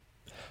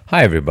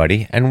Hi,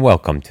 everybody, and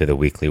welcome to the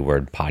Weekly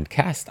Word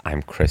Podcast.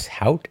 I'm Chris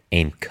Hout,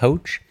 AIM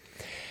Coach,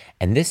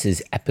 and this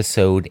is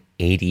episode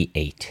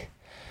 88.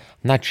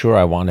 I'm not sure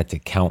I wanted to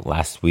count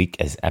last week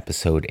as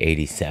episode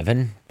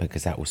 87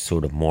 because that was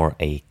sort of more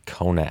a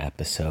Kona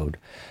episode,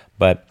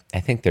 but I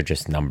think they're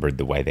just numbered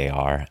the way they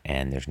are,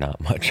 and there's not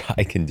much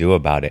I can do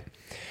about it.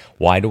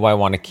 Why do I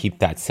want to keep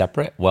that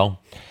separate? Well,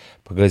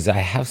 because I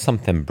have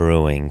something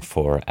brewing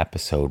for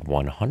episode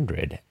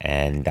 100,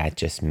 and that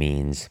just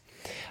means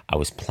I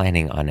was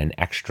planning on an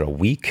extra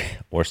week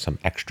or some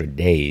extra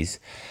days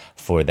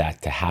for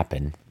that to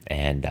happen.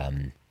 And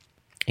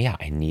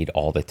I need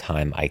all the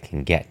time I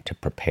can get to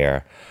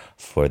prepare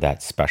for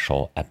that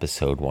special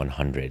episode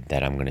 100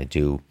 that I'm going to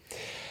do.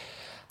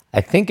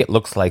 I think it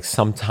looks like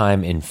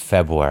sometime in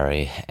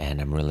February,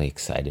 and I'm really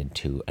excited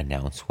to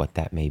announce what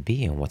that may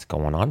be and what's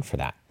going on for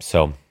that.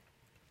 So,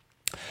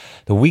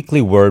 the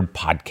Weekly Word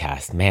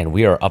Podcast, man,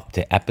 we are up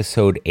to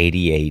episode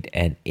 88,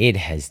 and it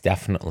has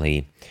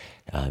definitely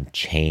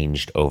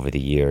changed over the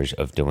years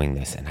of doing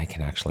this. And I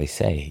can actually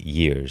say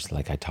years,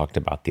 like I talked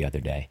about the other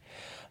day.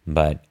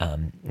 But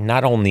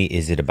not only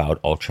is it about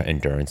ultra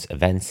endurance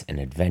events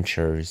and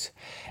adventures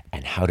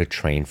and how to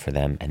train for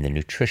them and the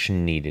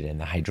nutrition needed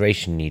and the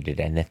hydration needed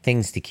and the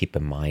things to keep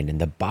in mind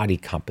and the body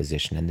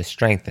composition and the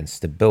strength and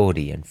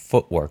stability and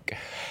footwork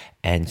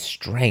and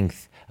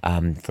strength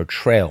for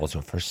trails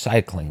or for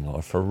cycling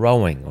or for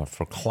rowing or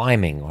for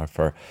climbing or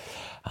for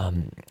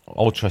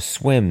ultra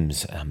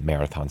swims,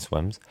 marathon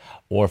swims,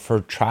 or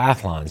for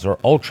triathlons or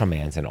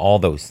ultramans and all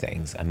those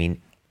things. I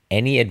mean,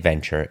 any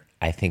adventure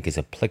I think is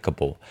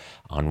applicable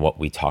on what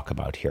we talk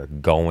about here,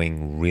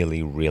 going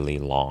really, really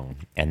long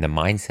and the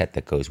mindset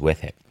that goes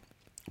with it.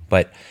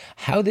 But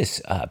how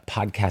this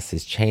podcast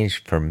has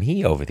changed for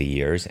me over the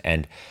years,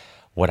 and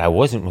what I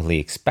wasn't really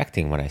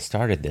expecting when I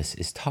started this,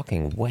 is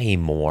talking way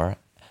more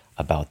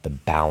about the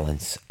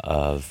balance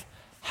of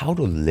how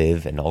to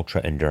live an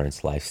ultra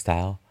endurance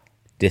lifestyle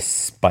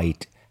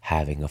despite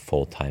having a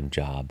full-time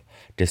job,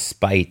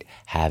 despite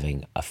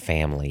having a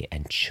family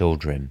and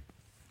children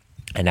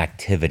and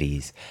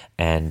activities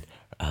and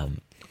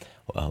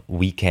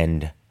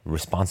weekend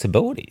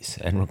responsibilities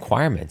and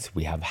requirements.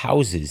 We have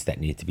houses that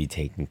need to be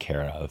taken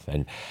care of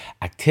and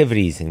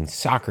activities and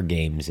soccer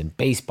games and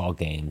baseball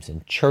games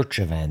and church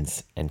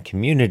events and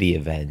community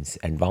events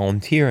and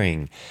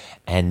volunteering,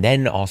 and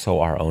then also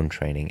our own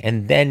training,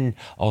 and then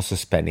also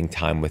spending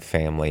time with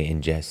family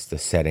in just the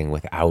setting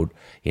without,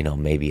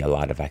 maybe a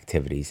lot of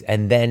activities,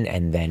 and then,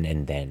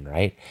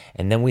 right?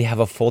 And then we have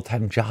a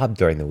full-time job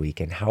during the week,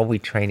 and how are we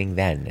training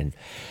then? And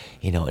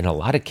in a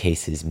lot of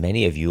cases,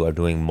 many of you are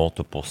doing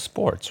multiple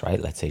sports, right?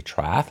 Let's say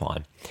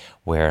triathlon,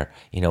 where,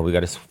 we got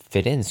to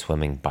fit in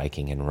swimming,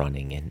 biking, and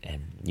running.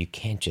 And you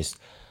can't just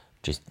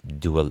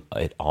do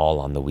it all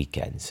on the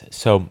weekends.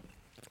 So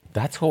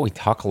that's what we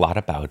talk a lot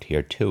about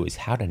here too, is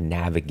how to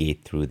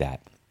navigate through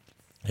that.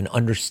 And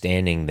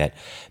understanding that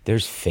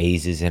there's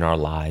phases in our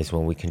lives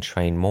when we can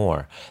train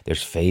more.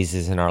 There's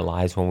phases in our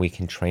lives when we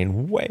can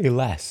train way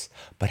less.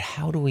 But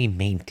how do we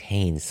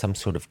maintain some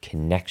sort of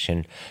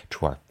connection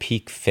to our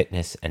peak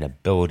fitness and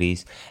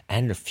abilities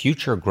and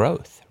future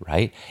growth,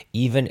 right?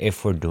 Even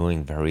if we're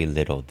doing very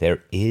little,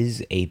 there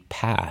is a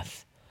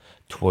path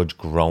towards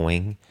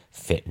growing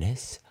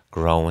fitness,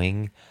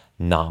 growing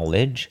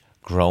knowledge,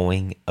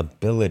 growing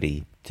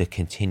ability to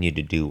continue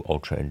to do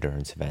ultra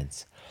endurance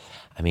events.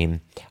 I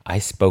mean, I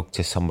spoke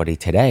to somebody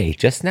today,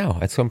 just now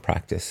at swim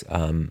practice.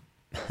 I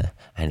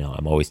know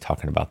I'm always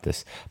talking about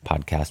this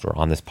podcast or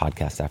on this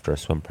podcast after a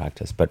swim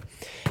practice, but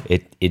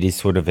it is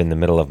sort of in the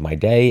middle of my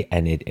day,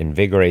 and it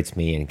invigorates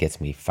me and gets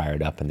me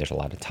fired up, and there's a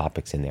lot of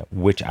topics in there,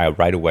 which I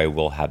right away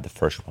will have the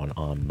first one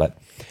on. But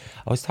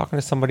I was talking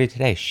to somebody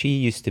today. She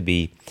used to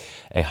be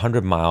a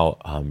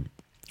 100-mile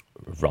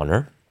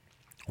runner,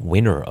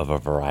 winner of a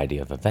variety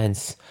of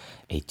events,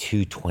 a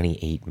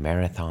 2:28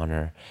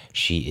 marathoner.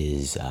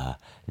 She's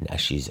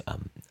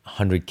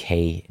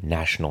 100K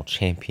national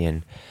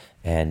champion,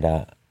 and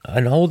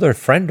an older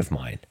friend of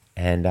mine.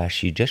 And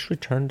she just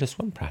returned to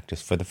swim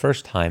practice for the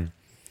first time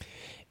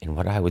in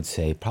what I would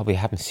say probably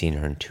haven't seen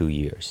her in 2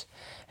 years.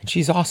 And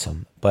she's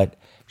awesome, but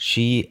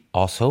she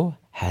also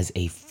has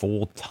a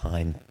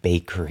full-time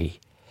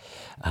bakery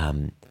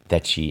and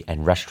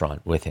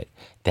restaurant with it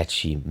that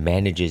she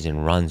manages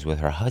and runs with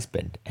her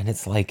husband. And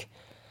it's like,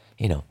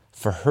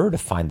 for her to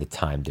find the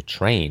time to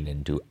train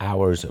and do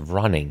hours of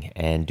running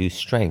and do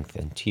strength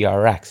and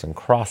TRX and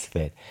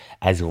CrossFit,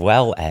 as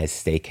well as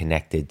stay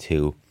connected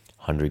to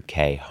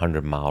 100K,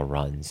 100-mile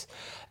runs,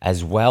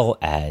 as well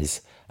as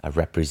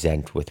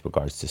represent with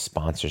regards to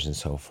sponsors and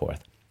so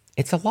forth.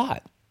 It's a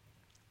lot.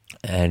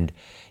 And,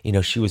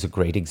 she was a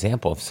great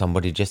example of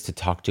somebody just to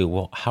talk to.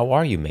 Well, how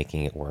are you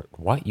making it work?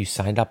 What, you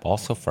signed up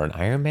also for an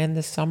Ironman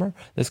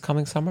this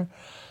coming summer?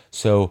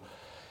 So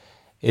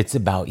it's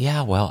about,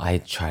 I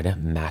try to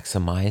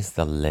maximize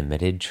the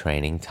limited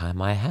training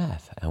time I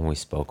have. And we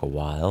spoke a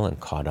while and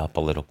caught up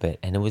a little bit.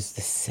 And it was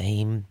the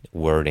same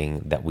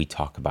wording that we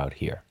talk about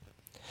here.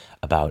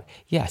 About,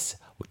 yes,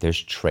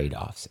 there's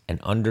trade-offs and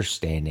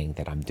understanding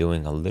that I'm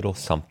doing a little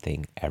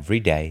something every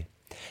day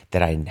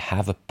that I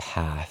have a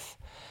path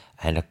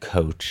and a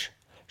coach.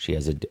 She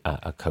has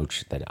a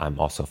coach that I'm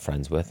also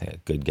friends with, a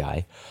good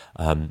guy.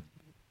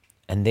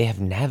 And they have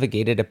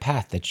navigated a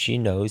path that she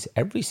knows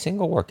every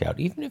single workout,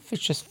 even if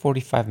it's just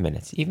 45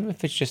 minutes, even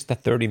if it's just a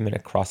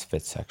 30-minute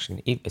CrossFit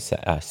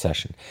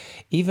session,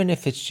 even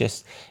if it's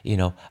just,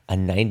 a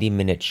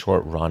 90-minute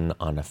short run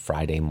on a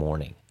Friday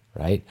morning,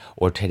 right?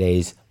 Or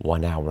today's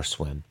 1-hour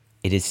swim.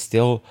 It is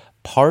still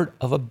part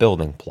of a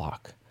building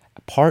block,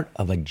 part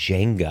of a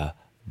Jenga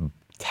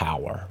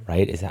tower,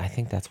 right? I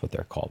think that's what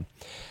they're called.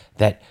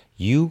 That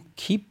you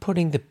keep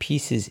putting the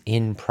pieces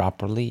in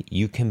properly,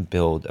 you can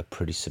build a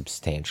pretty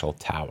substantial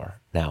tower.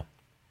 Now,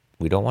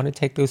 we don't want to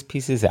take those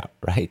pieces out,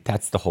 right?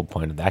 That's the whole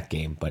point of that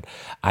game. But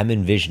I'm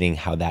envisioning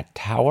how that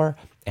tower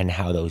and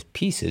how those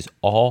pieces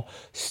all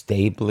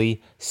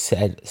stably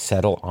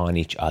settle on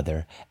each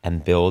other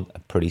and build a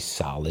pretty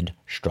solid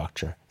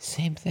structure.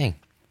 Same thing.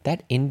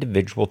 That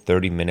individual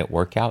 30-minute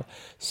workout,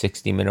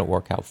 60-minute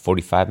workout,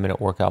 45-minute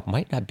workout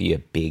might not be a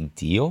big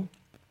deal.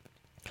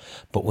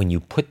 But when you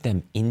put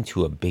them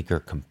into a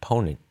bigger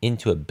component,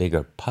 into a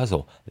bigger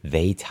puzzle,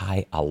 they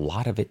tie a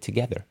lot of it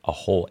together. A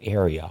whole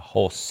area, a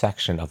whole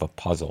section of a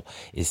puzzle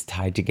is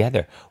tied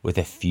together with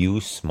a few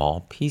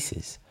small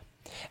pieces.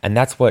 And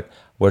that's what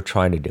we're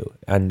trying to do.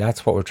 And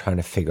that's what we're trying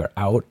to figure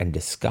out and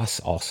discuss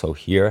also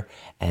here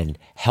and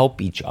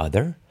help each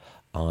other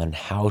on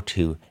how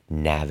to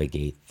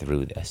navigate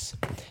through this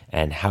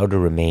and how to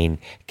remain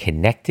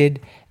connected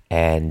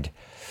and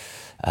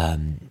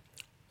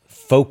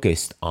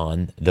focused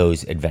on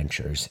those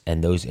adventures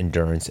and those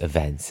endurance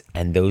events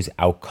and those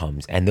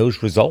outcomes and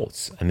those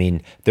results. I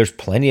mean, there's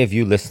plenty of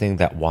you listening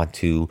that want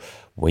to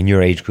win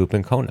your age group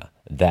in Kona,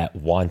 that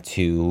want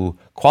to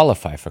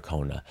qualify for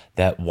Kona,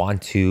 that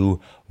want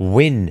to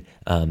win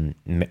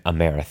a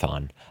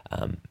marathon.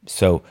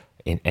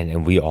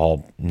 And we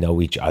all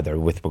know each other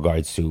with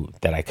regards to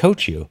that I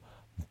coach you,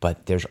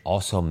 but there's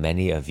also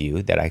many of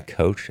you that I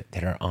coach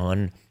that are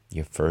on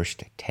your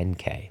first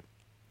 10K,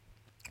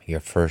 your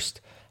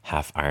first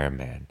half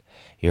Ironman,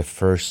 your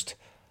first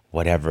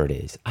whatever it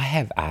is. I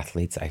have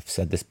athletes, I've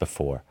said this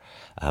before,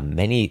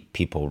 many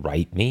people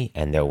write me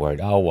and they're worried,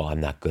 oh, well,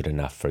 I'm not good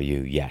enough for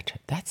you yet.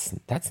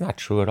 That's not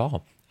true at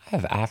all. I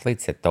have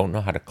athletes that don't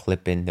know how to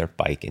clip in their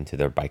bike into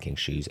their biking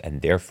shoes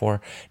and therefore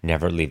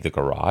never leave the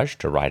garage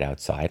to ride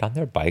outside on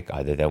their bike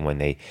other than when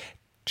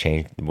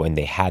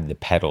they had the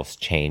pedals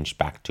changed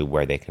back to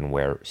where they can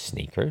wear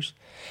sneakers,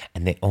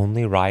 and they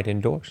only ride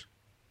indoors.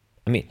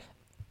 I mean,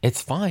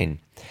 it's fine.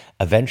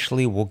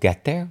 Eventually we'll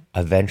get there.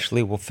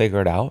 Eventually we'll figure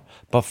it out.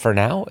 But for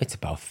now, it's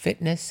about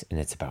fitness and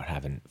it's about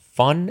having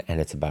fun and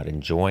it's about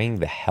enjoying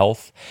the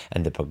health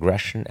and the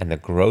progression and the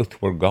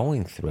growth we're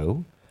going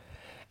through.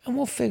 And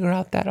we'll figure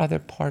out that other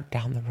part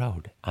down the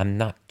road. I'm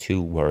not too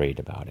worried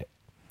about it.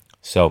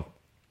 So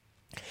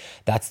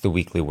that's the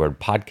Weekly Word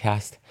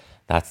podcast.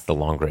 That's the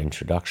longer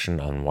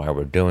introduction on why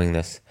we're doing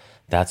this.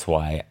 That's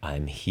why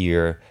I'm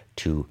here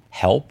to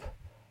help,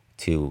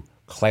 to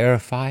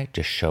clarify,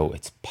 to show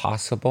it's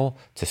possible,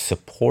 to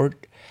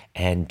support,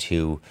 and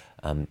to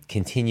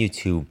continue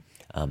to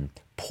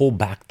pull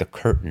back the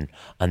curtain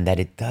on that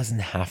it doesn't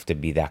have to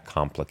be that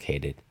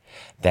complicated,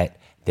 that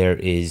there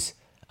is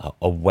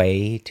a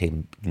way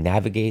to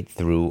navigate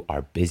through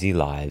our busy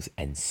lives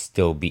and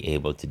still be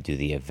able to do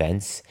the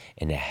events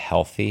in a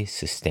healthy,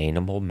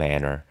 sustainable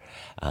manner,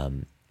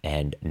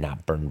 and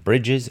not burn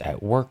bridges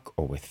at work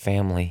or with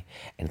family,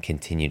 and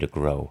continue to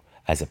grow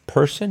as a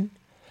person,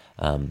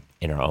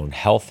 in our own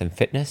health and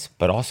fitness,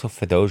 but also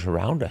for those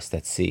around us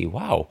that see,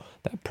 wow,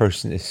 that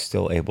person is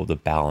still able to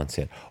balance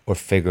it or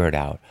figure it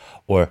out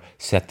or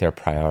set their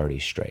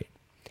priorities straight.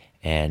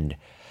 And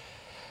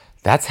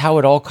that's how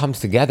it all comes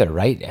together,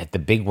 right? The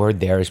big word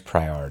there is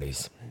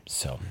priorities.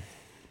 So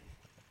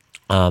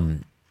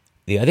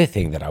the other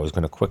thing that I was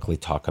going to quickly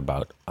talk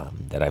about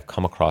that I've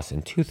come across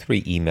in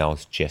 2-3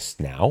 emails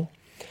just now,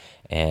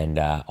 and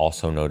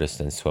also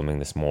noticed in swimming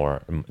this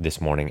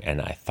morning,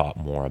 and I thought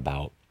more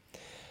about.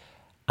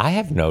 I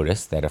have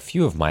noticed that a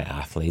few of my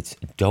athletes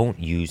don't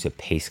use a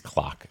pace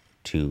clock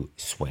to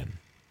swim.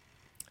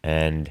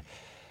 And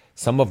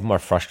some of them are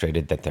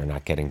frustrated that they're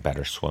not getting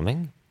better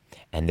swimming,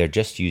 and they're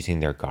just using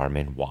their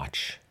Garmin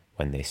watch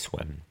when they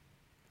swim.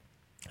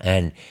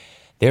 And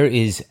there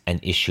is an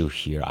issue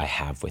here I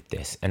have with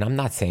this, and I'm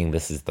not saying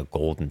this is the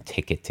golden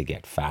ticket to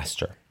get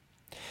faster,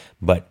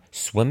 but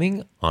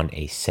swimming on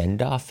a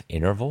send-off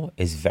interval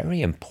is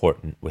very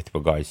important with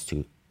regards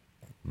to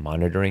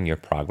monitoring your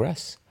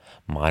progress,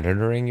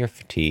 monitoring your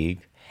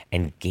fatigue,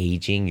 and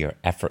gauging your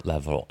effort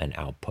level and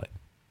output.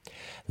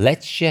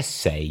 Let's just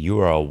say you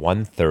are a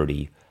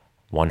 130,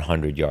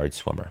 100-yard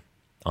swimmer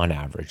on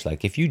average.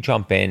 Like if you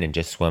jump in and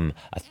just swim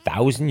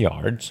 1,000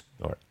 yards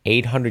or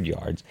 800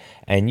 yards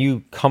and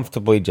you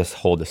comfortably just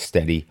hold a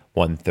steady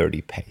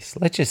 130 pace.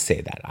 Let's just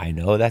say that. I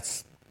know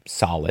that's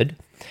solid,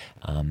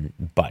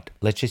 but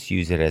let's just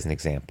use it as an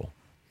example.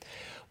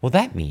 Well,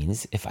 that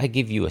means if I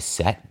give you a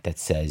set that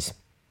says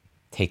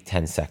take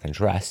 10 seconds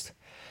rest,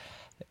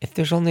 if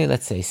there's only,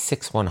 let's say,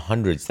 6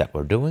 100s that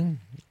we're doing,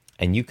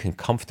 and you can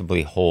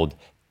comfortably hold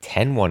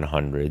 10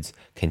 100s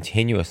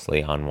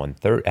continuously on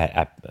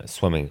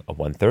swimming a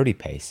 130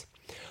 pace,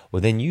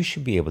 well, then you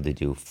should be able to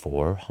do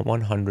 4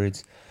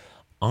 100s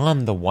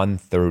on the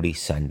 130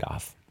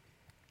 send-off.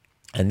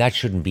 And that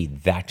shouldn't be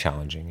that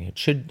challenging. It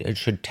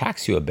should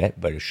tax you a bit,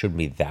 but it shouldn't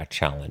be that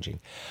challenging,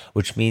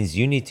 which means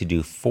you need to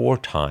do 4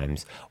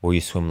 times where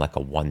you swim like a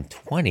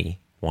 120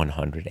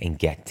 100 and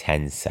get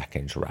 10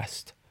 seconds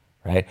rest,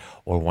 right?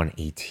 Or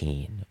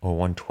 118 or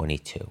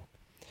 122.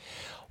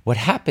 What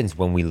happens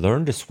when we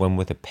learn to swim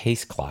with a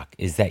pace clock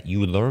is that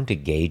you learn to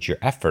gauge your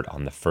effort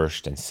on the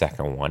first and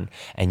second one,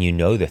 and you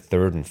know the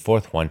third and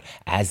fourth one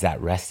as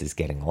that rest is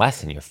getting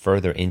less and you're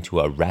further into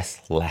a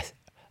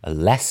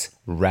less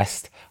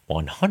rest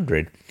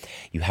 100,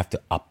 you have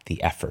to up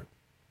the effort.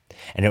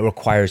 And it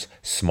requires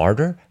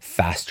smarter,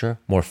 faster,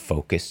 more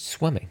focused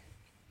swimming.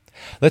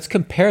 Let's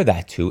compare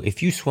that to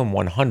if you swim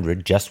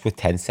 100 just with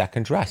 10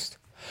 seconds rest.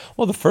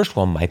 Well, the first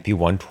one might be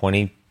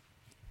 120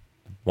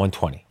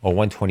 or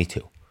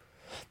 122.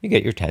 You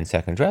get your 10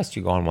 seconds rest,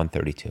 you go on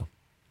 132,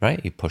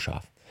 right? You push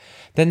off.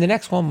 Then the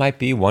next one might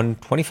be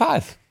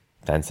 125.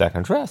 10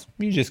 seconds rest,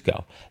 you just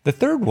go. The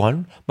third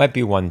one might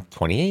be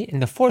 128,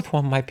 and the fourth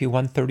one might be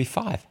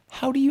 135.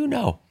 How do you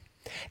know?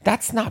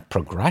 That's not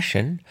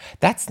progression.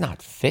 That's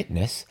not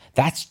fitness.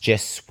 That's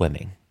just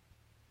swimming.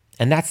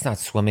 And that's not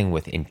swimming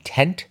with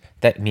intent.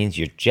 That means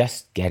you're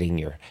just getting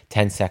your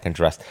 10 seconds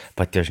rest,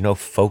 but there's no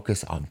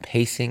focus on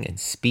pacing and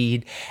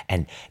speed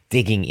and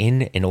digging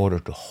in order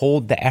to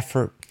hold the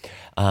effort.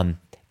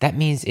 That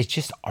means it's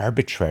just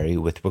arbitrary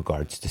with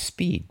regards to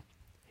speed.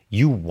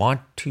 You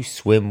want to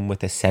swim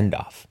with a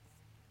send-off.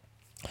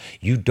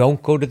 You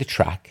don't go to the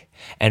track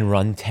and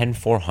run 10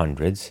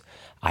 400s,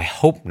 I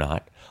hope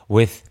not,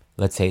 with,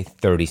 let's say,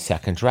 30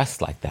 seconds rest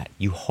like that.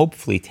 You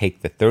hopefully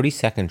take the 30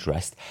 seconds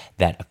rest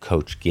that a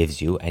coach gives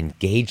you and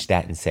gauge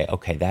that and say,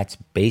 okay, that's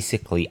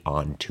basically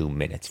on 2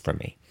 minutes for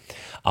me.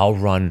 I'll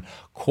run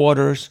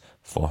quarters,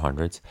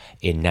 400s,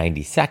 in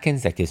 90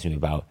 seconds. That gives me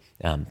about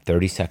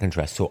 30 seconds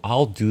rest. So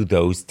I'll do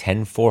those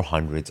 10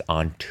 400s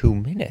on 2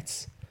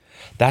 minutes.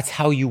 That's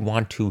how you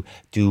want to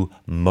do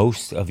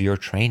most of your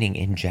training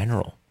in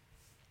general.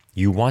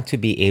 You want to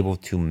be able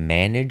to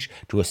manage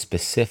to a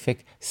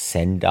specific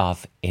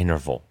send-off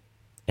interval.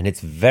 And it's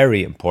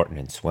very important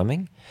in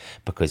swimming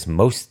because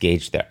most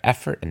gauge their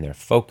effort and their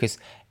focus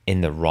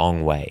in the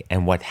wrong way.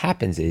 And what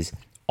happens is,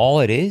 all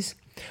it is,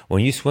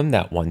 when you swim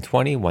that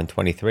 120,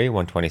 123,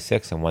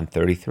 126, and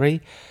 133,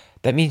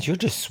 that means you're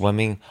just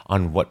swimming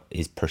on what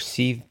is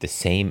perceived the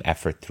same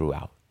effort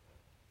throughout.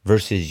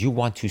 Versus you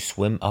want to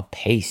swim a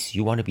pace.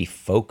 You want to be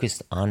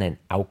focused on an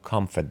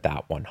outcome for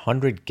that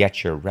 100,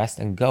 get your rest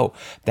and go.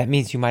 That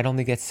means you might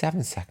only get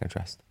 7 seconds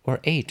rest or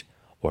 8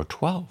 or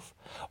 12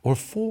 or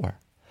 4.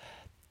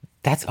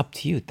 That's up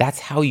to you. That's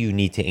how you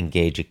need to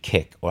engage a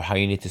kick or how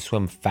you need to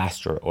swim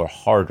faster or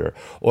harder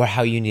or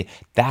how you need.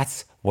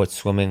 That's what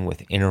swimming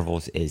with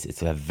intervals is.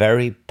 It's a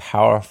very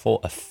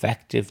powerful,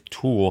 effective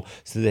tool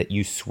so that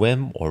you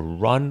swim or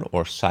run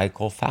or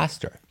cycle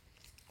faster,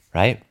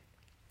 right?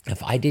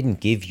 If I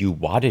didn't give you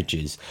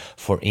wattages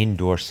for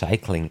indoor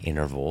cycling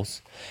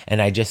intervals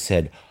and I just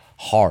said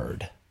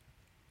hard,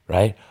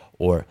 right?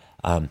 Or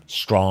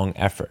strong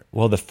effort.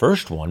 Well, the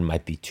first one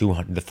might be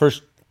 200. The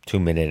first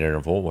 2-minute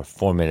interval or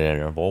 4-minute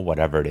interval,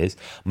 whatever it is,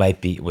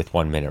 might be with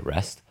 1 minute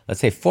rest.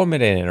 Let's say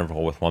 4-minute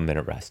interval with 1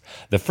 minute rest.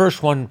 The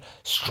first one,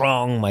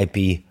 strong, might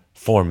be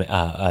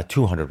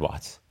 200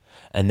 watts.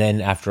 And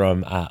then after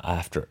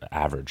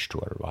average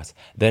 200 watts.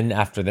 Then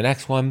after the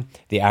next one,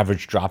 the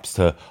average drops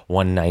to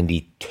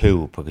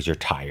 192 because you're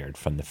tired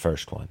from the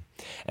first one.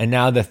 And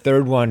now the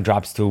third one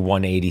drops to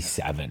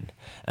 187.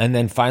 And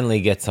then finally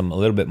gets a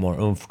little bit more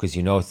oomph because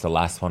you know it's the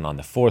last one on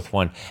the fourth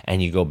one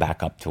and you go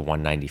back up to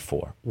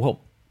 194.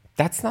 Well,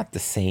 that's not the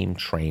same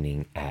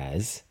training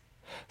as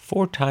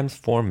 4 times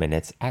 4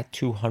 minutes at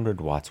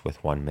 200 watts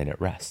with 1 minute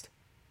rest,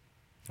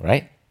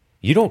 right?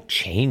 You don't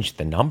change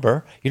the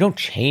number. You don't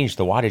change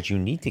the wattage. You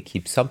need to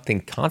keep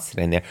something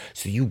constant in there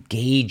so you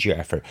gauge your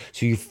effort.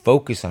 So you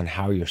focus on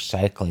how you're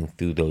cycling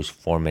through those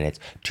 4 minutes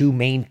to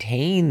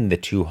maintain the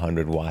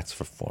 200 watts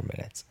for 4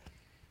 minutes.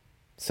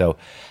 So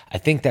I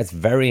think that's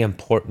very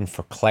important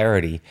for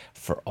clarity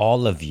for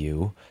all of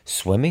you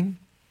swimming,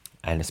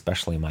 and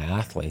especially my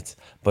athletes,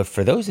 but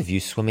for those of you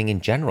swimming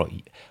in general.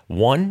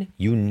 One,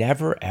 you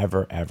never,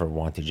 ever, ever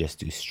want to just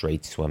do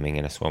straight swimming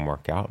in a swim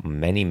workout.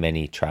 Many,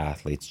 many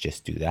triathletes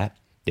just do that.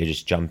 They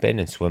just jump in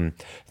and swim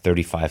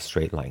 35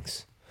 straight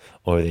lengths,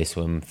 or they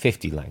swim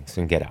 50 lengths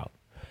and get out.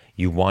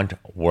 You want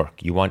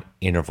work, you want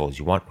intervals,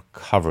 you want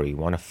recovery, you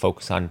want to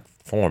focus on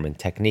form and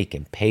technique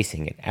and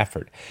pacing and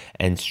effort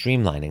and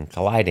streamlining,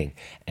 gliding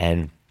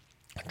and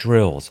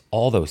drills,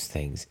 all those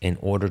things in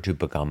order to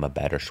become a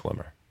better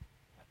swimmer.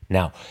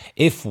 Now,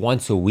 if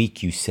once a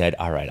week you said,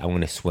 all right, I'm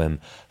going to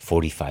swim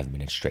 45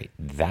 minutes straight,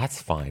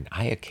 that's fine.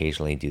 I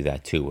occasionally do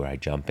that too, where I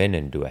jump in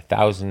and do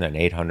 1,000, an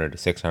 800, a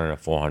 600, a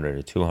 400,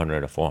 a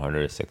 200, a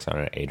 400, a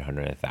 600,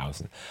 800,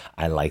 1,000.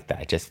 I like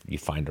that. Just you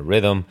find a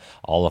rhythm,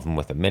 all of them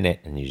with a minute,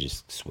 and you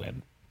just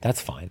swim.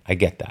 That's fine. I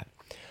get that.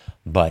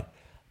 But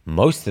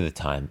Most of the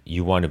time,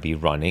 you want to be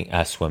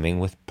swimming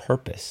with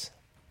purpose,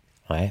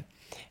 right?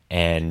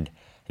 And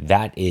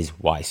that is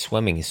why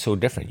swimming is so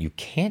different. You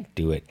can't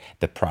do it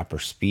the proper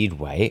speed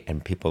way.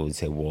 And people would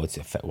say, well,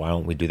 why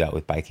don't we do that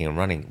with biking and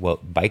running? Well,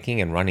 biking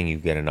and running, you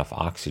get enough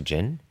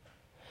oxygen,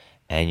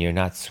 and you're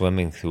not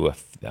running through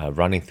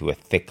a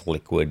thick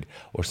liquid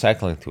or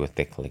cycling through a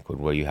thick liquid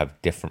where you have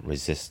different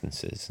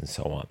resistances and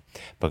so on.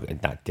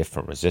 But not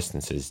different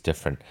resistances,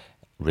 different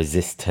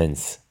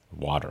resistance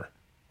water,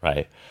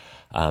 right?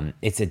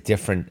 It's a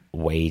different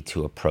way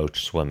to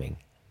approach swimming.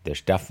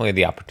 There's definitely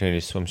the opportunity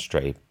to swim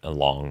straight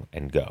along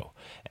and go.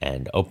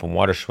 And open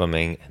water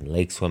swimming and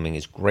lake swimming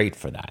is great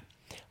for that.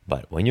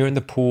 But when you're in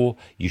the pool,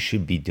 you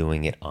should be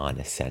doing it on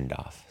a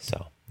send-off.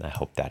 So I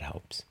hope that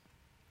helps.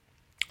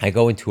 I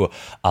go into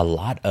a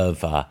lot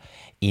of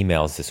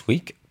emails this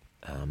week.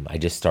 I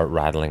just start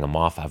rattling them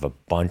off. I have a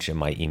bunch in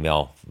my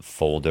email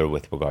folder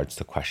with regards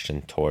to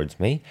question towards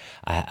me,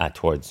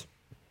 towards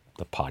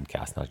the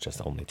podcast, not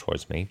just only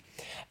towards me.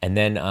 And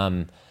then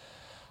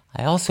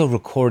I also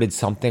recorded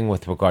something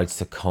with regards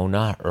to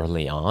Kona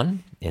early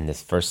on in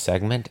this first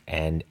segment,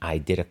 and I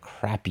did a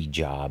crappy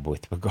job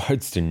with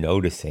regards to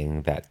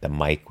noticing that the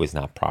mic was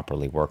not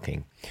properly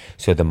working.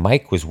 So the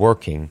mic was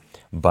working,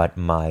 but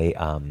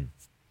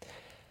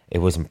it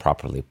wasn't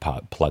properly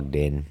plugged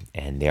in,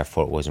 and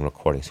therefore it wasn't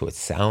recording. So it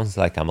sounds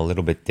like I'm a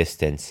little bit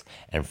distant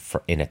and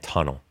in a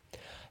tunnel.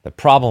 The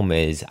problem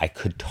is I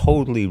could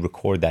totally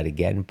record that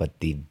again, but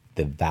the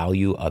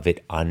value of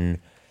it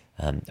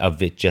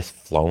just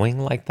flowing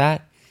like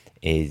that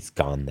is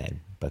gone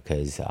then,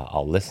 because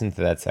I'll listen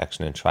to that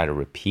section and try to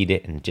repeat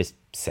it, and it just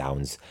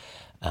sounds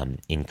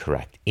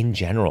incorrect. In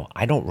general,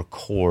 I don't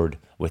record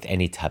with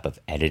any type of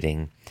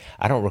editing.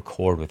 I don't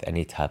record with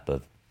any type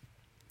of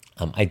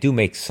I do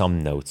make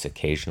some notes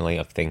occasionally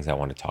of things I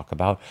want to talk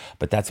about,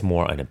 but that's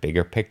more on a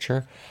bigger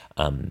picture.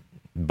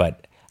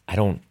 But I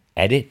don't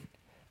edit.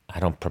 I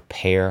don't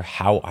prepare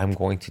how I'm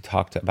going to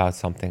talk about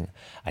something.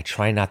 I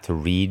try not to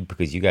read,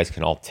 because you guys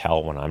can all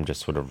tell when I'm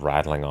just sort of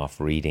rattling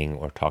off reading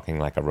or talking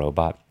like a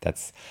robot.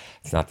 It's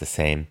not the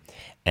same.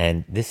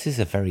 And this is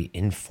a very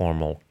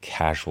informal,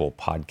 casual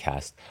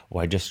podcast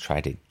where I just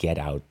try to get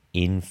out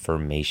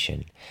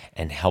information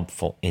and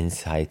helpful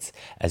insights,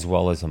 as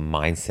well as a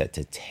mindset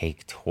to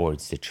take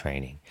towards the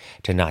training,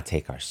 to not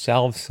take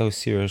ourselves so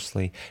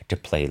seriously, to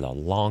play the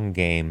long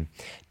game,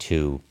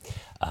 to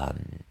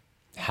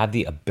have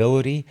the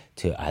ability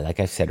to, like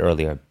I said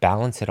earlier,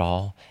 balance it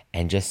all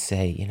and just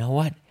say, you know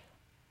what?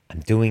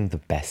 I'm doing the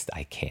best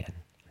I can.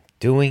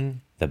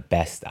 Doing the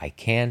best I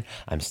can.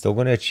 I'm still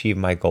going to achieve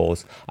my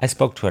goals. I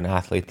spoke to an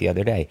athlete the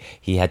other day.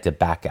 He had to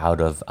back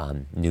out of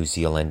New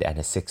Zealand and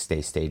a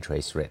 6-day stage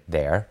race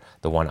there,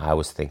 the one I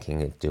was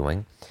thinking of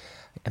doing.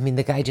 I mean,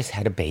 the guy just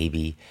had a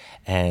baby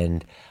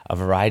and a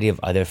variety of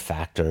other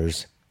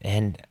factors,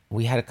 and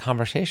we had a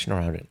conversation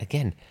around it.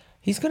 Again,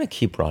 he's going to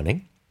keep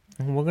running,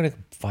 and we're going to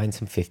find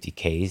some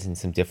 50Ks and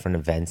some different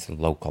events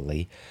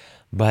locally,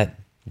 but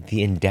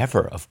the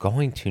endeavor of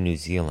going to New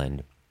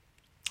Zealand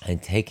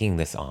and taking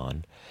this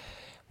on,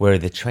 where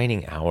the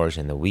training hours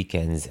and the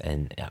weekends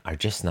are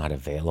just not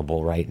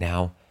available right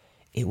now,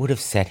 it would have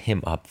set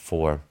him up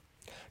for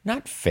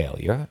not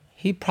failure.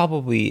 He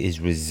probably is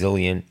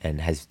resilient and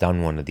has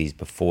done one of these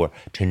before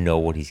to know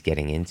what he's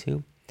getting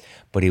into,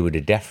 but he would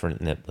have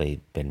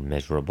definitely been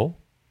miserable.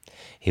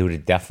 He would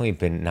have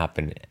definitely not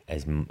been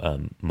as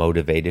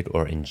motivated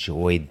or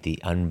enjoyed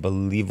the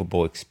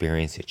unbelievable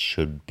experience it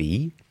should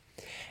be.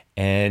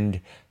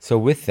 And so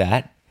with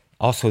that,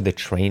 also the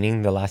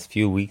training the last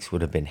few weeks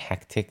would have been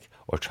hectic,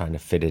 or trying to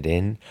fit it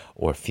in,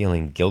 or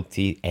feeling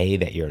guilty,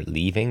 that you're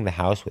leaving the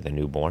house with a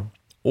newborn,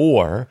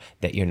 or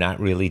that you're not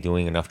really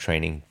doing enough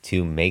training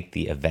to make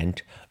the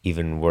event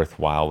even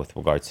worthwhile with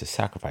regards to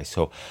sacrifice.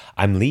 So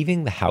I'm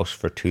leaving the house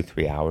for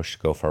 2-3 hours to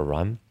go for a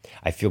run.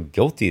 I feel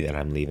guilty that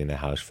I'm leaving the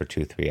house for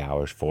 2-3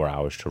 hours, 4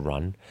 hours to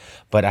run.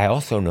 But I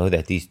also know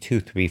that these 2,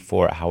 3,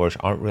 4 hours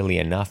aren't really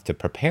enough to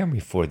prepare me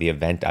for the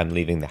event I'm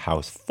leaving the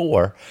house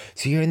for.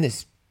 So you're in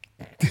this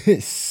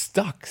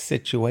stuck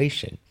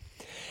situation.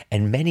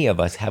 And many of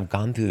us have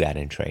gone through that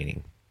in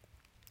training,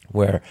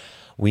 where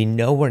we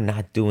know we're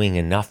not doing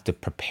enough to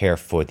prepare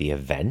for the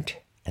event,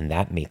 and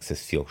that makes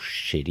us feel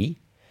shitty.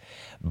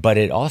 But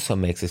it also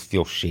makes us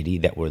feel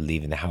shitty that we're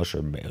leaving the house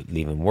or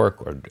leaving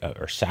work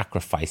or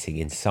sacrificing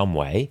in some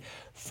way,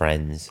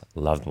 friends,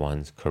 loved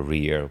ones,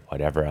 career,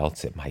 whatever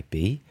else it might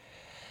be.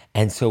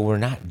 And so we're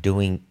not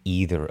doing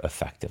either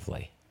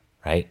effectively,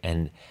 right?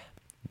 And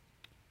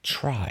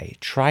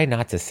try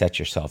not to set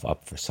yourself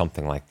up for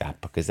something like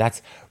that, because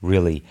that's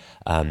really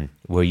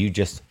where you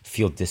just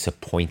feel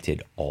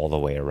disappointed all the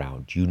way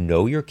around. You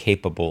know you're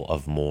capable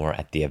of more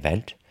at the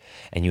event,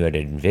 and you had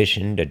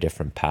envisioned a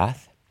different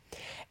path.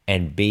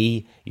 And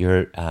B,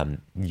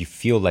 you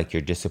feel like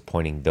you're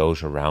disappointing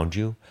those around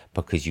you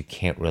because you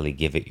can't really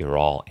give it your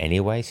all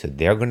anyway. So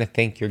they're going to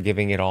think you're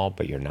giving it all,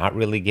 but you're not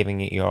really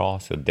giving it your all.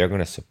 So they're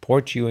going to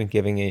support you in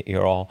giving it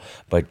your all,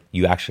 but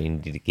you actually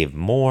need to give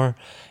more.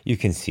 You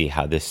can see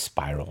how this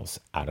spirals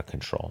out of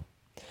control.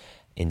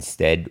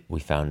 Instead, we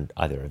found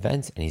other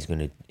events, and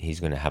he's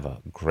gonna have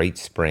a great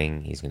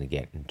spring. He's gonna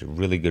get into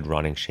really good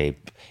running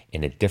shape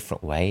in a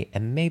different way,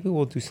 and maybe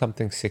we'll do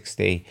something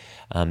 6-day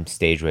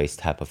stage race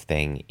type of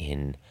thing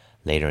in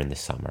later in the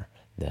summer.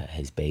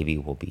 His baby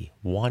will be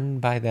 1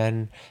 by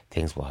then.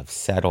 Things will have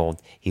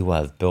settled. He will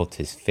have built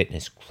his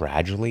fitness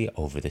gradually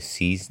over the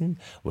season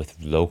with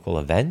local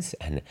events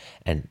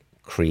and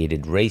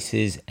created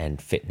races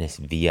and fitness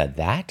via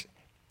that.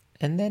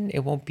 And then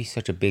it won't be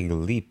such a big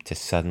leap to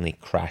suddenly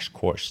crash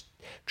course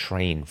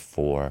train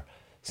for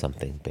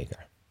something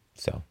bigger.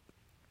 So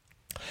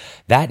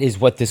that is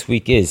what this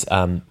week is.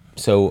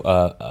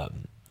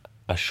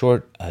 A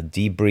short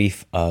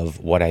debrief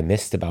of what I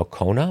missed about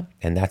Kona,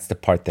 and that's the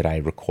part that I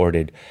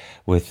recorded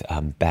with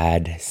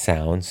bad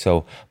sound.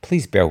 So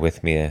please bear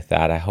with me with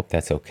that. I hope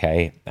that's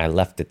okay. I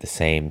left it the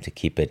same to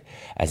keep it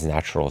as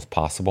natural as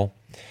possible.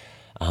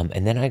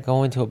 And then I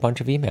go into a bunch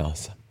of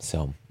emails.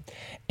 So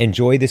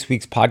enjoy this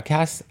week's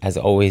podcast. As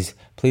always,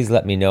 please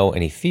let me know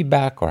any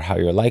feedback or how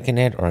you're liking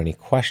it or any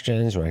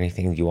questions or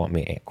anything you want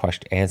me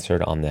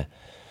answered on the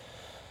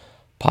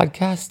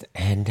podcast.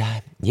 And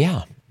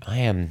I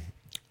am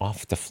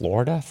off to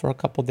Florida for a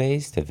couple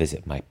days to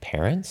visit my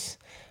parents.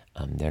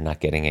 They're not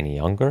getting any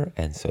younger,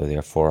 and so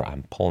therefore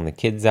I'm pulling the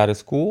kids out of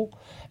school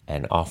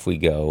and off we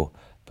go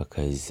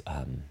because,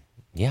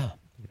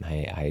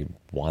 I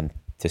want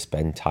to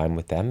spend time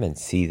with them and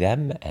see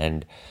them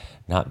and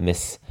not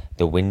miss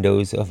the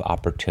windows of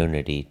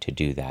opportunity to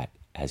do that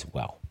as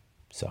well.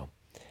 So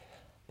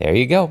there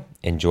you go.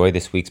 Enjoy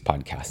this week's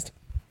podcast.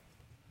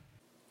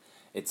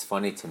 It's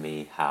funny to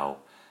me how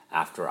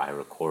after I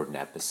record an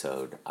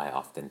episode, I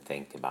often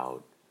think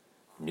about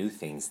new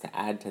things to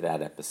add to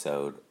that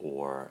episode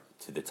or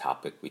to the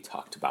topic we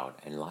talked about.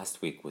 And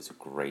last week was a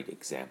great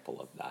example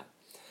of that.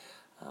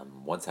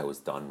 Once I was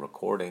done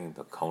recording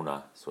the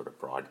Kona sort of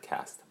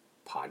broadcast,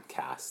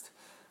 podcast,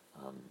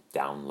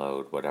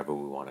 download, whatever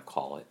we want to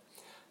call it,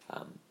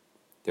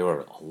 there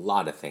were a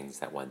lot of things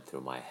that went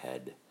through my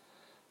head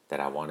that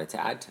I wanted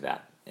to add to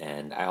that.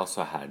 And I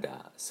also had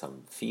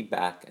some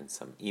feedback and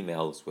some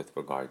emails with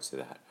regards to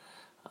that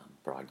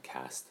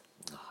broadcast.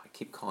 I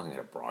keep calling it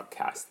a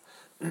broadcast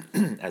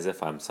as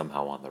if I'm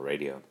somehow on the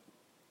radio.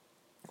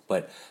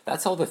 But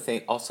that's all the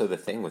thing. Also, the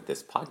thing with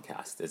this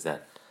podcast is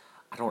that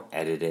I don't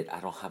edit it. I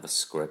don't have a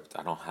script.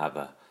 I don't have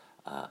a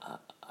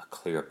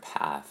clear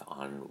path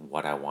on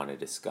what I want to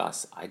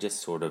discuss. I just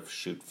sort of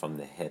shoot from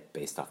the hip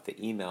based off the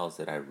emails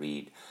that I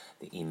read,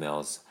 the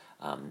emails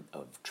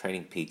of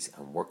Training Peaks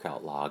and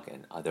Workout Log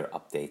and other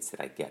updates that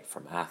I get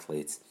from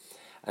athletes,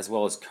 as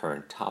well as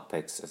current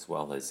topics, as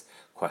well as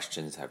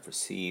questions I've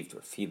received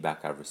or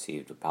feedback I've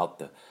received about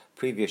the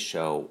previous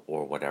show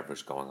or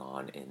whatever's going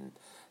on in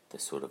the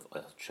sort of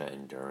ultra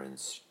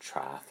endurance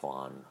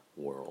triathlon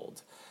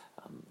world.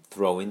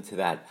 Throw into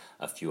that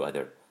a few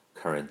other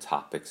current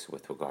topics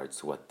with regards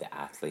to what the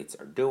athletes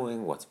are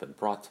doing, what's been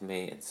brought to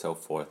me, and so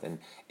forth. And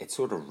it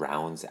sort of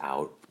rounds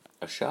out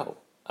a show,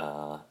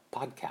 a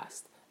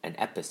podcast, an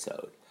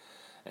episode.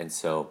 And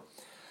so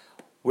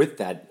with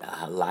that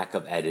lack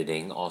of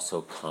editing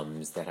also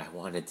comes that I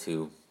wanted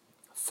to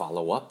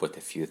follow up with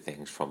a few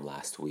things from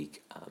last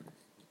week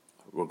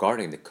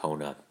regarding the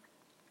Kona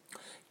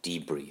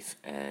debrief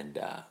and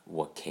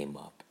what came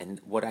up.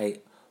 And what I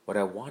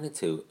wanted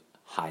to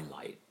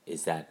highlight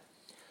is that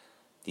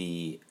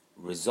the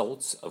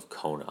results of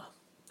Kona,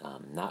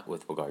 not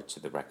with regards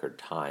to the record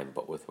time,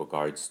 but with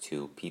regards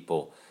to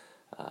people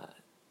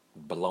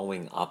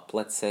blowing up,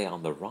 let's say,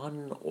 on the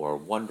run or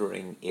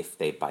wondering if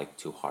they bike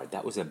too hard.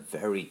 That was a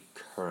very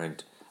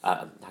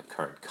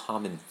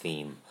common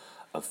theme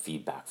of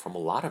feedback from a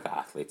lot of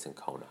athletes in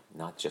Kona,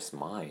 not just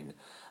mine,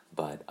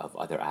 but of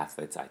other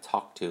athletes I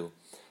talked to,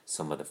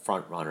 some of the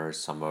front runners,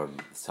 some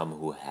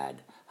who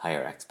had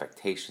higher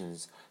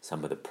expectations,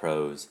 some of the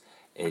pros.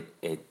 It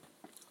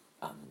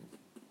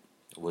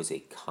was a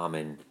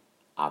common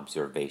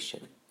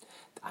observation.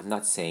 I'm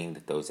not saying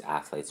that those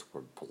athletes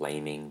were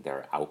blaming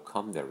their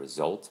outcome, their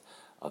result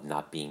of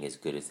not being as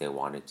good as they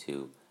wanted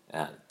to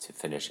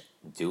finish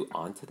due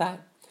onto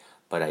that,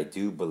 but I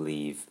do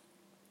believe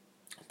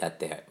that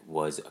there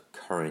was a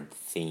current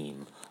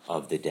theme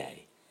of the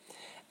day.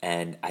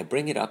 And I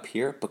bring it up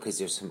here because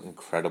there's some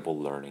incredible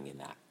learning in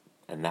that.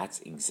 And that's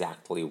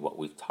exactly what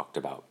we've talked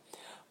about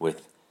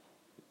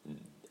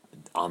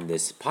on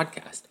this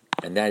podcast.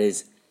 And that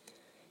is,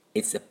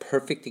 it's a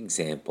perfect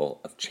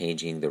example of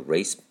changing the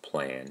race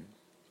plan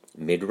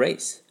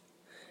mid-race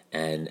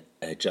and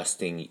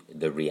adjusting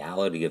the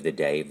reality of the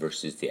day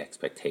versus the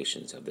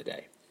expectations of the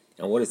day.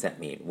 And what does that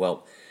mean?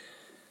 Well,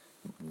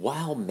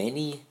 while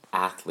many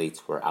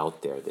athletes were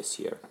out there this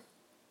year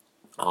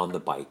on the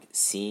bike,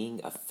 seeing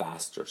a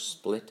faster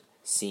split,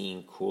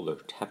 seeing cooler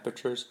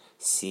temperatures,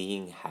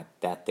 seeing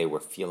that they were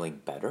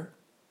feeling better,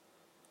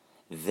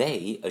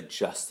 they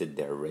adjusted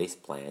their race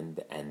plan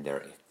and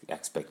their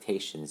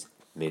expectations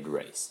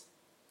mid-race.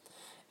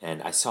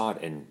 And I saw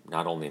it in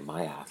not only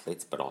my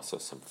athletes, but also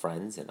some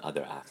friends and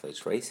other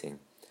athletes racing,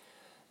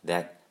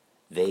 that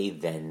they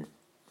then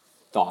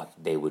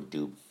thought they would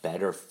do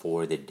better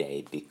for the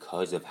day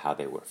because of how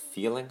they were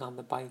feeling on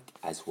the bike,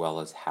 as well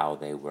as how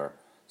they were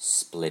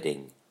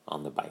splitting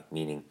on the bike,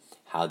 meaning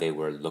how they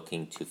were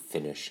looking to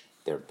finish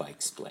their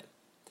bike split.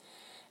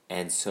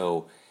 And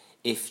so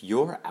if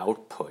your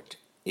output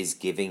is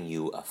giving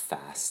you a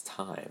fast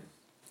time,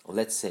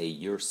 let's say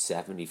you're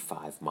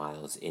 75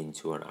 miles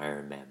into an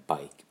Ironman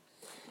bike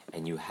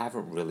and you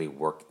haven't really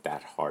worked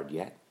that hard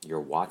yet, your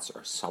watts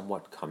are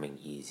somewhat coming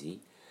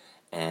easy,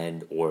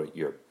 and or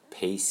your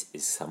pace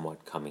is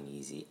somewhat coming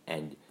easy,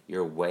 and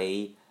you're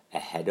way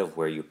ahead of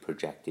where you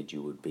projected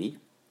you would be,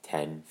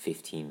 10,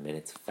 15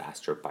 minutes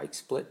faster bike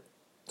split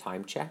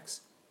time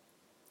checks,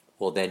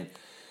 well then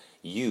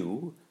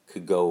you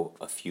could go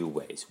a few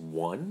ways.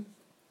 One,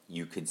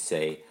 you could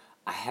say,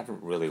 I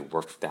haven't really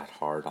worked that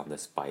hard on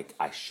this bike.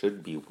 I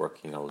should be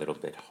working a little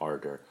bit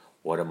harder.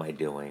 What am I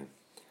doing?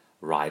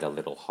 Ride a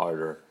little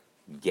harder,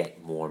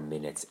 get more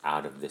minutes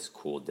out of this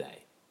cool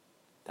day.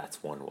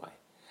 That's one way.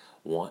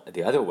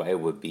 The other way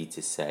would be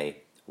to say,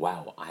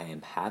 wow, I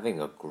am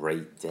having a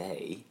great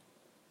day.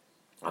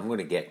 I'm going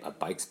to get a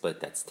bike split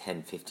that's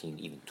 10, 15,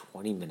 even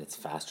 20 minutes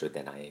faster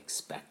than I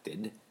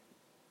expected.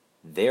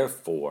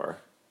 Therefore,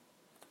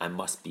 I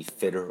must be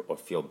fitter or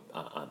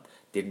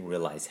didn't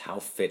realize how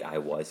fit I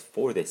was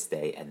for this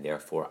day, and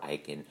therefore I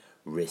can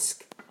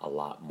risk a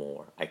lot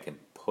more. I can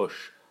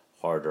push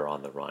harder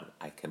on the run.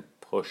 I can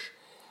push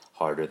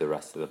harder the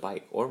rest of the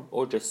bike,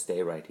 or just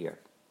stay right here.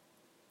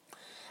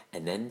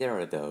 And then there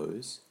are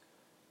those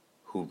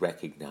who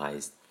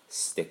recognize,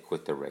 stick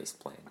with the race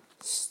plan,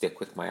 stick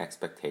with my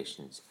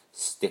expectations,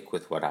 stick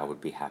with what I would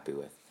be happy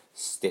with,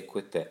 stick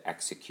with the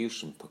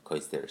execution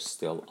because there's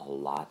still a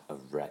lot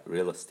of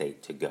real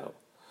estate to go.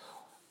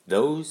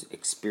 Those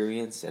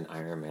experienced in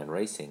Ironman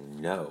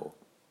racing know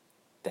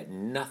that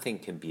nothing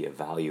can be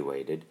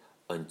evaluated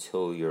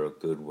until you're a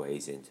good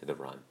ways into the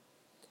run.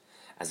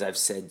 As I've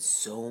said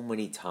so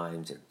many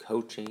times in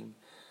coaching,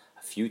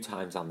 a few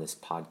times on this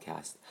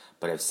podcast,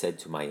 but I've said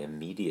to my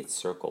immediate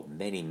circle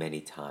many, many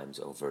times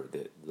over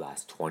the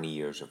last 20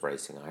 years of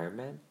racing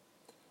Ironman,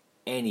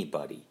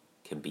 anybody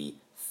can be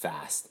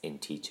fast in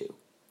T2.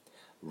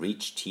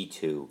 Reach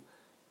T2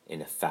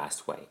 in a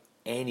fast way.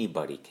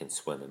 Anybody can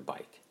swim and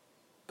bike.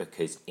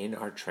 Because in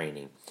our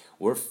training,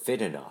 we're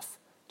fit enough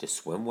to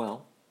swim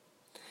well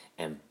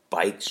and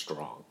bike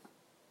strong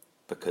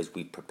because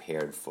we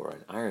prepared for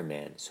an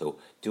Ironman. So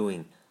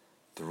doing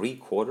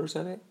 3/4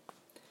 of it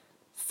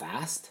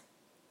fast,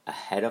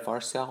 ahead of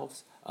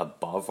ourselves,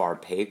 above our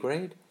pay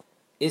grade,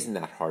 isn't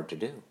that hard to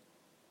do.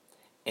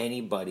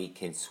 Anybody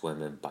can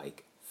swim and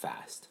bike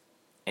fast.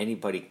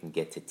 Anybody can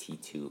get to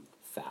T2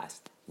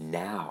 fast.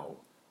 Now,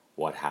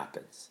 what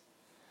happens?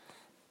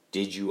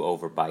 Did you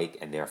overbike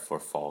and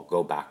therefore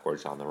go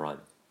backwards on the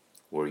run?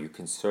 Were you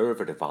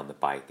conservative on the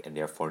bike and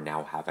therefore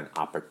now have an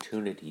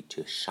opportunity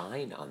to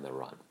shine on the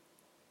run?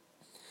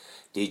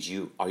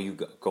 Are you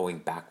going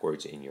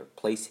backwards in your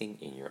placing,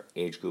 in your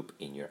age group,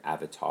 in your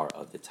avatar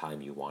of the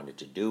time you wanted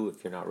to do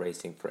if you're not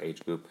racing for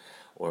age group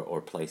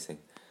or placing?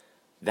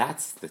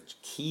 That's the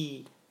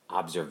key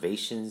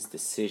observations,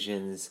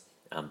 decisions,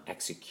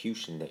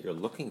 execution that you're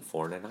looking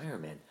for in an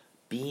Ironman.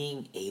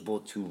 Being able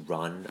to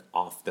run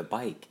off the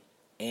bike.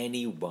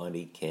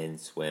 Anybody can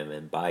swim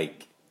and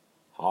bike.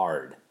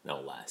 Hard, no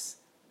less.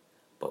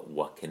 But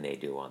what can they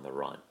do on the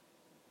run?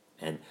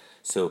 And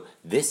so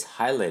this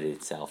highlighted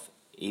itself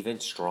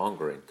even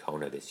stronger in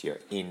Kona this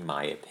year, in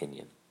my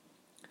opinion.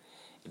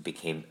 It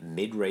became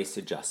mid-race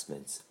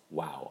adjustments.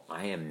 Wow,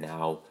 I am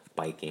now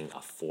biking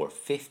a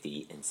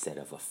 450 instead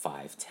of a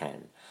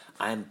 510.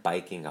 I'm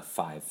biking a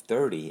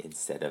 530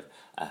 instead of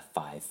a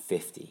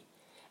 550.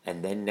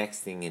 And then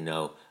next thing you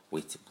know,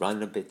 we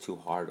run a bit too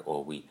hard,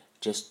 or we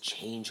just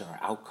change our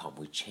outcome.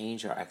 We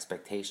change our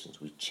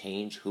expectations. We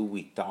change who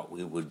we thought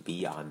we would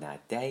be on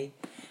that day,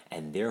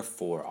 and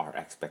therefore our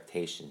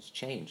expectations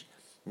change.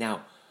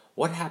 Now,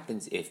 what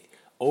happens if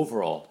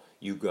overall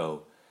you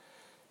go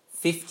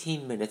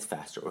 15 minutes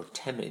faster or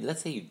 10 minutes?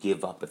 Let's say you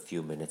give up a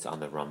few minutes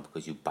on the run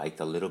because you biked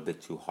a little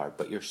bit too hard,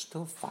 but you're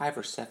still 5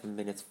 or 7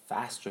 minutes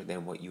faster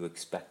than what you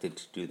expected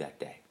to do that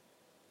day.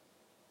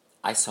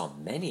 I saw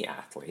many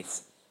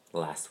athletes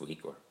last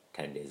week or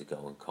 10 days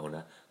ago in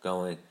Kona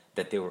going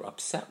that they were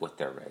upset with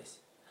their race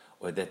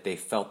or that they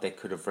felt they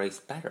could have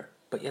raced better,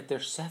 but yet they're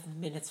 7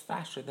 minutes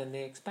faster than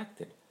they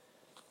expected.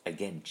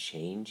 Again,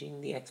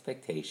 changing the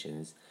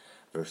expectations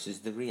versus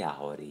the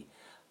reality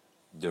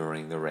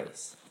during the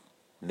race,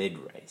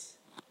 mid-race.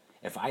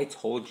 If I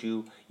told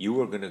you you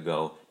were going to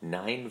go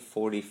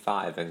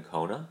 9:45 in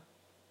Kona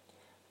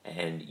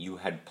and you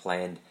had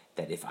planned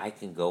that if I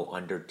can go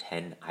under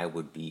 10, I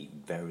would be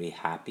very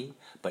happy.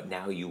 But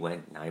now you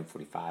went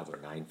 9:45 or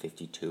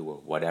 9:52 or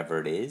whatever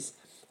it is,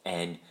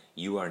 and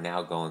you are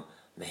now going,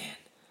 man,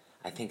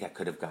 I think I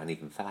could have gone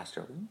even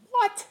faster.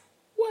 What?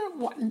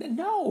 What?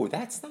 No,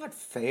 that's not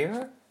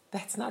fair.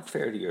 That's not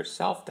fair to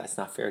yourself. That's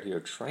not fair to your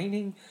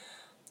training.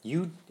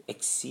 You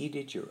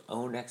exceeded your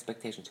own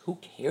expectations. Who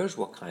cares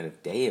what kind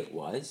of day it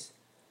was?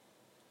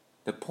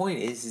 The point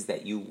is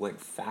that you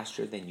went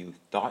faster than you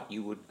thought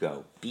you would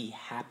go. Be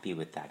happy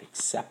with that.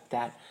 Accept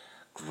that.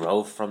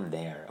 Grow from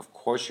there. Of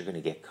course, you're going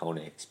to get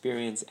Kona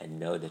experience and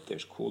know that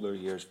there's cooler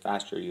years,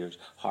 faster years,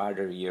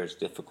 harder years,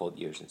 difficult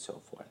years, and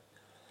so forth.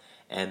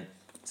 And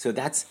so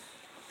that's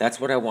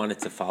what I wanted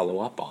to follow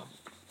up on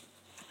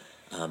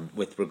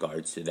with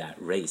regards to that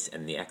race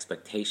and the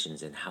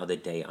expectations and how the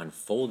day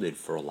unfolded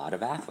for a lot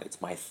of athletes.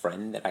 My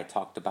friend that I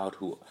talked about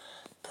who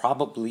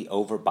probably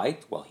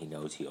overbiked, well, he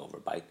knows he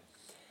overbiked,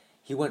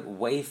 he went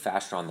way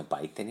faster on the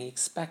bike than he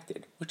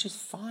expected, which is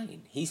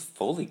fine. He's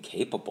fully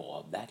capable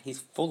of that. He's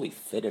fully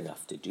fit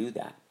enough to do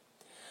that.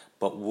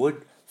 But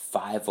would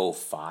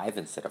 5:05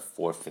 instead of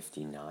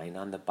 4:59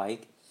 on the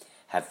bike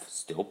have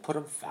still put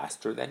him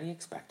faster than he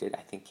expected?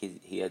 I think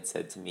he had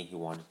said to me he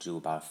wanted to do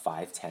about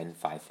 5:10,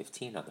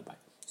 5:15 on the bike.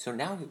 So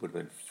now he would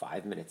have been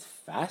 5 minutes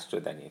faster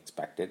than he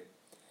expected,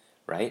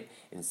 right?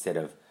 Instead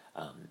of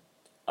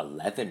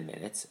 11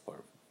 minutes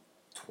or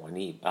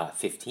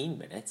 15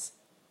 minutes,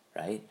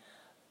 right?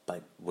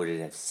 But would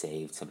it have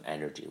saved some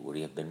energy? Would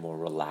he have been more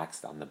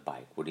relaxed on the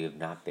bike? Would he have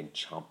not been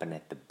chomping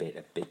at the bit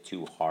a bit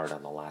too hard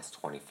on the last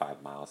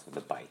 25 miles of the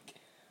bike,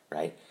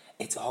 right?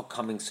 It's all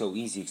coming so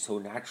easy, so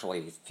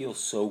naturally. It feels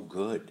so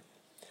good.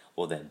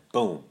 Well, then,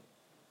 boom,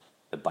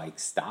 the bike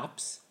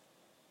stops.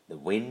 The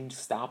wind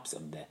stops,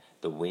 of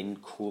the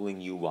wind cooling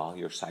you while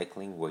you're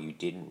cycling where you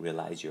didn't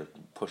realize you're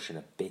pushing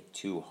a bit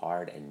too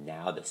hard, and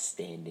now the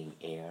standing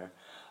air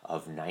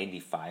of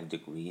 95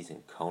 degrees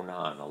in Kona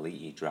on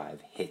Ali'i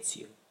Drive hits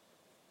you.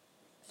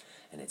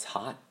 And it's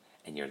hot,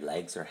 and your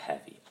legs are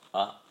heavy.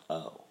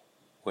 Uh-oh.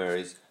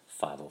 Whereas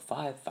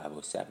 5:05,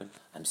 5:07,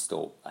 I'm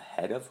still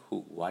ahead of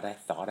what I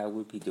thought I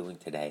would be doing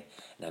today,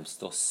 and I'm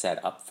still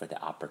set up for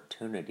the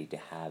opportunity to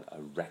have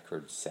a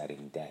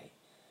record-setting day.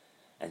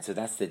 And so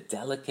that's the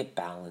delicate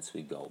balance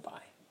we go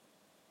by.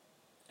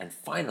 And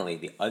finally,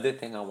 the other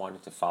thing I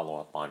wanted to follow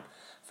up on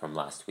from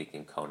last week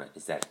in Kona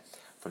is that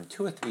from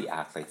 2 or 3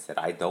 athletes that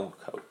I don't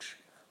coach,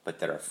 but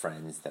that are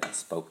friends that I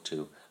spoke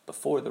to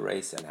before the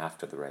race and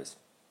after the race,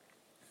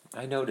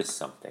 I noticed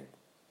something.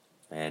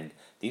 And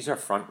these are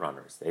front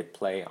runners. They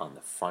play on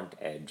the front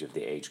edge of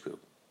the age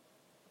group.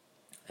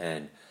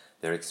 And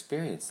they're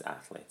experienced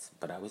athletes.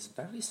 But I was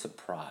very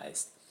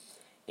surprised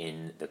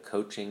in the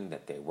coaching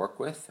that they work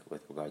with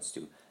regards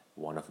to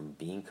one of them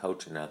being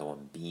coach, another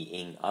one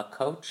being a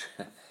coach,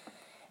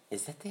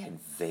 is that they had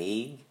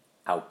vague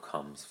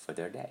outcomes for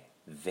their day,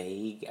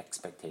 vague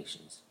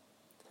expectations.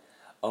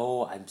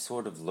 Oh, I'm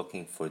sort of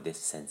looking for this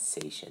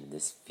sensation,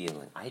 this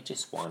feeling. I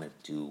just want to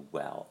do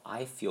well.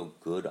 I feel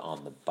good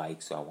on the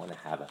bike, so I want to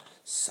have a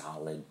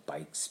solid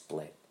bike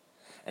split.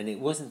 And it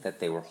wasn't that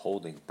they were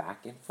holding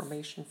back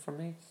information from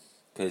me,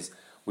 because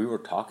we were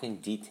talking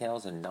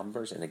details and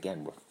numbers, and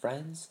again, we're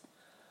friends.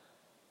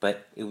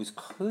 But it was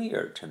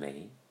clear to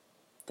me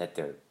that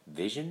their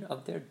vision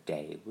of their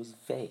day was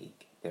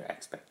vague. Their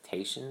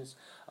expectations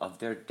of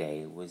their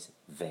day was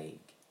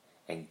vague.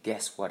 And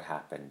guess what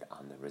happened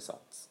on the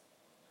results?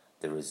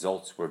 The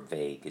results were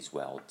vague as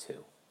well,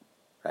 too,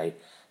 right?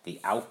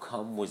 The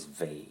outcome was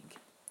vague,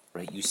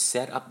 right? You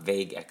set up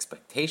vague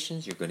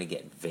expectations, you're going to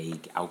get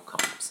vague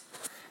outcomes.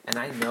 And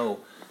I know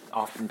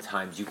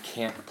oftentimes you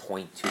can't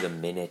point to the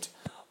minute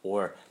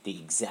or the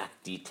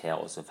exact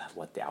details of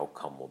what the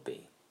outcome will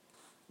be.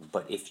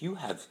 But if you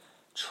have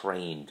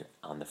trained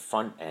on the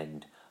front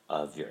end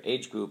of your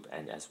age group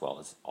and as well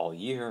as all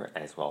year,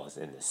 as well as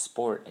in the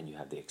sport, and you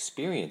have the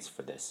experience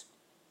for this,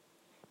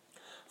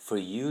 for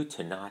you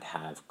to not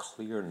have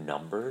clear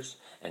numbers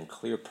and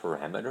clear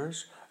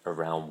parameters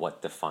around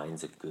what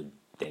defines a good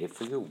day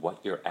for you,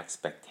 what your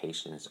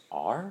expectations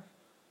are,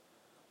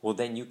 well,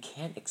 then you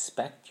can't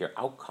expect your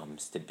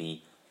outcomes to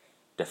be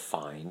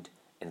defined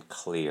and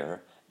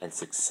clear and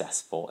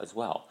successful as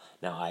well.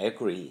 Now, I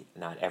agree,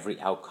 not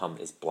every outcome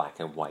is black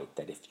and white,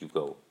 that if you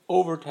go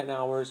over 10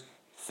 hours,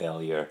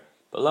 failure,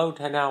 below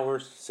 10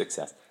 hours,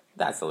 success.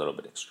 That's a little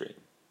bit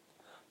extreme.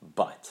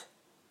 But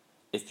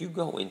if you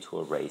go into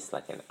a race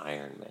like an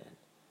Ironman,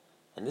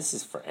 and this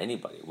is for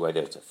anybody,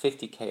 whether it's a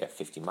 50K, a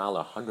 50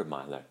 miler, a 100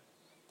 miler,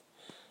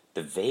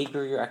 the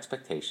vaguer your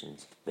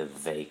expectations, the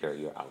vaguer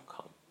your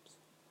outcomes.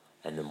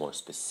 And the more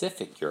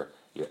specific your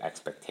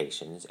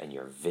expectations and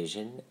your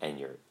vision and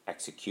your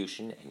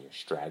execution and your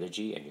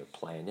strategy and your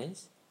plan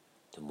is,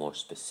 the more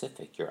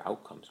specific your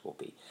outcomes will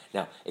be.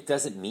 Now, it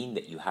doesn't mean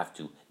that you have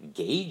to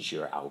gauge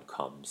your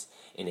outcomes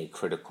in a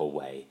critical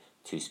way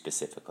too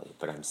specifically,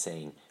 but I'm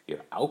saying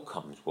your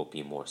outcomes will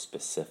be more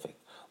specific,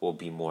 will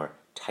be more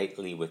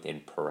tightly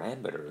within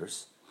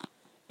parameters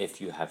if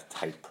you have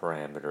tight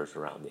parameters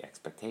around the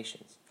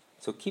expectations.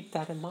 So keep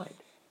that in mind.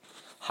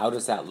 How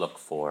does that look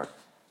for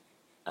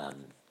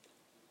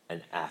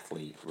an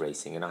athlete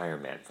racing an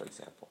Ironman, for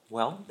example?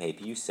 Well,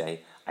 maybe you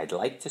say, I'd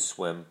like to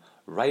swim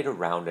right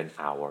around an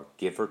hour,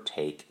 give or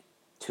take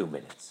 2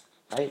 minutes,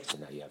 right? So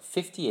now you have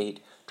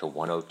 58 to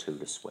 102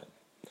 to swim.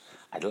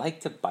 I'd like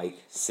to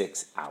bike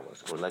 6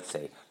 hours, or let's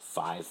say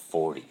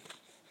 5:40,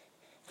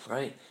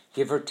 right?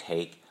 Give or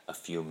take a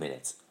few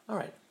minutes. All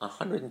right,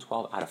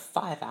 112 out of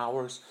 5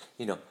 hours,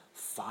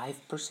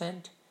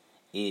 5%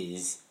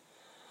 is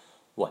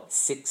what,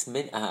 6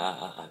 minutes?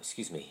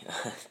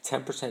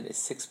 10% is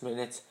 6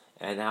 minutes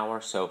an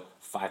hour, so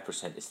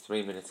 5% is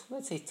 3 minutes.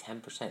 Let's say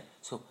 10%.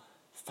 So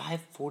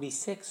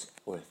 546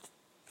 or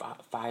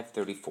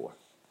 534.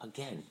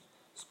 Again,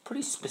 it's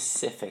pretty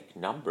specific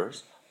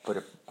numbers,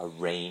 but a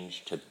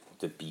range to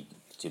be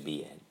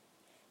in.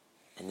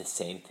 And the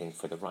same thing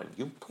for the run.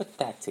 You put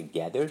that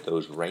together,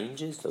 those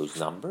ranges, those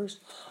numbers.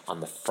 On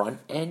the front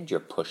end, you're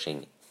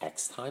pushing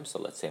X time. So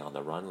let's say on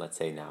the run, let's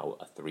say now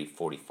a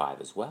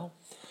 3:45 as well.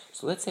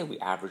 So let's say we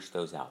average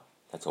those out.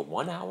 That's a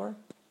 1 hour,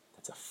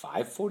 that's a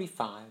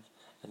 5:45,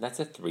 and that's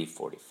a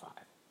 3:45,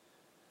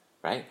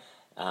 right?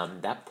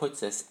 That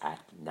puts us at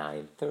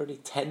 9:30,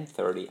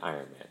 10:30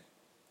 Ironman.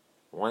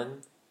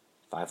 1,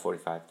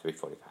 5:45,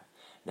 3:45.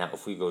 Now,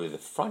 if we go to the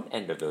front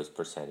end of those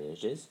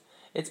percentages,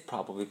 it's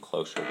probably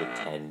closer to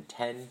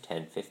 10:10,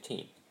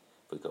 10:15.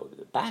 If we go to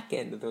the back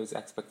end of those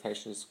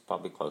expectations,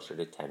 probably closer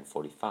to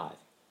 10:45.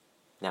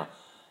 Now,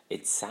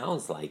 it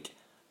sounds like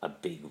a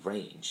big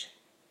range,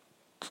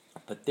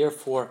 but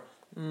therefore,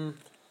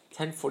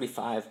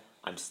 10:45,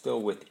 I'm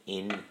still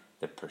within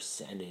the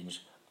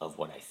percentage of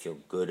what I feel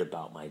good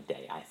about my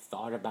day. I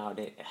thought about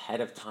it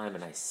ahead of time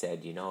and I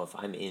said, if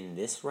I'm in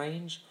this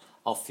range,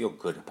 I'll feel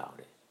good about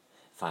it.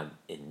 If I'm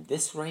in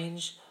this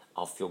range,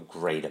 I'll feel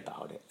great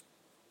about it,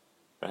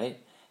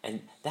 right?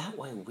 And that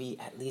way we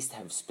at least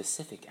have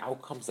specific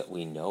outcomes that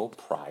we know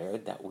prior,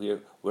 that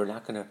we're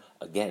not going to,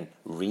 again,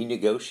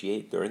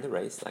 renegotiate during the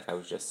race, like I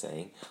was just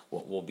saying,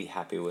 what we'll be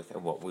happy with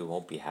and what we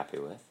won't be happy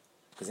with,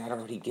 because that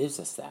already gives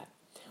us that.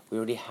 We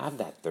already have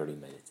that 30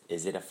 minutes.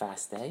 Is it a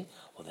fast day?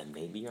 Well, then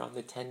maybe you're on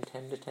the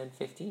 10:10 to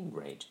 10:15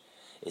 range.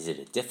 Is it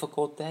a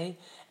difficult day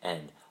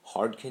and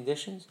hard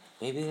conditions?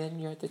 Maybe then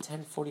you're at the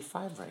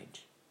 10:45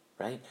 range,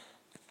 right?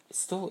 It's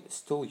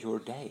still your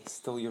day,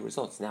 still your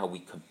results. Now we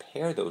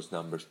compare those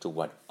numbers to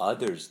what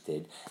others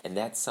did, and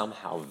that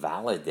somehow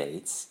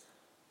validates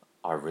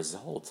our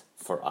result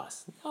for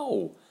us.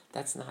 No,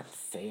 that's not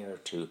fair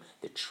to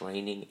the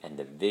training and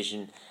the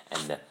vision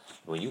and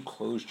when you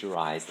closed your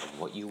eyes and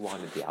what you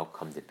wanted the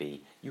outcome to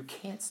be, you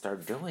can't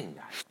start doing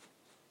that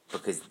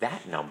because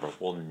that number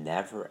will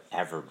never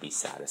ever be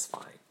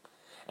satisfying.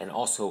 And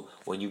also,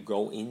 when you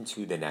go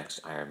into the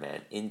next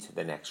Ironman, into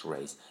the next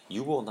race,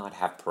 you will not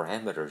have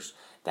parameters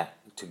that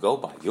to go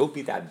by. You'll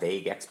be that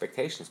vague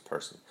expectations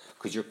person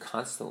because you're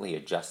constantly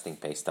adjusting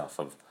based off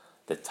of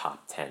the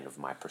top 10 of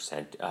my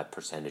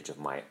percentage of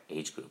my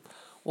age group.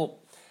 Well,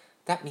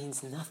 that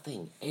means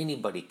nothing.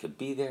 Anybody could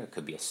be there. It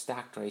could be a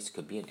stacked race. It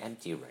could be an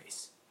empty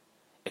race.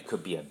 It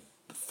could be a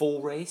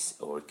full race,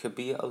 or it could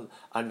be a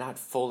not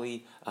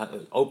fully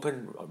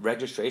open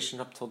registration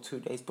up till 2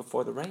 days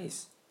before the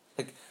race.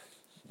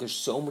 There's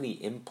so many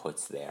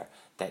inputs there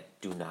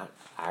that do not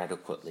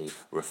adequately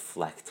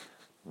reflect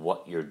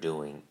what you're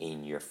doing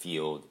in your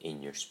field,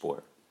 in your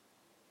sport.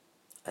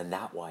 And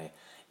that way,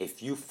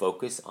 if you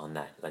focus on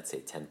that, let's say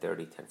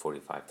 10:30,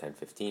 10:45,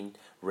 10:15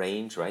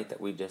 range, right,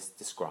 that we just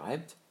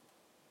described,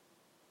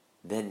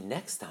 then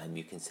next time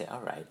you can say,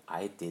 all right,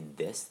 I did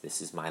this. This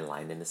is my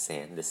line in the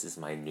sand. This is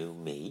my new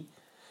me.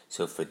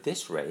 So for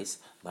this race,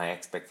 my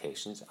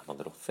expectations, I'm a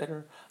little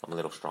fitter, I'm a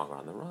little stronger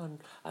on the run,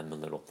 I'm a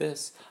little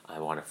this, I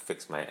want to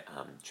fix my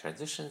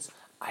transitions.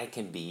 I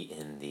can be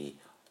in the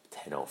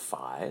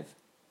 10:05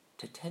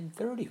 to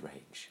 10:30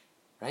 range,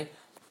 right?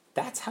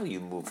 That's how you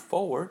move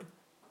forward,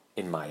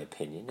 in my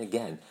opinion.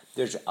 Again,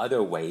 there's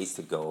other ways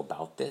to go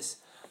about this,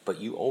 but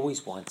you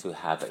always want to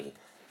have a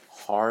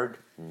hard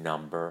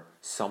number,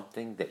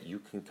 something that you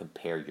can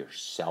compare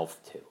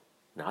yourself to.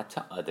 Not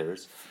to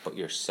others, but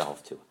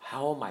yourself to.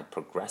 How am I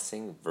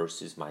progressing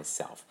versus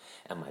myself?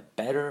 Am I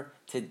better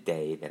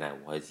today than I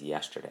was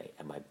yesterday?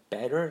 Am I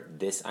better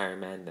this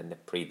Ironman than the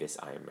previous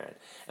Ironman?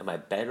 Am I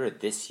better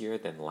this year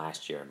than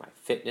last year? In my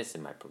fitness,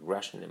 in my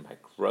progression, in my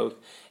growth,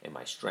 in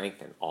my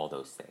strength, and all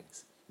those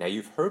things. Now,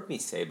 you've heard me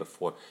say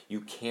before,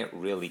 you can't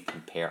really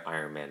compare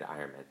Ironman to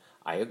Ironman.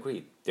 I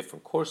agree.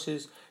 Different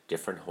courses,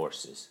 different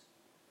horses,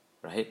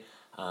 right?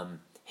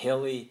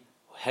 Hilly,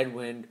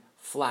 headwind,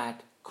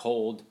 flat,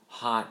 cold,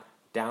 hot,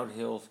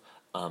 downhill,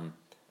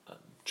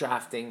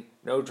 drafting,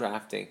 no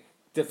drafting,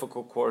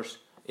 difficult course.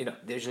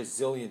 There's a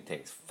zillion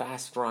things.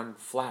 Fast run,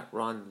 flat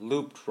run,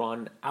 looped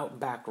run,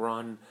 outback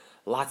run,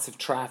 lots of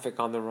traffic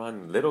on the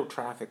run, little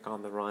traffic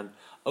on the run,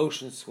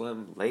 ocean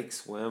swim, lake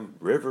swim,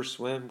 river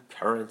swim,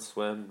 current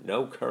swim,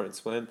 no current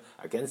swim,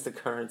 against the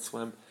current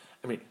swim.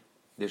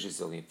 There's a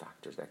zillion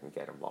factors that can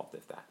get involved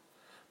with that.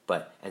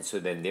 And so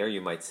then there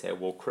you might say,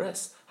 well,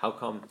 Chris, how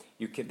come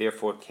you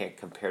therefore can't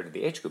compare to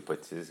the age group?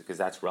 Because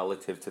that's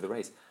relative to the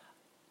race.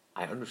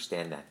 I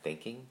understand that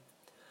thinking,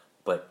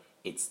 but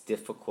it's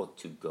difficult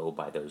to go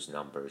by those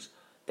numbers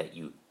that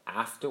you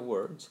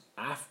afterwards,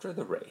 after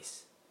the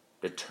race,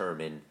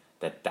 determine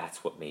that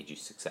that's what made you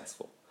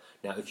successful.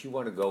 Now, if you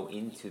want to go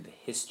into the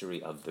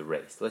history of the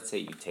race, let's say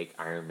you take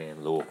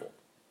Ironman Louisville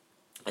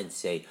and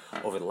say,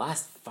 over the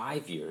last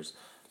 5 years,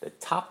 the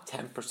top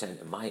 10%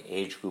 in my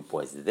age group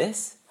was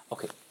this.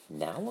 Okay,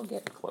 now we're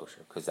getting closer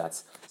because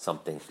that's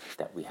something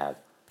that we have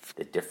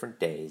the different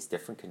days,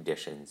 different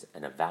conditions,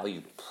 and a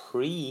value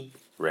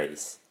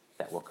pre-race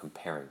that we're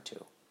comparing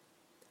to.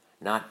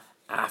 Not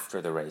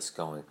after the race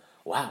going,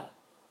 wow,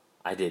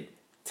 I did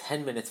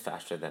 10 minutes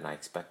faster than I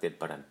expected,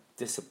 but I'm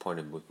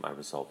disappointed with my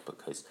result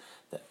because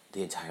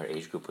the entire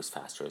age group was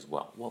faster as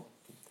well. Well,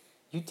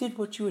 you did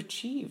what you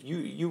achieved.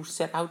 You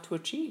set out to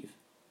achieve.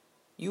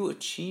 You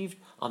achieved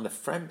on the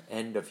front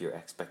end of your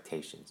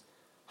expectations.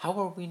 How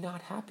are we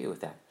not happy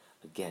with that?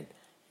 Again,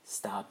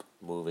 stop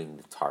moving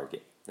the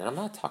target. And I'm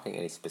not talking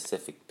any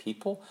specific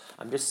people.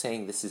 I'm just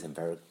saying this is a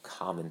very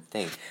common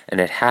thing.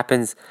 And it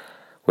happens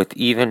with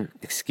even,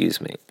 I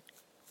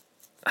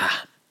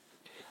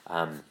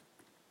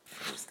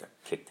just got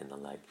kicked in the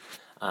leg.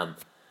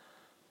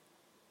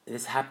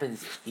 This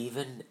happens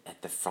even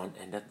at the front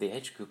end of the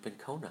age group in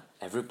Kona.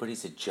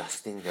 Everybody's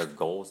adjusting their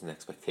goals and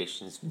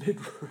expectations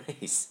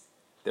mid-race,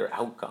 their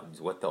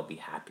outcomes, what they'll be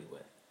happy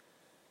with.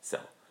 So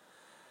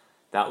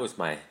that was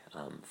my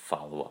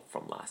follow-up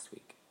from last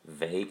week.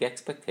 Vague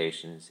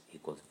expectations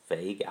equals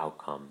vague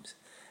outcomes,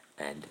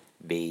 and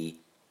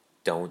B,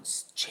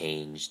 don't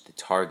change the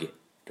target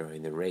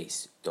during the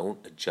race.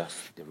 Don't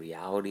adjust the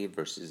reality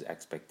versus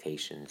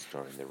expectations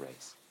during the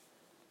race.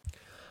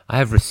 I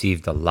have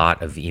received a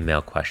lot of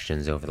email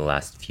questions over the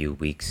last few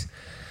weeks,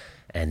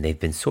 and they've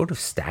been sort of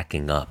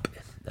stacking up.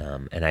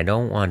 And I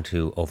don't want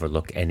to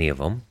overlook any of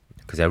them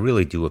because I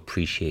really do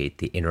appreciate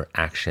the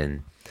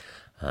interaction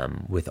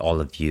with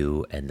all of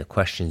you and the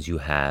questions you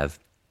have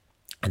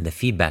and the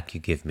feedback you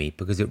give me,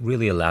 because it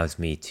really allows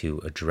me to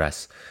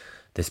address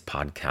this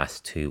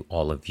podcast to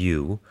all of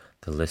you,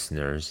 the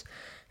listeners,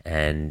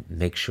 and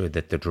make sure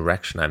that the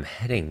direction I'm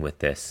heading with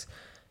this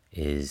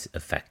is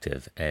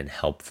effective and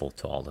helpful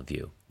to all of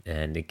you.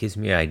 And it gives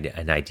me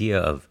an idea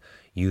of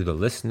you, the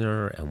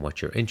listener, and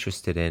what you're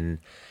interested in.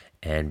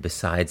 And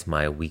besides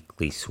my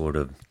weekly sort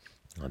of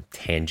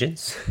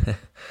tangents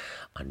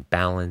on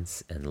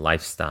balance and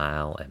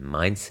lifestyle and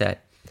mindset,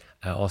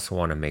 I also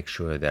want to make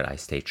sure that I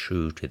stay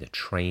true to the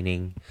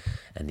training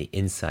and the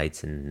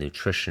insights and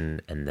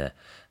nutrition and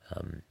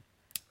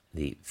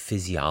the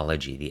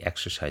physiology, the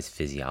exercise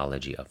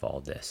physiology of all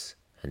this.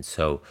 And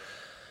so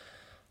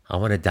I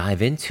want to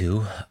dive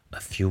into a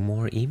few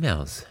more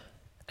emails,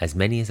 as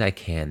many as I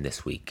can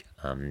this week,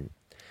 and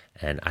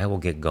I will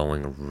get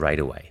going right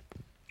away.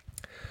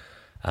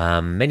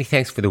 Many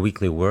thanks for the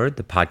weekly word.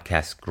 The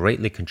podcast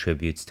greatly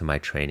contributes to my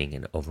training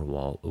and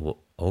overall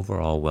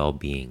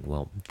well-being.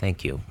 Well,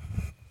 thank you.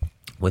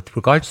 With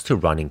regards to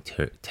running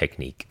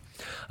technique,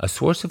 a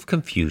source of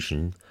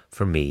confusion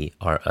for me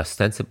are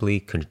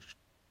ostensibly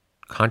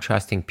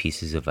contrasting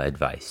pieces of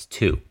advice.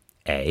 2,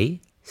 A,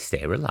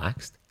 stay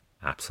relaxed.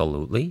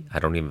 Absolutely. I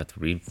don't even have to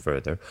read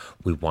further.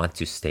 We want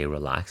to stay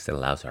relaxed. It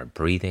allows our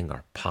breathing,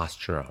 our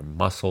posture, our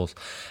muscles,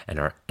 and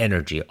our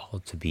energy all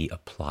to be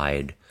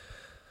applied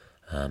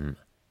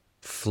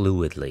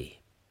fluidly,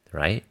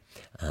 right?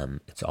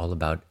 It's all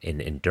about, in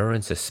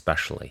endurance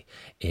especially,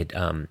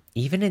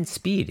 even in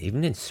speed,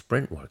 even in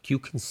sprint work, you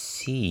can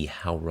see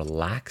how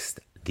relaxed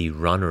the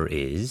runner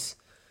is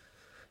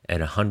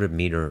at a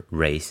 100-meter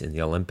race in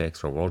the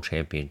Olympics or World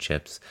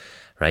Championships,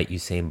 right?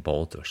 Usain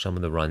Bolt or some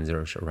of the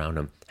runners around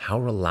him, how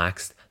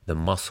relaxed the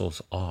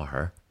muscles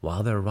are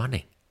while they're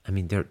running. I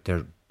mean,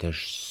 they're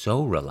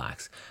so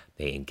relaxed.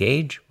 They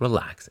engage,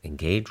 relax,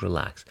 engage,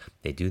 relax.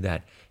 They do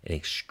that at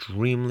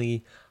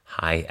extremely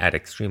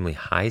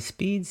high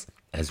speeds,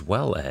 as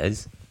well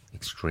as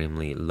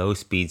extremely low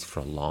speeds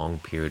for a long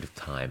period of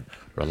time.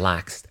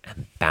 Relaxed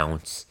and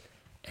bounce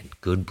and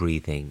good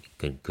breathing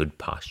and good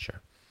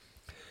posture.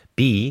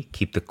 B,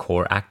 keep the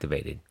core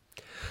activated.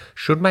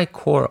 Should my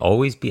core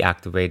always be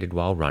activated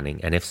while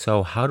running? And if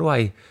so, how do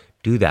I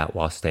do that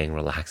while staying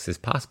relaxed as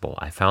possible?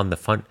 I found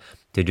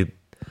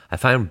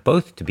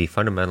both to be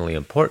fundamentally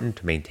important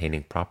to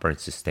maintaining proper and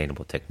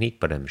sustainable technique,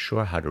 but I'm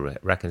sure how to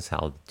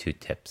reconcile the two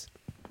tips.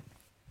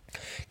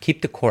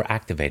 Keep the core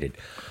activated.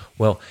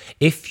 Well,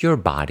 if your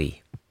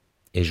body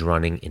is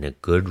running in a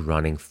good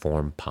running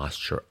form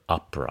posture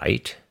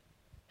upright,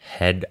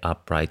 head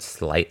upright,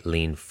 slight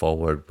lean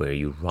forward, where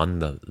you run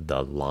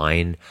the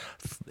line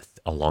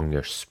along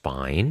your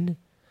spine,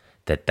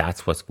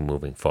 that's what's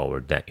moving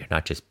forward, that you're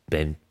not just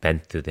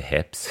bent through the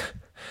hips,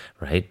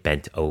 right?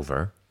 Bent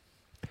over,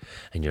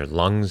 and your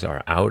lungs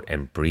are out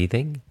and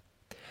breathing,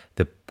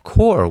 the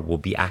core will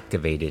be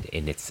activated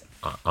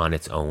on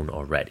its own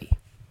already.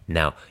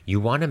 Now, you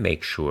want to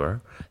make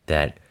sure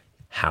that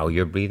how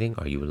you're breathing,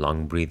 are you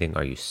lung breathing,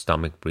 are you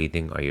stomach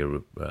breathing, are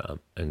you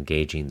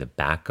engaging the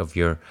back of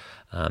your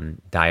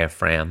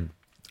diaphragm,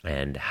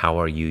 and how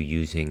are you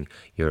using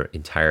your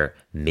entire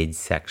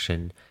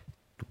midsection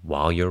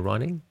while you're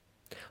running?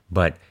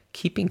 But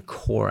keeping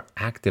core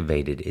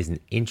activated is an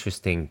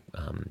interesting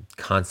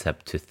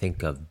concept to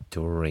think of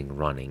during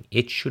running.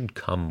 It should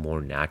come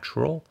more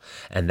natural,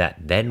 and that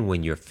then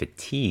when you're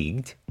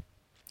fatigued,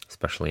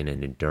 especially in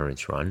an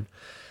endurance run,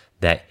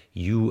 that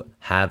you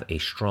have a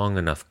strong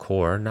enough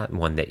core, not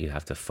one that you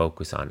have to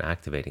focus on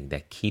activating,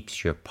 that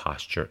keeps your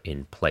posture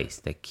in place,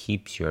 that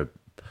keeps your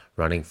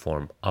running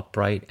form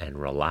upright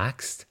and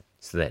relaxed,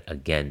 so that,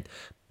 again,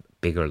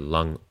 bigger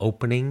lung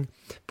opening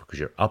because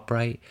you're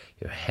upright,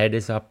 your head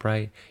is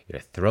upright, your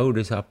throat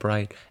is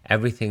upright.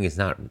 Everything is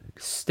not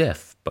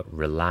stiff, but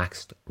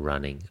relaxed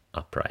running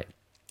upright.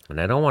 And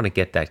I don't want to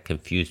get that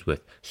confused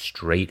with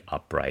straight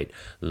upright,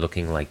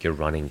 looking like you're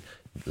running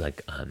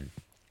like a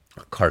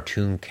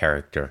cartoon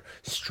character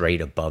straight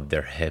above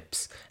their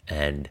hips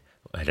and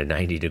at a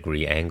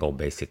 90-degree angle,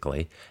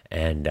 basically,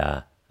 and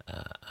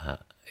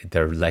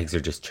their legs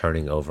are just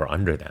turning over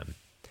under them.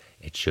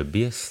 It should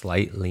be a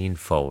slight lean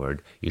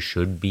forward. You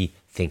should be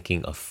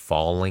thinking of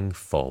falling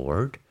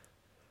forward,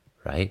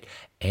 right?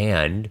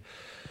 And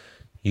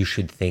you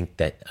should think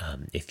that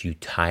if you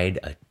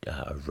tied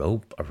a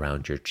rope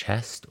around your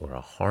chest or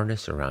a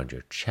harness around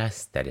your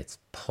chest, that it's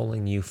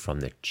pulling you from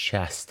the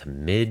chest,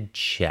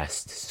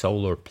 mid-chest,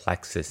 solar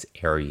plexus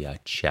area,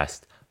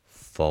 chest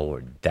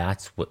forward.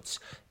 That's what's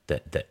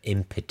the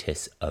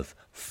impetus of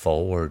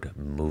forward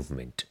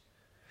movement.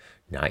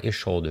 Not your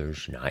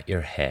shoulders, not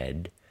your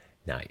head,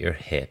 not your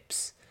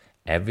hips.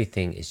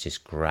 Everything is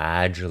just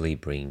gradually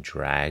being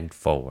dragged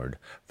forward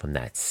from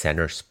that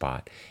center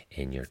spot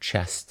in your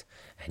chest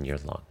and your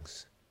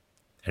lungs.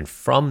 And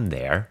from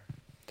there,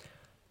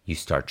 you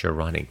start your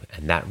running.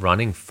 And that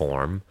running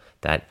form,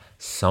 that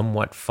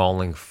somewhat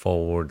falling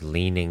forward,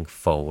 leaning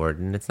forward,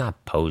 and it's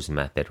not pose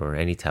method or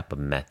any type of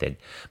method,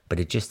 but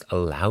it just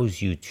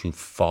allows you to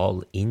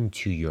fall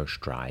into your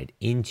stride,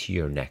 into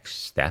your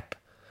next step,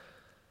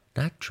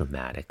 not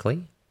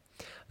dramatically,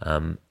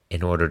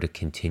 in order to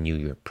continue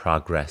your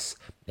progress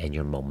and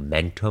your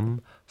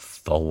momentum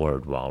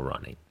forward while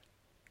running.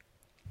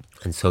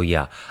 And so,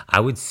 yeah, I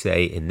would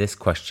say in this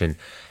question,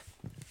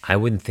 I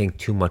wouldn't think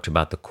too much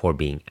about the core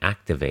being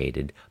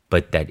activated,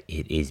 but that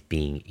it is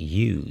being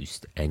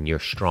used. And your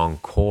strong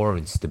core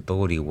and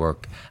stability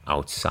work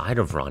outside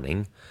of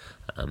running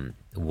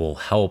will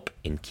help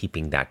in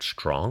keeping that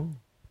strong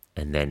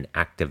and then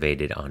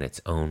activated on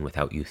its own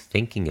without you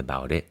thinking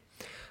about it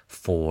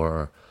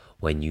for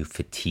when you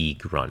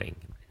fatigue running.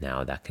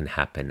 Now, that can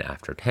happen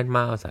after 10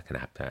 miles, that can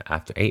happen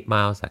after 8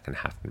 miles, that can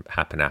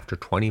happen after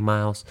 20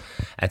 miles.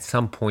 At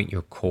some point,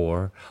 your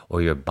core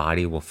or your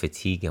body will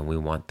fatigue, and we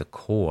want the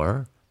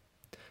core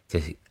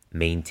to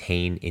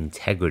maintain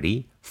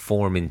integrity,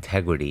 form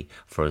integrity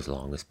for as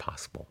long as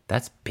possible.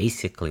 That's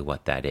basically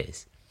what that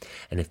is.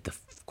 And if the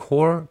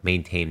core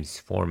maintains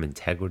form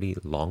integrity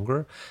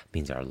longer, it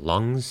means our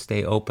lungs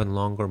stay open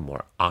longer,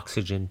 more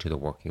oxygen to the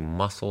working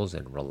muscles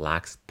and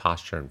relaxed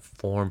posture and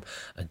form,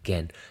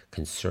 again,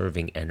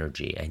 conserving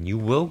energy. And you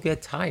will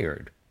get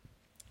tired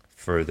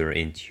further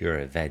into your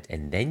event,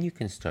 and then you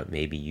can start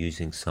maybe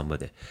using some of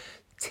the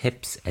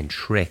tips and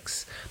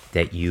tricks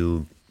that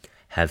you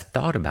have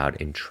thought about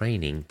in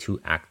training to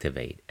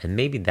activate. And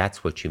maybe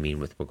that's what you mean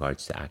with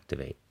regards to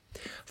activate.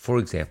 For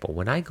example,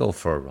 when I go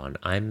for a run,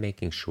 I'm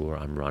making sure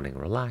I'm running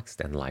relaxed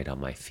and light on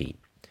my feet.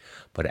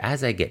 But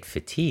as I get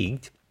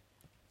fatigued,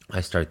 I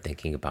start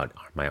thinking about,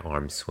 are my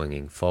arms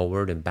swinging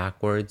forward and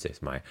backwards?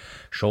 Is my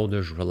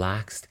shoulders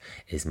relaxed?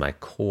 Is my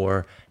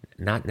core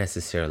not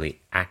necessarily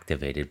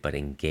activated, but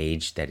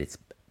engaged, that it's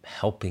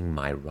helping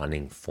my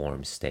running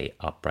form stay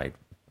upright,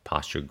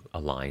 posture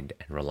aligned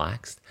and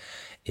relaxed?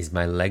 Is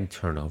my leg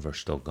turnover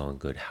still going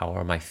good? How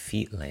are my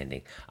feet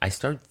landing? I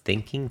start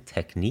thinking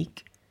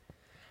technique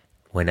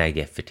when I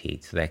get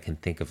fatigued, so that I can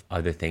think of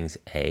other things,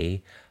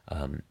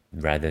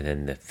 rather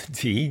than the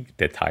fatigue,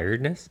 the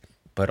tiredness,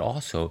 but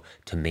also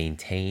to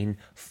maintain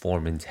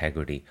form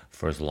integrity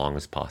for as long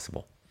as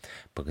possible.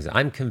 Because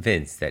I'm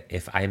convinced that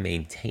if I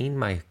maintain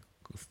my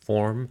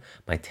form,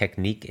 my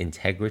technique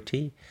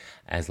integrity,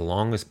 as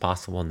long as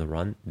possible in the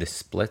run, the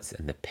splits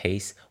and the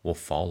pace will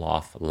fall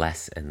off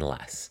less and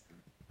less,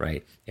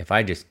 right? If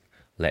I just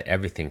let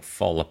everything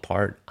fall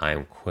apart,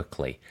 I'm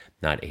quickly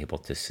not able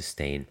to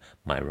sustain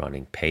my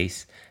running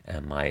pace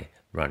and my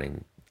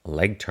running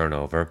leg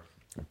turnover,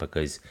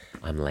 because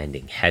I'm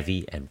landing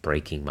heavy and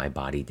breaking my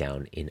body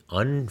down in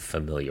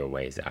unfamiliar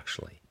ways,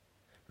 actually,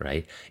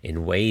 right?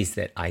 In ways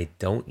that I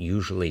don't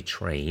usually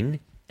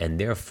train, and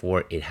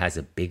therefore it has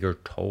a bigger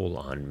toll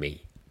on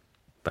me.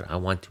 But I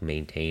want to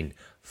maintain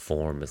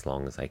form as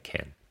long as I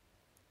can.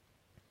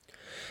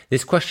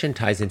 This question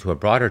ties into a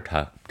broader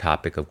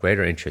topic of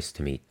greater interest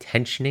to me,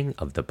 tensioning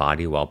of the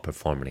body while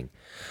performing.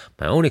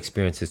 My own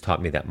experience has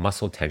taught me that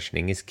muscle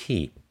tensioning is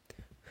key.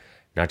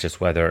 Not just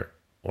whether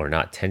or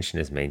not tension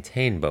is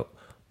maintained, but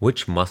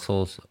which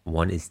muscles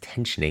one is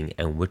tensioning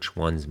and which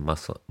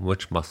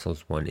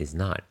muscles one is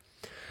not.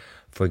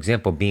 For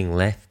example, being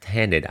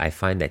left-handed, I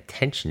find that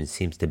tension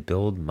seems to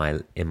build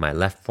in my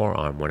left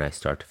forearm when I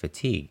start to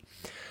fatigue,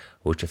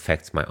 which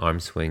affects my arm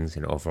swings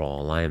and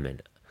overall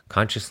alignment.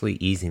 Consciously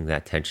easing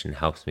that tension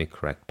helps me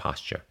correct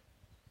posture.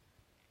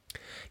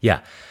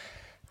 Yeah,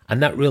 I'm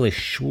not really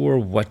sure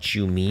what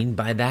you mean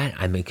by that.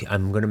 I'm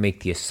going to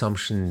make the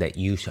assumption that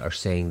you are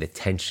saying that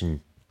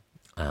tension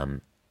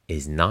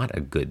is not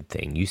a good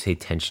thing. You say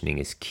tensioning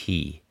is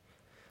key.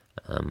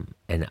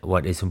 And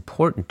what is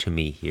important to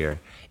me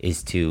here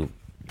is to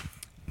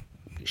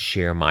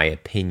share my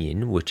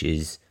opinion, which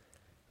is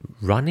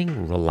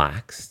running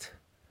relaxed,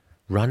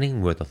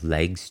 running where the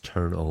legs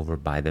turn over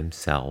by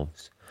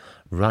themselves,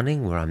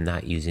 running where I'm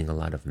not using a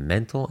lot of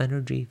mental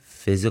energy,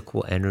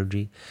 physical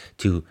energy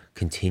to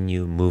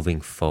continue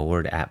moving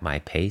forward at my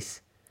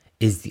pace,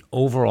 is the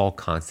overall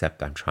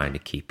concept I'm trying to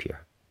keep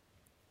here.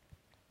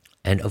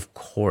 And of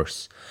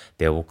course,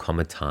 there will come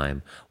a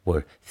time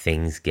where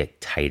things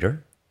get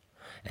tighter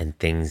and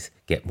things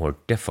get more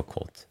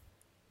difficult.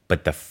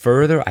 But the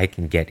further I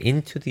can get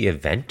into the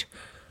event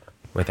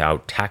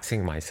without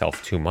taxing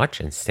myself too much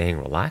and staying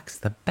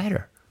relaxed, the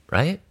better,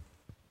 right?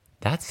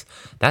 That's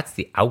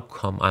the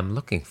outcome I'm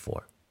looking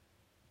for.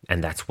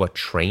 And that's what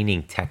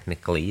training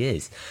technically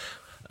is.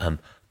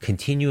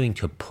 Continuing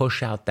to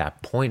push out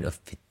that point of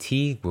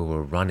fatigue where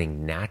we're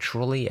running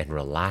naturally and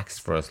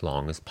relaxed for as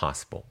long as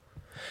possible.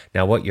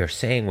 Now, what you're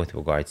saying with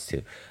regards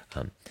to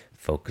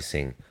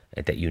focusing,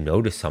 that you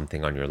notice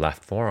something on your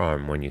left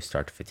forearm when you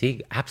start to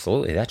fatigue,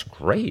 absolutely, that's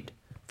great,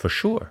 for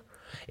sure.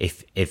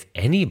 If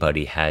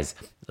anybody has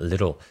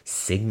little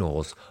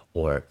signals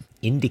or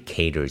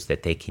indicators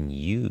that they can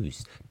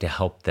use to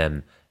help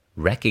them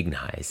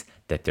recognize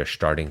that they're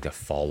starting to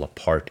fall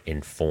apart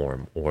in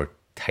form or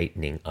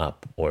tightening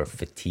up or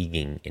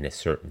fatiguing in a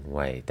certain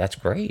way, that's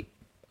great.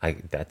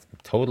 That's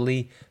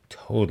totally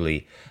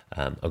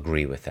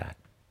agree with that.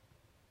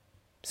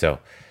 So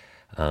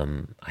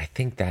I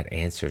think that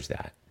answers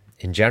that.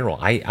 In general,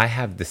 I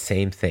have the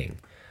same thing.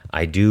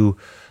 I do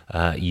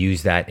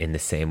use that in the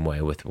same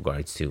way with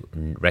regards to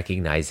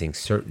recognizing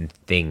certain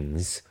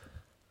things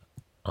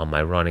on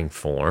my running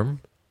form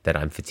that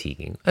I'm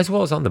fatiguing, as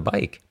well as on the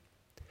bike.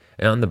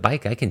 And on the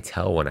bike, I can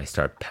tell when I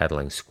start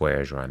pedaling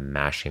squares or I'm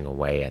mashing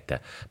away at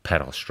the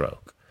pedal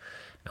stroke.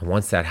 And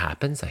once that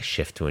happens, I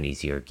shift to an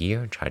easier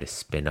gear and try to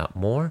spin up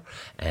more.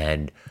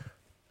 And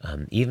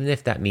even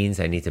if that means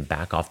I need to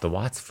back off the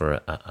watts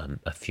for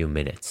a few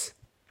minutes,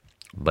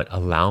 but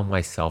allow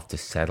myself to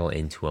settle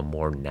into a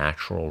more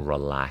natural,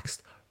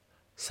 relaxed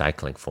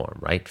cycling form,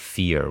 right?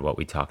 Fear, what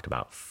we talked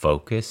about,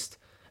 focused,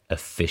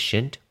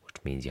 efficient, which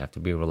means you have to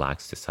be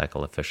relaxed to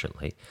cycle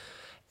efficiently,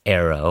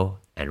 aero,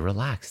 and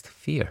relaxed,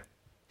 fear.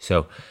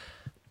 So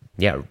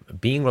yeah,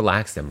 being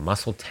relaxed and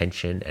muscle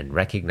tension and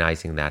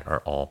recognizing that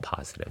are all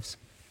positives.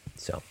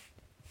 So,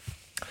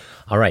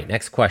 all right,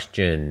 next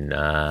question.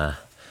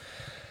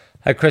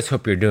 Hi, Chris.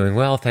 Hope you're doing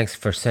well. Thanks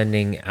for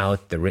sending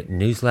out the written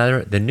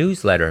newsletter. The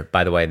newsletter,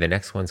 by the way, the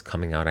next one's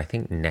coming out, I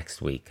think,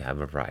 next week. I have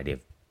a variety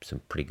of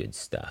some pretty good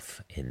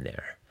stuff in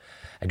there.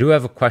 I do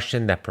have a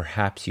question that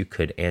perhaps you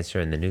could answer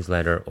in the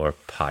newsletter or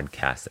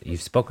podcast.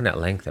 You've spoken at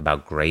length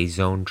about gray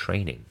zone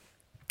training.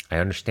 I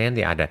understand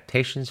the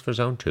adaptations for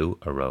Zone 2,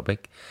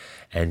 aerobic,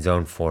 and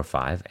Zone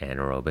 4-5,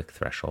 anaerobic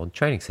threshold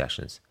training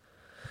sessions.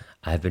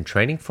 I've been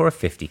training for a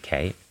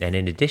 50K, and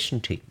in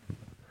addition to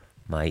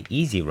my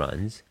easy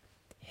runs,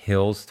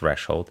 hills,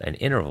 threshold, and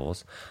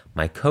intervals,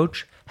 my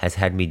coach has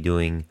had me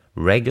doing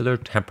regular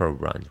tempo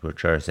runs,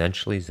 which are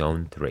essentially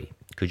Zone 3.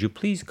 Could you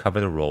please cover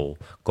the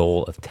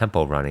goal of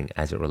tempo running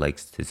as it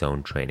relates to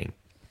zone training?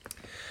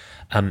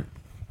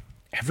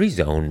 Every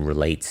zone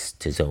relates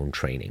to zone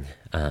training.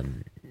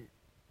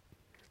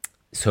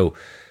 So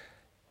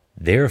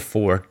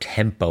therefore,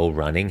 tempo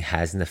running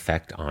has an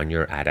effect on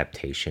your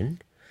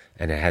adaptation,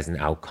 and it has an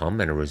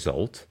outcome and a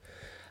result.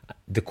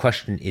 The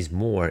question is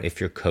more if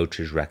your coach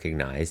has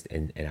recognized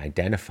and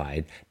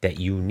identified that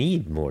you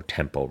need more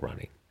tempo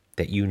running,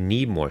 that you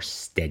need more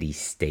steady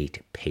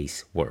state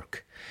pace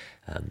work,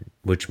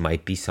 which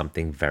might be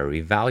something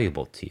very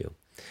valuable to you.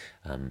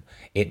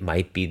 It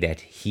might be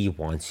that he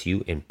wants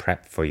you in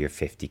prep for your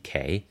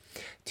 50K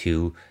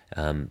to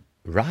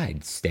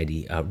run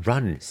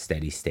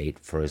steady state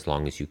for as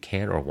long as you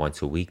can, or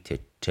once a week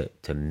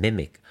to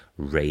mimic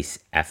race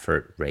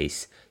effort,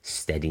 race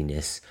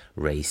steadiness,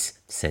 race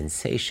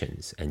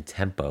sensations. And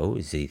tempo,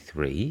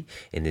 Z3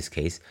 in this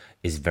case,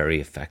 is very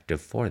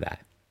effective for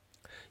that.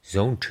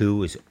 Zone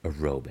 2 is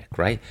aerobic,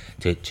 right?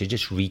 To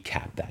just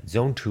recap that,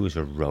 Zone 2 is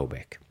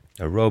aerobic.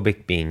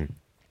 Aerobic being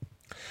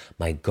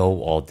my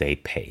go all day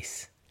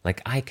pace.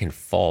 Like I can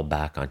fall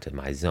back onto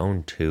my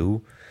Zone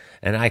 2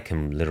 and I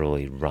can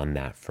literally run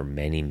that for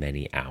many,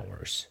 many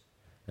hours.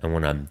 And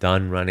when I'm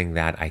done running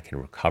that, I can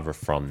recover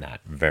from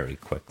that very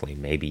quickly,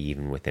 maybe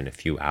even within a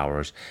few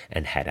hours,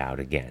 and head out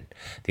again.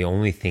 The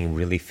only thing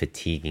really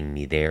fatiguing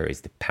me there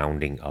is the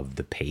pounding of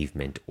the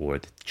pavement or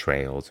the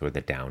trails or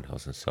the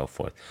downhills and so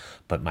forth.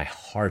 But my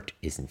heart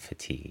isn't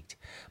fatigued.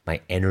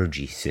 My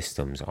energy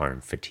systems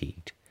aren't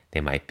fatigued.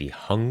 They might be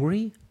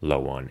hungry,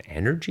 low on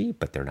energy,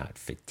 but they're not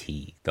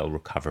fatigued. They'll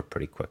recover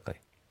pretty quickly.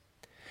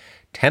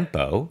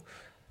 Tempo,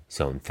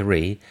 Zone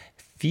 3,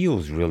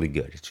 feels really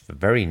good. It's a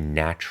very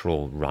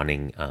natural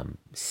running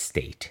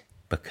state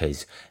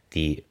because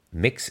the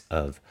mix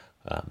of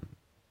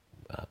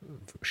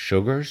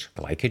sugars,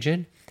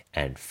 glycogen,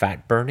 and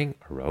fat burning,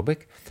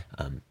 aerobic,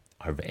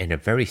 are in a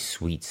very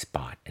sweet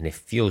spot, and it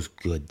feels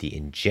good. The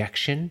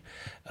injection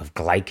of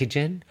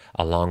glycogen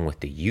along with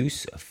the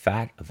use of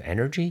fat, of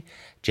energy,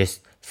 just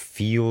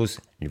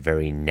feels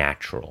very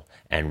natural,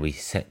 and we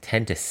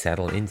tend to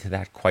settle into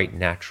that quite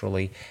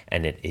naturally,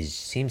 and it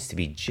seems to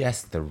be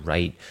just the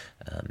right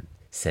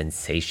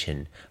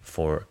sensation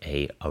for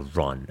a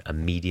run, a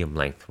medium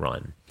length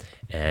run.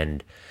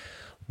 And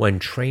when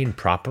trained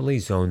properly,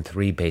 zone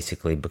 3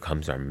 basically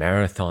becomes our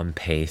marathon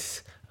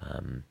pace,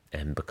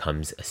 and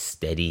becomes a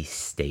steady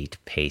state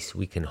pace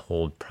we can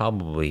hold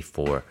probably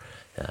for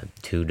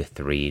 2 to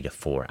 3 to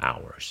 4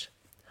 hours.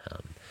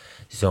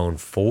 Zone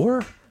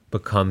 4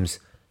 becomes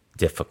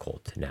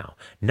difficult now.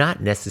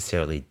 Not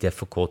necessarily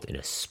difficult in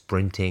a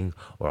sprinting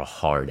or a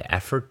hard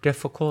effort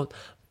difficult,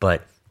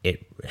 but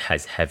it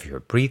has heavier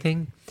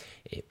breathing.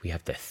 We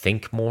have to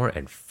think more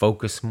and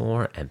focus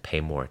more and pay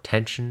more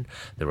attention.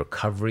 The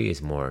recovery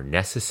is more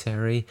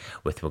necessary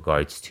with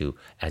regards to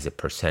as a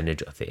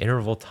percentage of the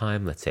interval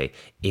time. Let's say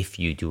if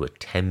you do a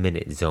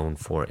 10-minute zone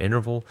 4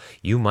 interval,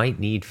 you might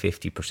need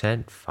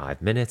 50%,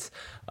 5 minutes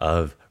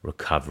of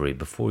recovery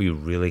before you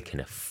really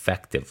can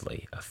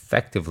effectively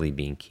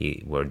being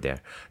key word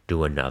there,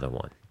 do another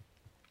one.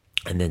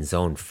 And then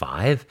zone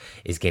 5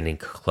 is getting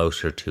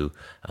closer to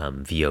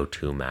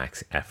VO2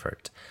 max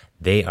effort.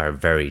 They are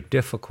very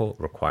difficult,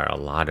 require a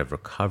lot of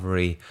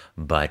recovery,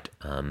 but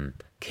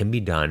can be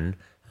done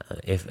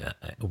if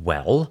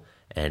well,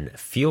 and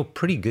feel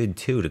pretty good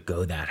too to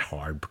go that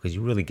hard because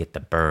you really get the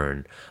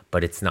burn,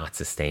 but it's not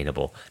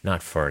sustainable,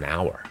 not for an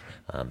hour.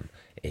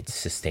 It's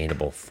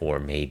sustainable for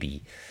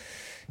maybe,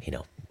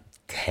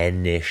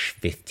 10-ish,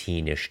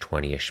 15-ish,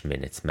 20-ish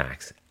minutes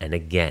max. And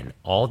again,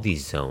 all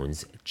these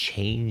zones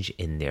change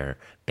in their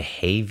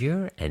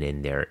behavior and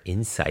in their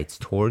insights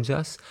towards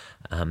us.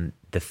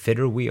 The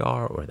fitter we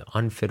are or the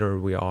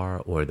unfitter we are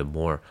or the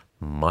more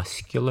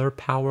muscular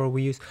power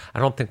we use. I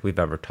don't think we've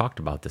ever talked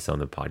about this on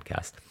the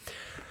podcast.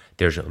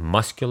 There's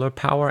muscular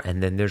power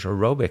and then there's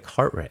aerobic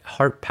heart rate,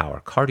 heart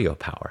power, cardio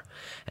power.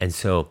 And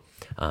so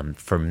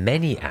for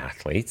many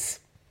athletes,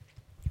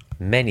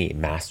 many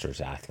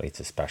masters athletes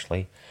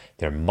especially,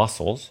 their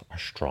muscles are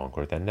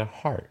stronger than their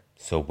heart.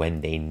 So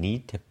when they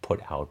need to put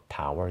out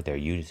power, they're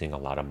using a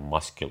lot of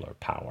muscular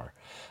power.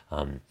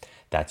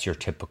 That's your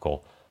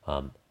typical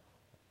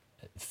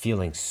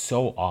feeling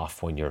so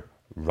off when you're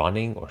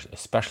running or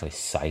especially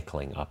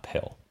cycling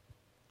uphill.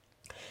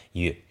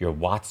 Your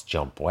watts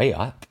jump way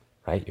up,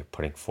 right? You're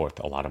putting forth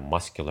a lot of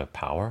muscular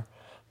power,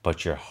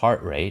 but your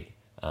heart rate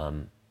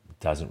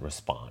doesn't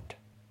respond.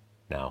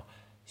 Now,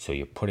 so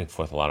you're putting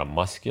forth a lot of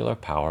muscular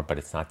power, but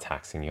it's not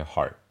taxing your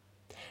heart.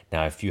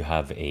 Now, if you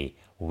have a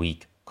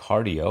weak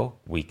cardio,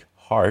 weak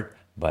heart,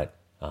 but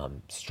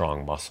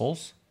strong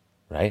muscles,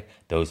 right?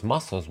 Those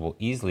muscles will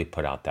easily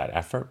put out that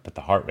effort, but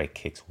the heart rate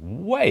kicks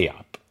way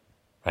up,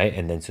 right?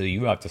 And then so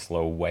you have to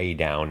slow way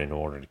down in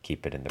order to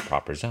keep it in the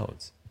proper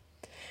zones.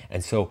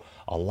 And so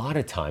a lot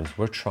of times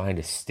we're trying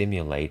to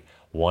stimulate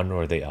one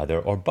or the other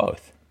or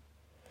both.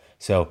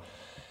 So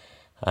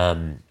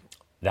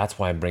that's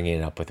why I'm bringing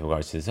it up with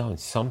regards to the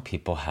zones. Some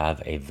people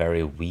have a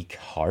very weak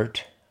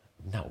heart,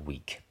 not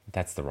weak,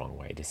 that's the wrong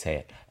way to say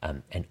it,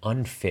 an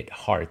unfit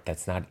heart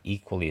that's not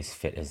equally as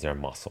fit as their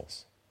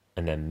muscles.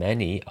 And then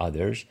many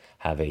others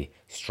have a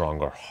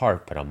stronger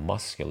heart, but a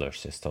muscular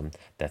system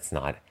that's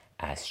not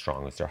as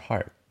strong as their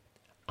heart.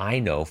 I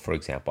know, for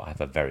example, I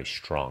have a very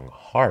strong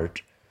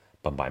heart,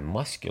 but my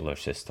muscular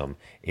system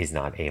is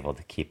not able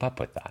to keep up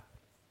with that.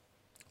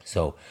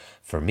 So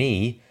for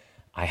me,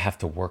 I have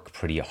to work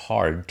pretty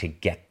hard to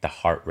get the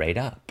heart rate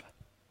up.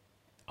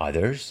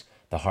 Others,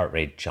 the heart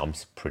rate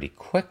jumps pretty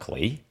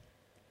quickly,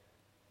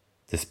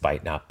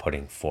 despite not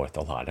putting forth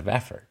a lot of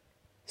effort.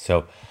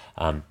 So,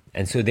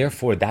 and so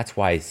therefore, that's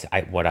why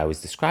what I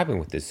was describing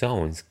with the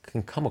zones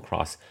can come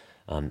across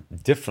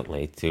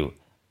differently to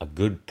a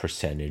good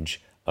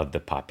percentage of the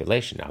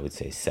population. I would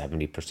say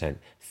 70%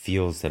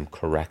 feels them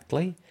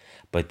correctly,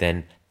 but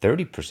then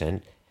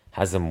 30%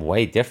 has them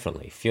way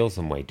differently, feels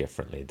them way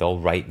differently. They'll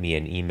write me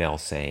an email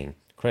saying,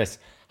 Chris,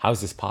 how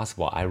is this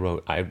possible? I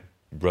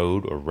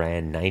rode or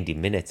ran 90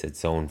 minutes at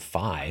zone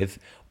 5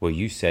 where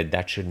you said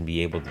that shouldn't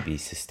be able to be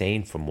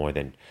sustained for more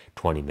than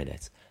 20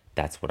 minutes.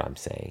 That's what I'm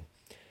saying.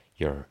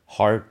 Your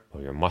heart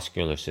or your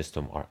muscular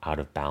system are out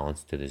of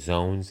balance to the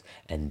zones,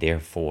 and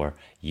therefore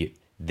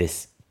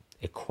this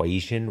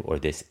equation or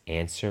this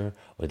answer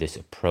or this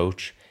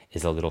approach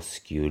is a little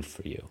skewed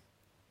for you.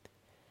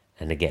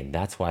 And again,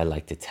 that's why I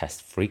like to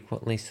test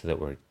frequently so that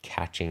we're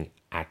catching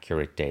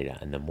accurate data.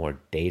 And the more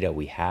data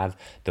we have,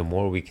 the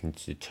more we can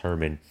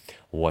determine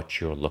what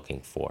you're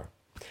looking for.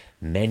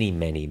 Many,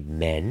 many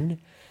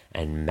men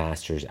and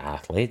masters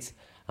athletes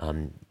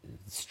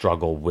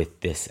struggle with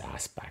this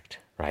aspect,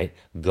 right?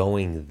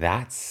 Going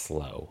that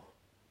slow,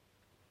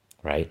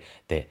 right?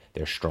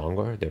 They're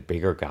stronger, they're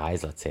bigger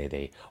guys. Let's say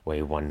they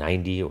weigh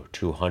 190 or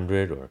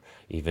 200 or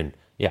even,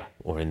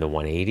 or in the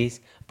 180s.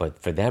 But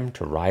for them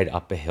to ride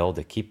up a hill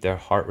to keep their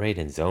heart rate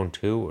in zone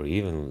 2 or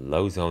even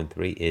low zone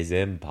 3 is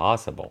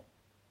impossible,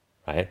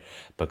 right?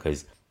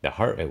 Because the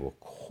heart rate will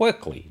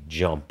quickly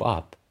jump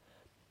up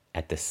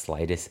at the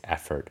slightest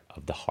effort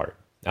of the heart,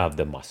 of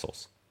the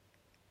muscles.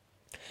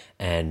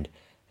 And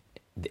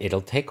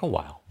it'll take a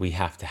while. We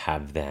have to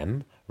have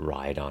them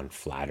ride on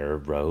flatter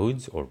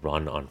roads or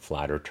run on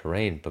flatter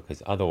terrain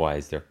because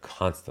otherwise they're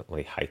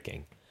constantly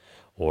hiking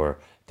or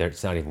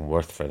it's not even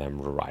worth for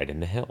them to ride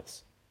in the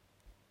hills.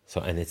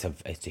 So, and it's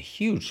a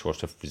huge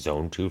source of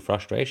zone 2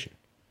 frustration,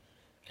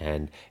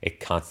 and it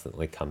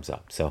constantly comes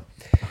up. So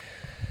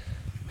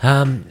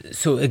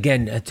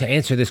again, to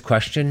answer this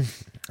question,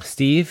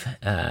 Steve,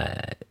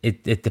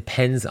 it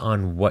depends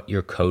on what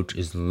your coach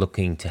is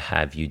looking to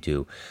have you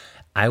do.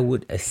 I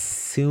would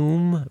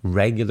assume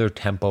regular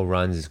tempo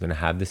runs is going to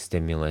have the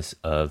stimulus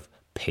of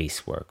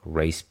pace work,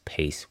 race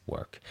pace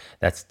work.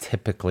 That's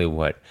typically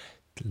what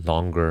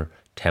longer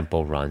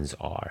tempo runs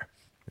are.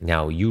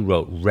 Now, you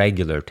wrote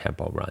regular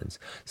tempo runs.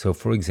 So,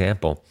 for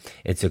example,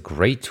 it's a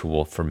great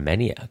tool for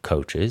many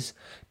coaches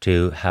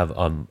to have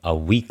a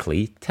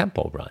weekly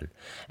tempo run.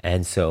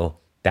 And so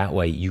that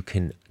way you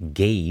can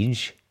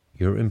gauge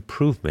your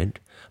improvement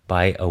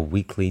by a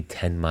weekly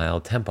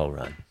 10-mile tempo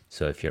run.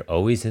 So if you're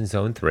always in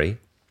zone 3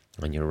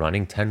 and you're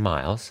running 10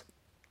 miles,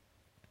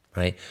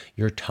 right,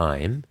 your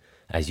time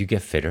as you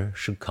get fitter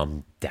should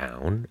come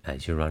down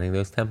as you're running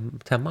those 10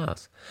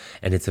 miles.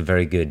 And it's a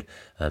very good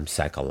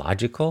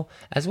psychological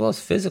as well as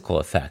physical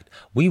effect.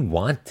 We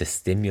want to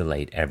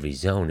stimulate every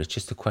zone. It's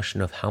just a question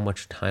of how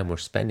much time we're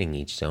spending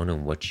each zone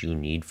and what you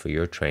need for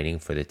your training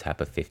for the type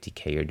of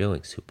 50K you're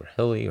doing, super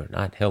hilly or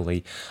not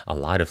hilly, a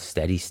lot of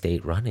steady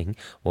state running.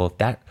 Well, if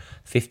that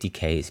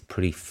 50K is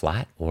pretty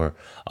flat, or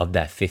of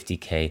that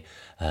 50K,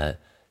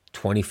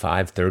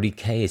 25,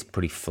 30K is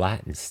pretty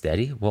flat and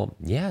steady, well,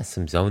 yeah,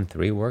 some zone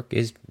 3 work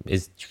is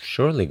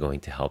surely going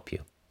to help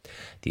you.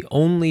 The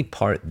only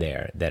part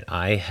there that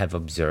I have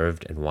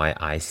observed and why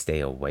I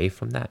stay away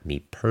from that, me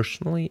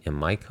personally, in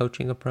my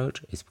coaching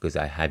approach, is because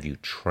I have you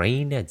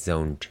train at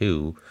zone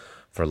 2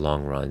 for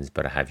long runs,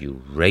 but I have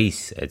you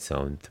race at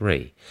zone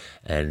 3.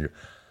 And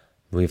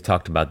we've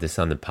talked about this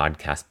on the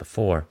podcast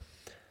before.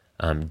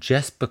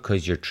 Just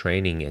because you're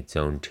training at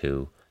zone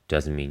 2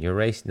 doesn't mean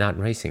you're not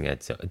racing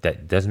at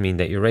that doesn't mean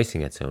that you're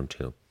racing at zone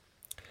 2.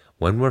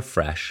 When we're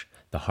fresh,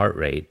 the heart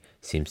rate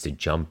seems to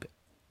jump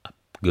a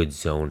good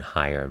zone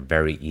higher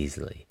very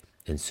easily.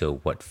 And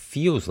so what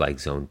feels like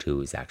zone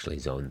 2 is actually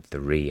zone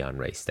 3 on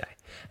race day.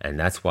 And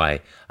that's why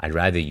I'd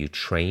rather you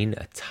train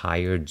a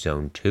tired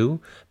zone 2,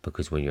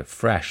 because when you're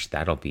fresh,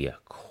 that'll be a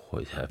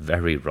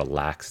very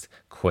relaxed,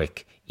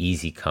 quick,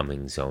 easy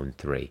coming zone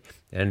 3.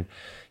 And,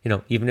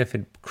 even if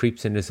it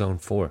creeps into zone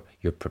 4,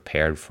 you're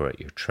prepared for it,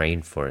 you're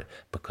trained for it,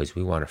 because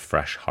we want a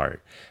fresh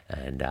heart,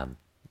 and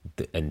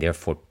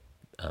therefore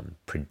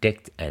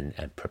predict and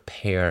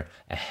prepare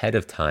ahead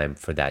of time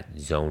for that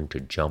zone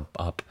to jump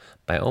up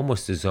by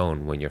almost a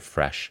zone when you're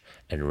fresh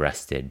and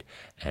rested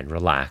and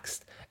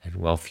relaxed and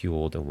well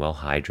fueled and well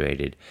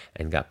hydrated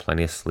and got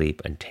plenty of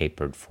sleep and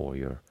tapered for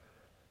your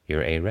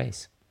A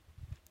race.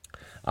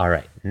 All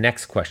right,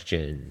 next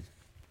question.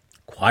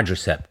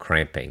 Quadricep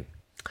cramping.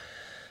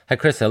 Hi,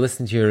 Chris. I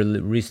listened to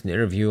your recent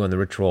interview on the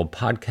Rich Roll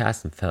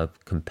podcast and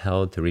felt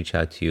compelled to reach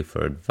out to you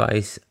for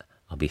advice.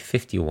 I'll be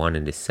 51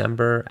 in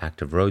December,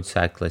 active road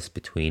cyclist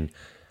between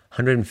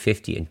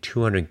 150 and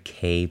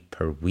 200K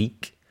per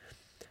week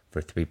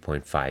for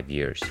 3.5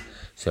 years.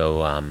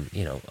 So,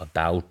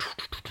 about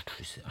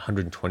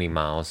 120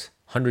 miles,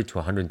 100 to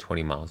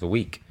 120 miles a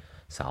week.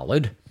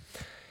 Solid.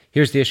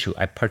 Here's the issue.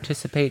 I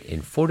participate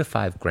in 4 to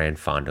 5 Grand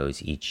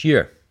Fondos each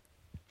year.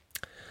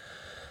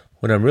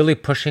 When I'm really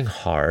pushing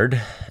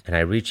hard and I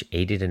reach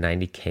 80 to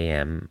 90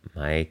 km,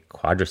 my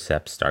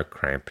quadriceps start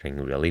cramping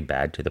really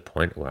bad to the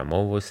point where I'm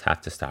almost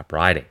have to stop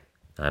riding.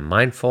 I'm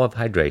mindful of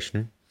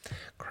hydration.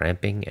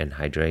 Cramping and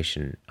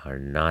hydration are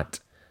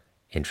not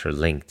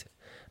interlinked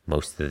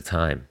most of the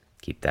time.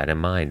 Keep that in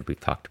mind. We've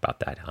talked about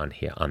that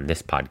on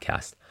this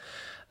podcast.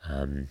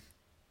 And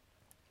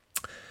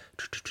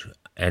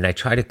I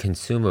try to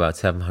consume about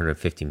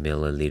 750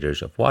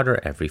 milliliters of water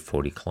every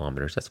 40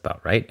 kilometers. That's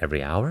about right,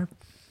 every hour.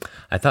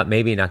 I thought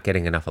maybe not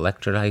getting enough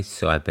electrolytes,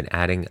 so I've been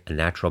adding a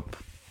natural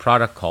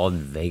product called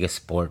Vega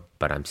Sport,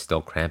 but I'm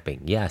still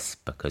cramping. Yes,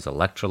 because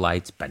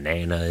electrolytes,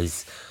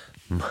 bananas,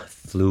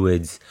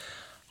 fluids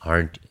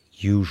aren't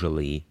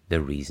usually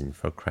the reason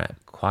for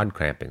quad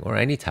cramping or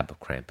any type of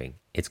cramping.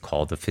 It's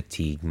called the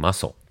fatigue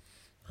muscle.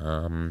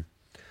 I'm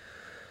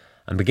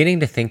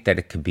beginning to think that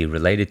it could be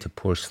related to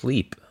poor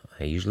sleep.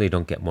 I usually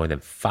don't get more than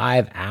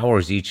 5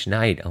 hours each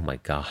night. Oh my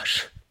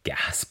gosh,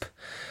 gasp.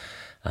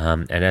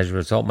 And as a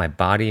result, my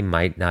body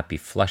might not be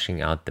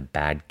flushing out the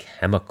bad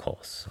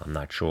chemicals. I'm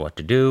not sure what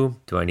to do.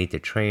 Do I need to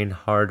train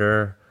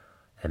harder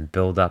and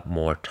build up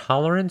more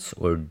tolerance?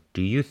 Or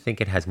do you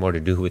think it has more to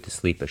do with the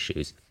sleep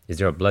issues? Is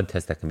there a blood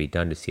test that can be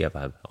done to see if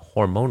I have a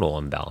hormonal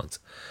imbalance?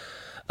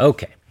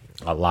 Okay,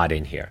 a lot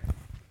in here.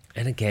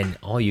 And again,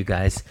 all you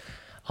guys,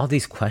 all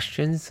these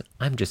questions,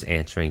 I'm just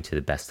answering to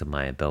the best of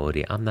my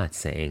ability. I'm not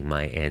saying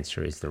my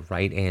answer is the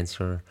right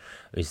answer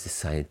or is the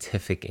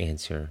scientific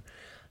answer.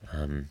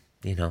 I'm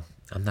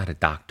not a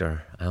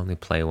doctor. I only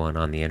play one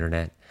on the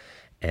internet.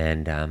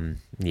 And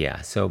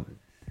so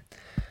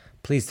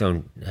please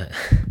don't,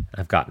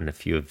 I've gotten a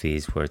few of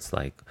these where it's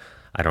like,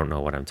 I don't know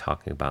what I'm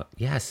talking about.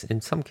 Yes,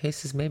 in some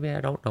cases, maybe I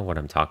don't know what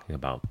I'm talking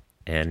about.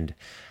 And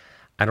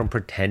I don't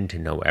pretend to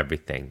know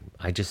everything.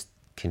 I just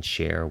can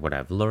share what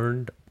I've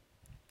learned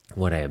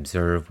what I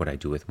observe, what I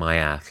do with my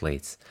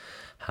athletes,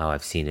 how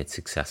I've seen it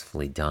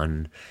successfully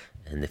done,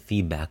 and the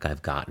feedback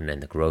I've gotten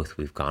and the growth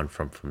we've gone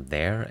from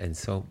there. And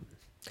so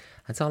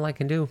that's all I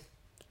can do.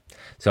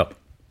 So,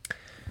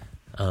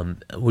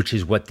 which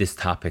is what this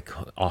topic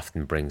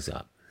often brings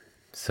up.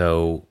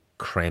 So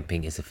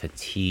cramping is a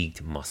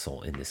fatigued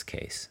muscle in this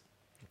case,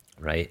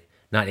 right?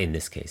 Not in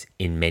this case,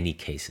 in many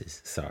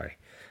cases, sorry.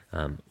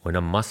 When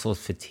a muscle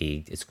is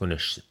fatigued, it's going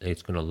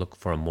to look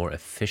for a more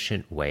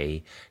efficient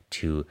way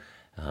to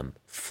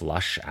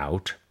flush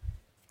out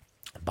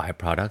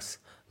byproducts,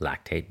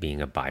 lactate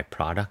being a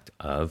byproduct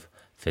of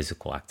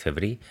physical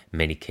activity. In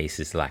many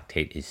cases,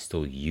 lactate is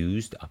still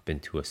used up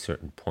into a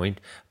certain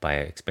point by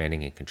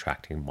expanding and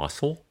contracting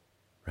muscle,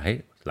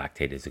 right?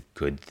 Lactate is a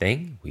good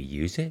thing. We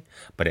use it.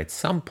 But at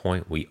some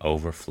point, we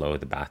overflow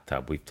the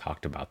bathtub. We've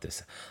talked about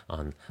this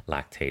on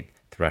lactate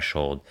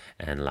threshold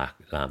and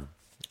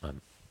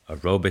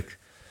aerobic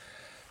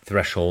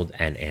threshold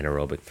and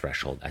anaerobic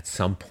threshold. At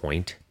some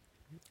point,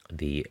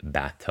 the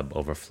bathtub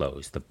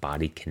overflows. The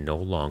body can no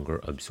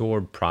longer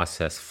absorb,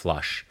 process,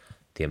 flush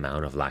the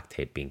amount of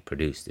lactate being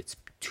produced. It's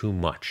too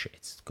much.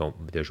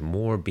 There's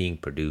more being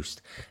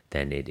produced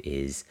than it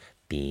is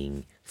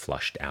being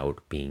flushed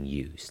out, being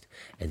used.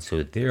 And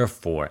so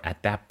therefore,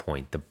 at that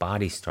point, the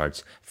body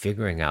starts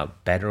figuring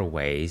out better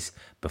ways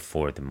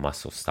before the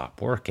muscles stop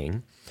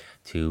working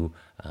to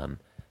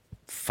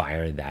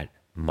fire that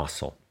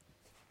muscle.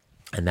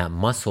 And that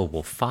muscle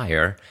will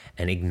fire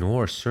and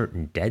ignore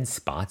certain dead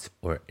spots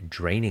or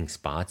draining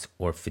spots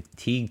or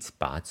fatigued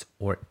spots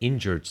or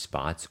injured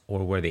spots,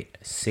 or where the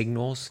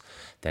signals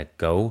that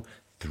go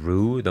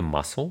through the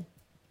muscle,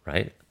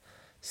 right?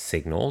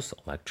 Signals,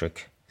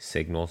 electric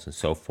signals and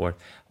so forth,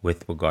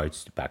 with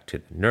regards back to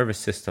the nervous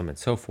system and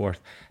so forth,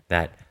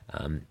 that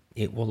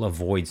it will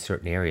avoid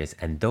certain areas.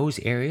 And those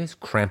areas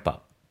cramp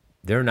up.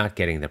 They're not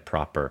getting the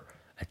proper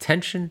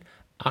attention,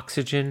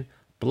 oxygen,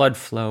 blood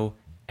flow,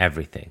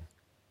 everything.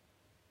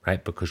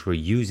 Right? Because we're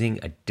using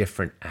a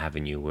different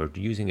avenue. We're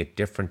using a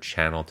different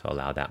channel to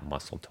allow that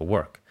muscle to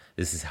work.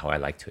 This is how I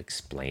like to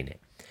explain it.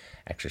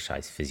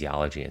 Exercise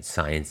physiology and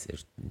science,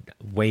 there's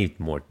way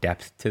more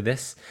depth to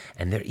this.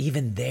 And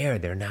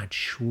they're not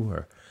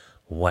sure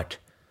what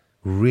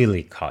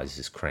really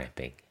causes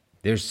cramping.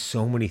 There's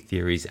so many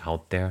theories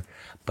out there,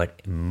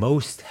 but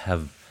most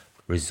have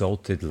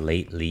resulted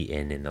lately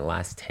in the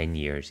last 10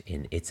 years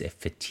in it's a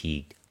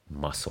fatigued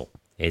muscle.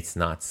 It's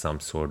not some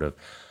sort of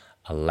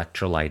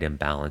electrolyte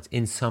imbalance.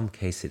 In some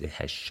cases, it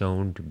has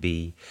shown to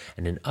be,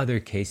 and in other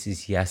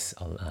cases, yes,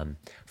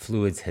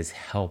 fluids has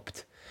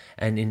helped,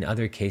 and in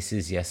other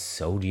cases, yes,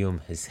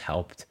 sodium has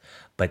helped.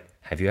 But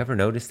have you ever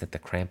noticed that the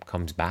cramp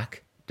comes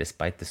back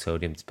despite the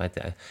sodium,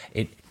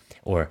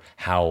 or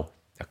how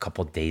a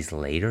couple days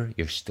later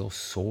you're still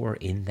sore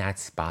in that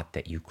spot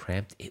that you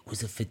cramped? It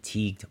was a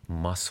fatigued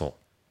muscle.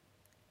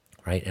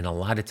 Right? And a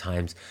lot of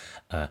times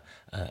a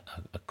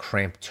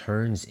cramp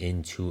turns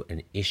into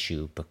an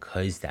issue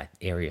because that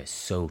area is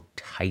so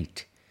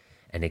tight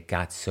and it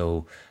got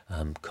so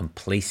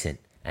complacent,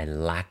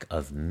 and lack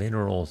of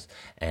minerals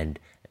and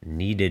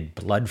needed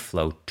blood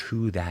flow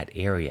to that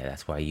area.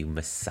 That's why you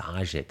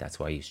massage it. That's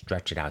why you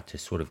stretch it out to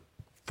sort of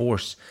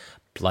force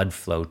blood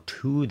flow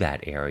to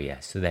that area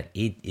so that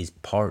it is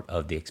part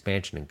of the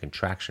expansion and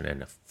contraction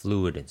and a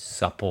fluid and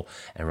supple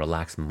and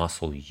relaxed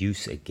muscle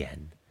use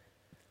again.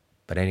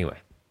 But anyway,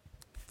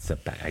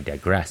 I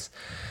digress.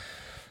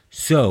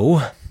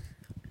 So,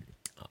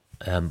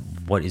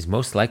 what is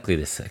most likely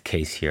the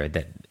case here,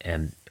 that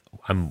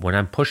when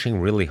I'm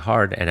pushing really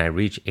hard and I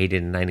reach 80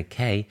 to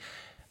 90K,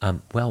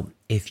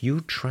 if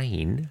you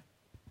train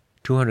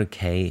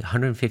 200K,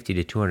 150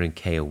 to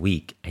 200K a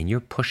week, and you're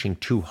pushing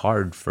too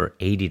hard for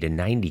 80 to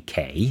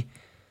 90K,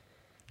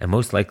 and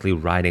most likely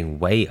riding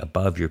way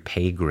above your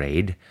pay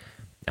grade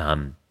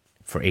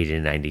for 80 to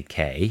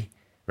 90K,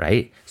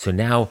 right? So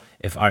now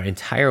if our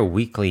entire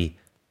weekly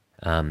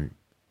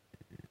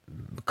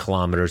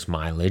kilometers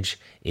mileage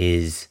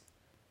is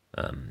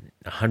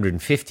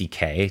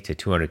 150K to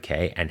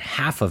 200K, and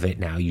half of it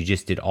now you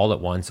just did all at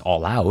once,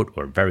 all out,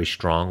 or very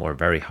strong or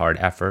very hard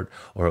effort,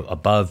 or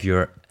above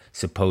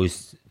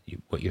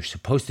what you're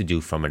supposed to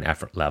do from an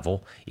effort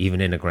level, even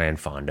in a Gran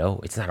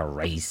Fondo. It's not a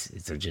race,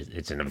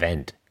 it's an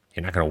event.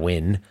 You're not going to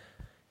win.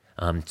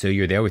 So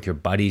you're there with your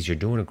buddies, you're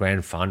doing a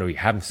Gran Fondo, you're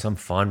having some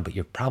fun, but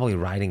you're probably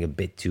riding a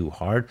bit too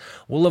hard.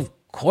 Well, of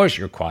course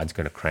your quad's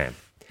going to cramp.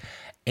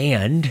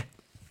 And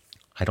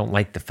I don't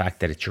like the fact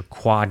that it's your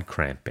quad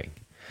cramping.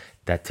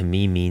 That to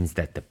me means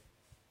that the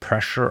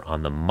pressure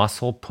on the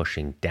muscle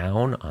pushing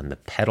down on the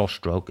pedal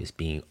stroke is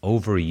being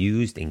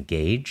overused,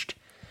 engaged,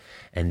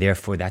 and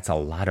therefore that's a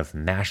lot of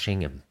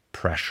mashing and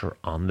pressure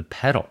on the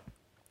pedal,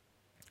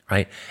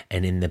 right?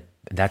 And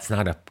that's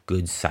not a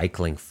good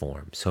cycling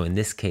form. So in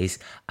this case,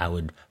 I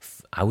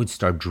would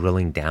start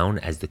drilling down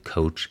as the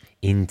coach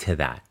into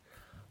that.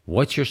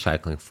 What's your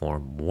cycling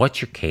form?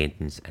 What's your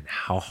cadence? And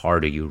how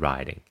hard are you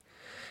riding?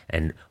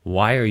 And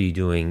why are you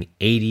doing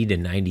 80 to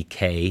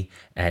 90K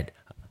at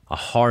a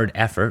hard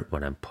effort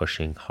when I'm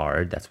pushing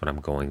hard. That's what I'm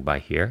going by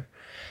here.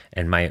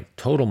 And my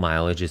total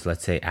mileage is,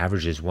 let's say,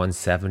 averages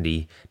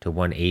 170 to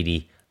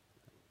 180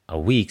 a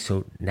week.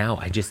 So now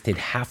I just did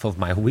half of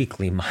my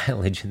weekly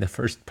mileage in the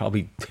first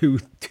probably two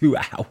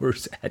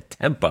hours at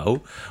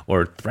tempo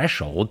or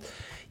threshold.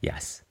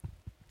 Yes,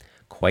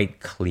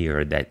 quite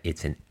clear that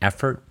it's an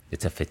effort.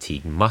 It's a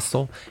fatigue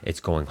muscle. It's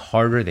going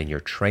harder than you're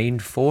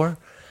trained for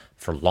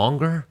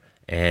longer.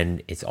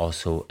 And it's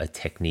also a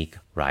technique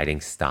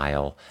riding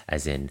style,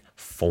 as in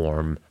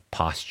form,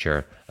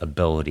 posture,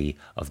 ability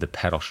of the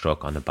pedal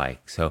stroke on the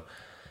bike. So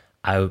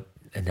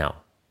now,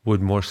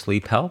 would more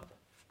sleep help?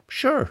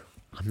 Sure.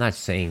 I'm not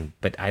saying,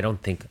 but I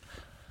don't think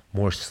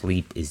more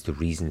sleep is the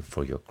reason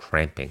for your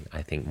cramping.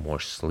 I think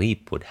more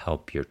sleep would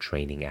help your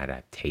training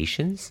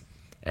adaptations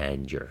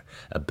and your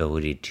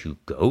ability to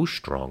go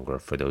stronger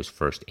for those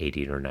first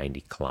 80 or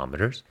 90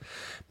 kilometers.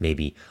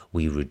 Maybe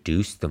we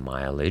reduce the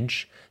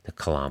mileage, the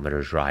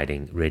kilometers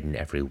ridden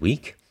every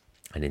week,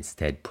 and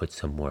instead put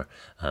some more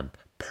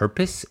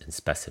purpose and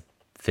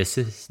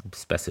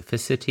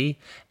specificity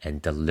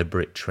and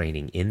deliberate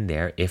training in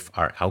there. If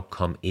our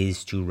outcome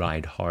is to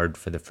ride hard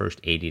for the first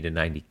 80 to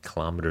 90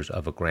 kilometers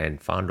of a Gran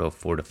Fondo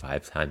 4 to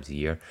 5 times a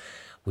year,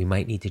 we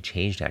might need to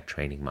change that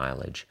training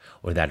mileage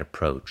or that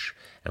approach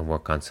and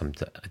work on some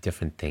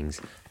different things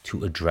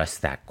to address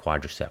that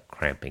quadricep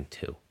cramping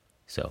too.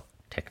 So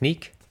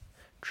technique,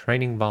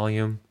 training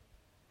volume,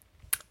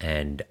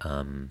 and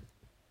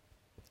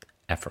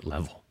effort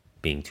level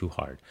being too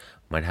hard.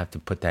 Might have to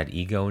put that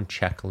ego in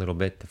check a little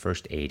bit, the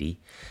first 80,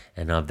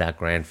 and of that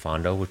Gran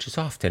Fondo, which is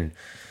often,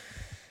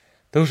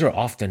 those are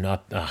often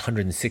up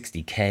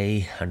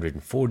 160K,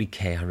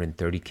 140K,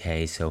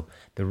 130K. So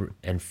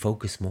and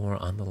focus more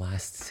on the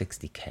last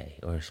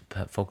 60K, or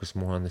focus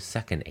more on the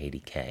second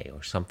 80K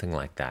or something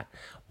like that.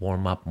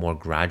 Warm up more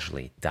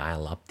gradually,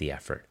 dial up the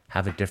effort,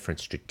 have a different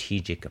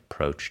strategic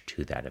approach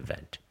to that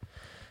event.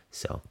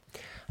 So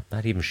I'm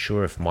not even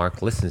sure if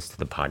Mark listens to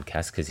the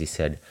podcast, because he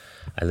said,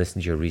 I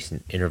listened to your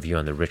recent interview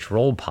on the Rich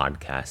Roll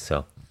podcast.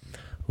 So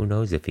who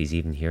knows if he's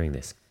even hearing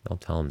this. I'll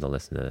tell him to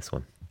listen to this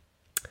one.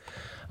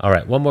 All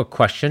right, one more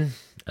question.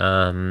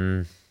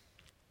 This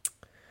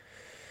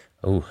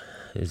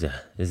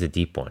is a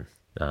deep one.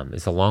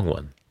 It's a long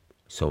one.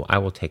 So I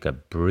will take a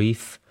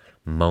brief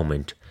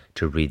moment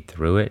to read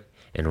through it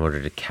in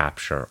order to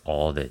capture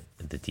all the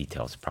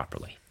details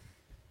properly.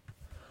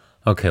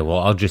 Okay, well,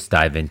 I'll just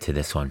dive into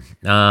this one.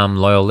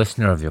 Loyal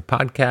listener of your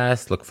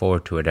podcast. Look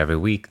forward to it every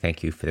week.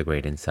 Thank you for the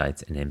great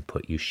insights and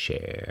input you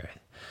share.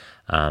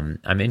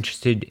 I'm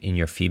interested in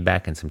your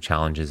feedback and some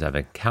challenges I've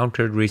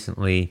encountered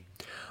recently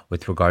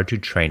with regard to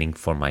training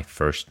for my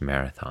first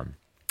marathon.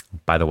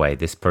 By the way,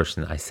 this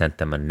person, I sent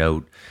them a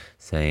note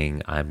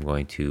saying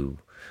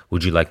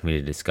would you like me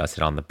to discuss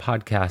it on the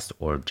podcast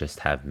or just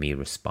have me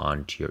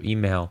respond to your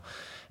email?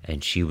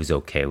 And she was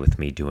okay with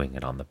me doing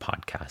it on the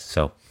podcast.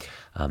 So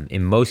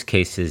in most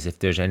cases, if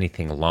there's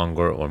anything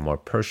longer or more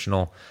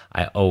personal,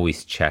 I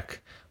always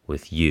check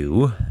with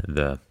you,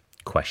 the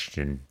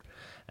person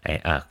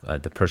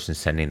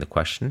sending the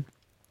question,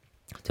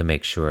 to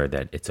make sure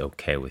that it's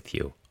okay with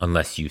you.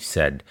 Unless you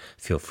said,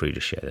 feel free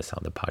to share this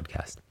on the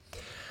podcast.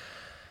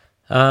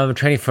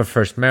 Training for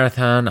first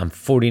marathon. I'm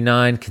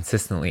 49,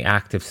 consistently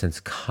active since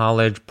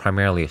college,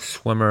 primarily a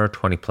swimmer,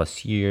 20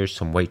 plus years.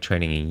 Some weight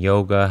training and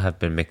yoga have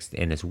been mixed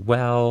in as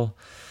well.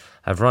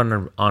 I've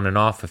run on and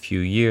off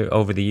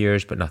over the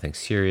years, but nothing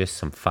serious.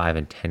 Some 5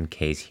 and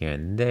 10Ks here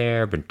and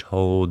there. Been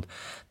told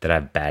that I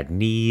have bad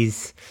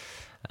knees.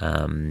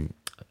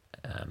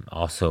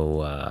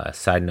 Also,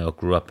 side note,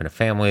 grew up in a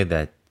family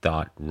that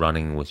thought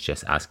running was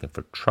just asking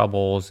for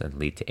troubles and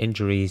lead to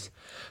injuries.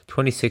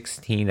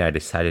 2016, I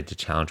decided to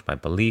challenge my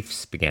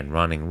beliefs, began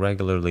running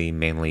regularly,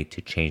 mainly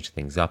to change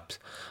things up,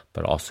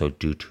 but also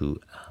due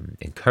to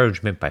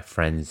encouragement by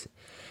friends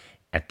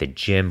at the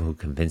gym who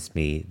convinced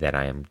me that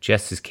I am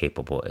just as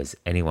capable as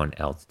anyone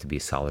else to be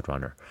a solid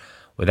runner.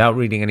 Without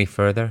reading any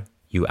further,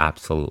 you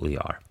absolutely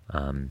are.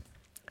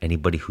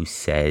 Anybody who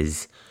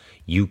says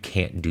you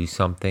can't do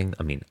something,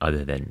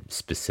 other than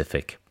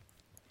specific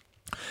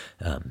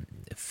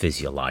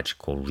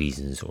physiological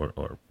reasons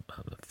or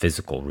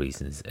physical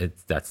reasons,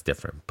 that's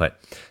different.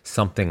 But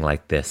something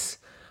like this,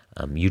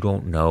 you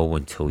don't know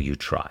until you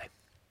try.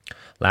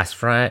 Last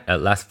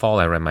fall,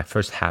 I ran my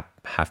first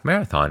half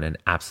marathon and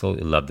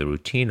absolutely loved the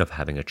routine of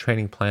having a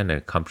training plan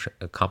and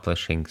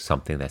accomplishing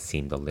something that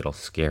seemed a little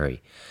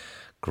scary.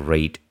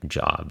 Great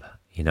job.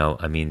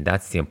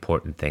 That's the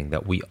important thing,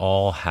 that we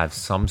all have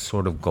some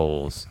sort of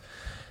goals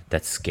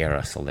that scare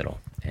us a little.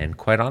 And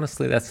quite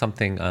honestly, that's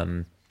something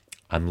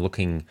I'm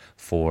looking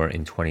for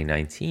in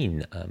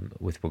 2019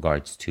 with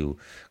regards to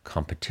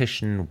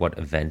competition, what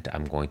event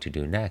I'm going to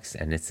do next.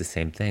 And it's the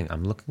same thing.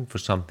 I'm looking for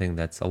something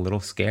that's a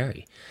little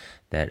scary,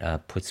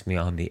 that puts me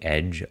on the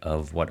edge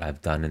of what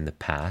I've done in the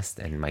past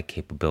and my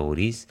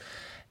capabilities,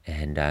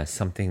 and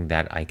something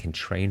that I can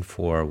train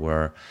for,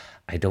 where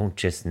I don't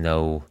just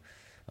know,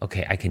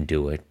 okay, I can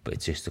do it, but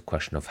it's just a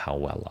question of how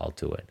well I'll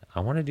do it. I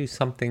want to do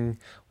something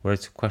where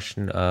it's a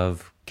question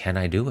of, can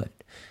I do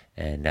it?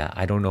 And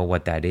I don't know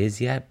what that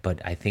is yet,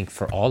 but I think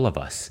for all of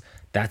us,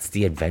 that's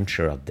the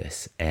adventure of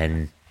this.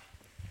 And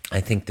I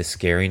think the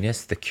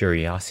scariness, the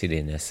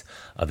curiosityness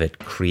of it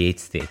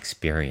creates the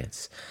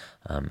experience.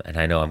 And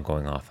I know I'm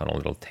going off on a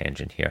little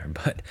tangent here,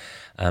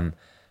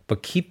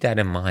 but keep that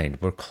in mind.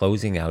 We're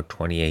closing out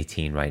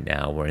 2018 right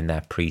now. We're in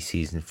that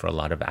preseason for a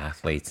lot of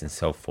athletes and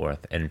so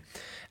forth. And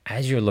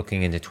as you're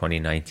looking into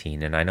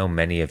 2019, and I know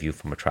many of you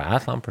from a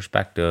triathlon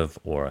perspective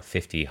or a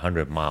 50,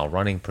 100-mile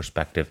running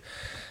perspective,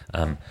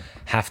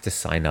 have to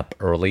sign up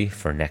early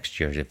for next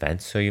year's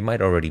events. So you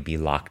might already be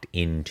locked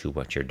into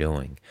what you're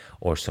doing,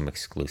 or some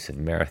exclusive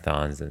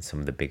marathons and some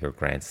of the bigger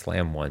Grand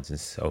Slam ones and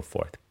so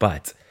forth.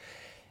 But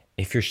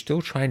if you're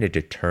still trying to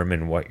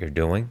determine what you're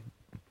doing,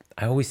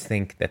 I always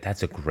think that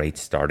that's a great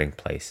starting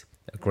place,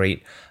 a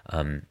great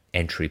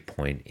entry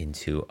point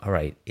into, all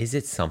right, is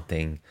it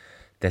something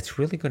that's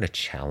really going to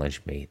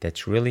challenge me,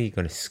 that's really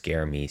going to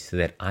scare me so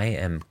that I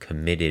am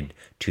committed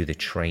to the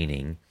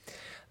training,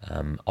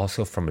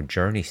 also from a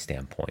journey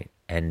standpoint.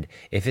 And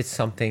if it's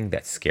something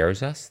that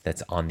scares us,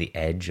 that's on the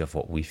edge of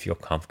what we feel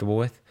comfortable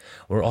with,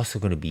 we're also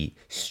going to be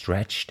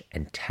stretched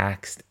and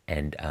taxed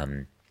and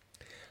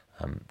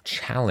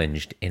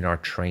challenged in our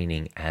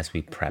training as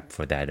we prep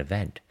for that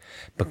event,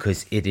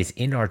 because it is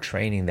in our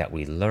training that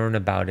we learn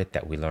about it,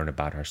 that we learn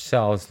about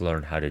ourselves,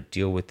 learn how to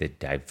deal with the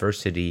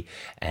diversity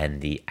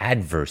and the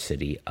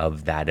adversity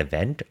of that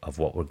event, of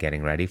what we're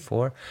getting ready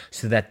for,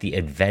 so that the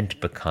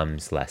event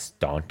becomes less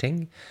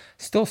daunting,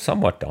 still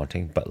somewhat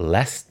daunting, but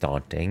less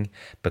daunting,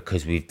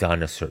 because we've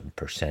done a certain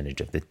percentage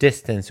of the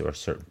distance or a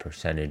certain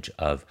percentage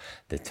of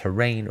the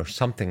terrain or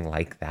something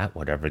like that,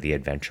 whatever the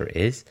adventure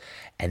is.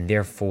 And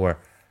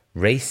therefore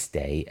race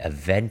day,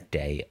 event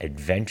day,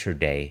 adventure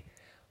day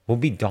will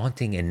be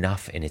daunting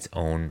enough in its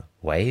own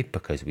way,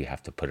 because we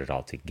have to put it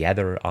all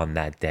together on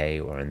that day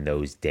or in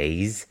those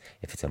days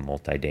if it's a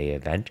multi-day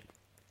event.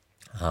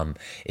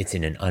 It's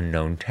in an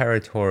unknown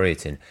territory.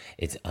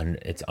 It's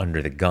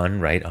under the gun,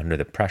 right? Under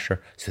the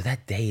pressure. So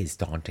that day is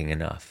daunting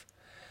enough.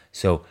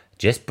 So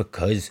just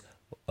because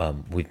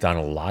we've done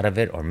a lot of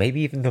it, or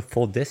maybe even the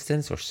full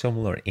distance or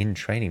similar in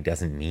training,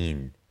 doesn't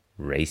mean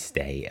race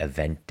day,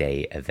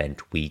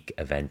 event week,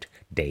 event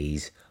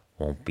days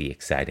won't be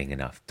exciting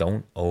enough.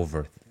 Don't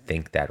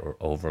overthink that or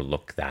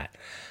overlook that.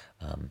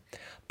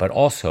 But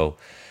also,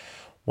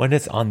 when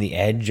it's on the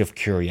edge of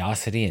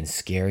curiosity and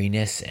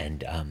scariness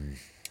and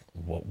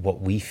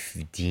what we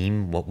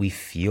deem, what we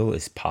feel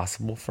is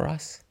possible for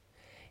us,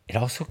 it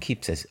also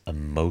keeps us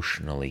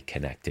emotionally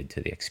connected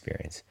to the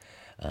experience.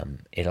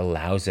 It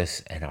allows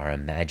us and our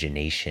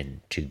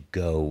imagination to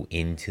go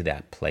into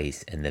that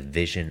place, and the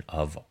vision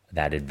of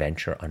that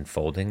adventure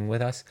unfolding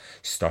with us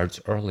starts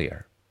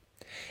earlier.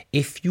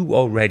 If you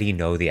already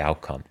know the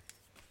outcome,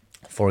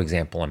 for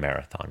example, a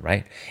marathon,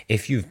 right?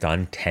 If you've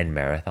done 10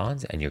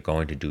 marathons and you're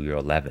going to do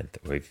your 11th,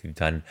 or if you've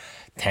done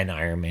 10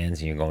 Ironmans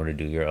and you're going to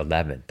do your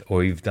 11th,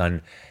 or you've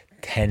done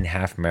 10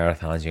 half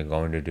marathons and you're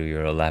going to do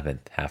your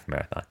 11th half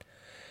marathon,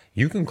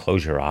 you can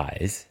close your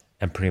eyes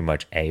and pretty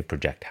much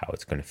project how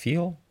it's going to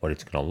feel, what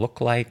it's going to look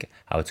like,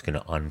 how it's going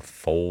to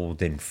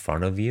unfold in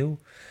front of you.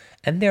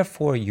 And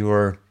therefore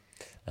your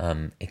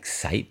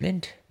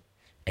excitement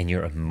and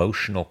your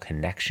emotional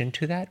connection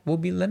to that will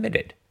be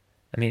limited.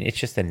 I mean, it's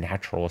just a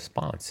natural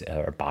response.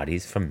 Our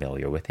body's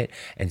familiar with it.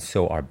 And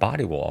so our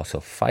body will also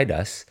fight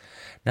us,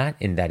 not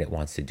in that it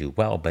wants to do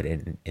well, but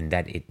in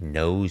that it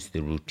knows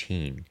the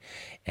routine.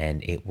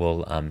 And it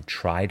will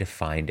try to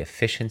find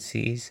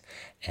efficiencies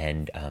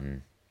and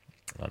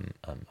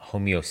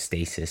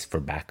homeostasis, for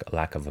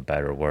lack of a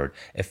better word,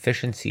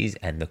 efficiencies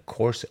and the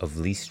course of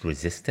least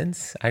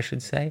resistance, I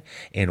should say,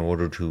 in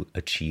order to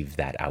achieve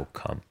that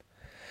outcome.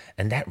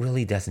 And that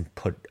really doesn't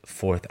put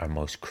forth our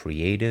most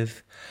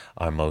creative,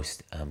 our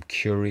most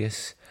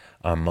curious,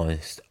 our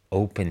most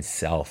open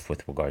self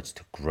with regards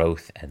to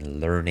growth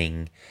and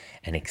learning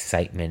and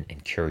excitement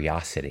and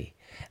curiosity.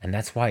 And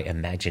that's why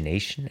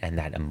imagination and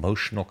that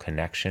emotional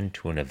connection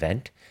to an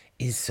event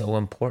is so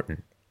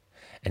important.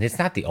 And it's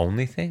not the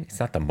only thing, it's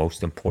not the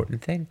most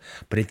important thing,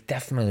 but it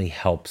definitely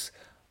helps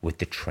with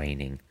the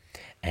training.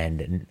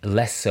 And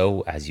less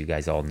so, as you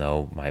guys all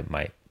know,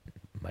 my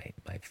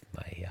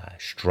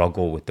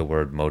struggle with the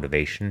word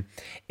motivation.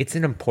 It's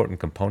an important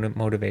component,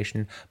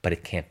 motivation, but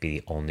it can't be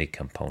the only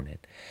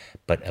component.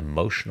 But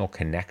emotional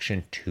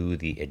connection to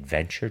the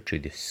adventure, to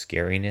the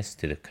scariness,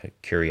 to the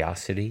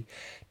curiosity,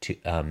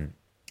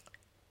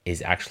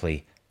 is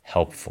actually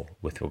helpful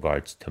with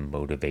regards to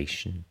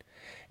motivation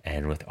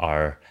and with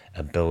our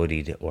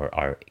ability to, or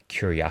our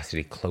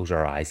curiosity, close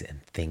our eyes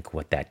and think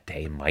what that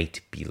day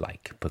might be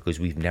like, because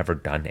we've never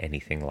done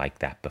anything like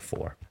that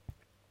before.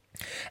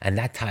 And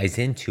that ties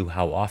into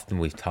how often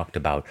we've talked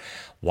about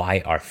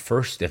why our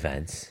first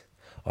events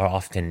are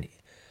often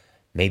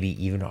maybe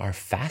even our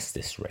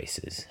fastest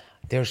races.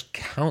 There's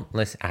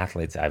countless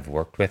athletes I've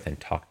worked with and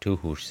talked to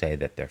who say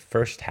that their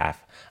first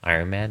half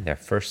Ironman, their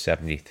first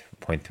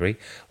 70.3,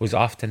 was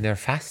often their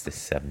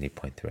fastest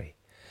 70.3.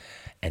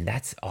 And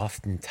that's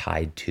often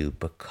tied to,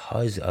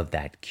 because of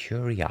that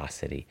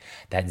curiosity,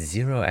 that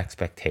zero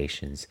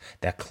expectations,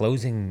 that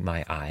closing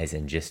my eyes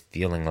and just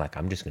feeling like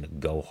I'm just going to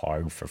go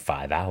hard for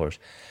 5 hours,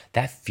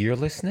 that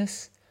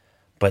fearlessness,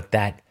 but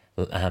that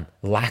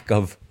lack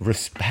of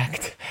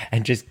respect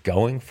and just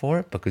going for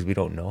it because we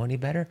don't know any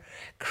better,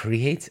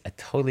 creates a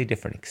totally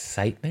different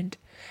excitement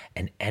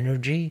and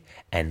energy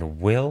and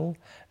will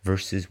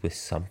versus with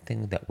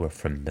something that we're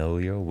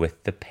familiar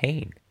with the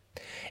pain.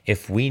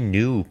 If we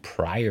knew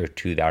prior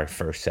to our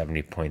first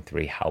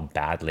 70.3 how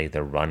badly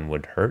the run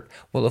would hurt,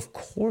 well, of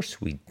course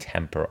we'd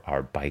temper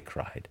our bike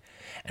ride.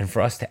 And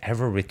for us to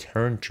ever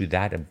return to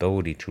that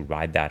ability to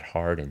ride that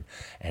hard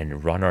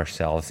and run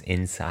ourselves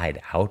inside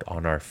out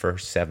on our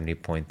first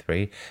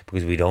 70.3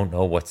 because we don't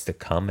know what's to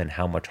come and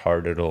how much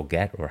harder it'll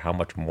get or how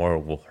much more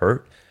it will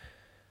hurt,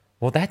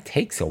 well, that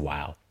takes a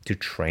while to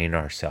train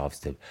ourselves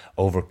to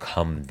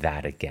overcome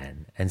that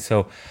again. And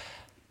so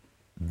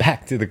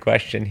back to the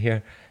question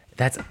here.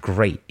 That's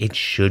great. It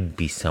should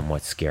be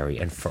somewhat scary.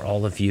 And for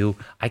all of you,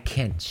 I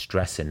can't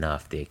stress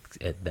enough the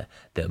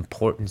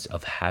importance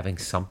of having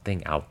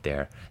something out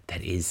there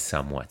that is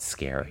somewhat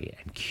scary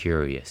and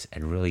curious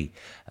and really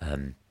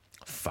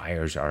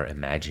fires our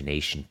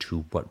imagination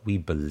to what we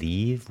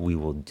believe we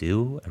will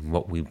do and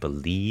what we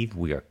believe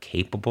we are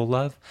capable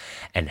of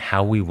and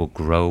how we will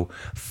grow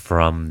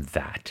from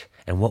that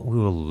and what we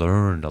will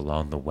learn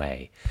along the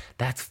way.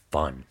 That's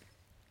fun.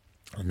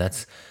 And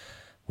that's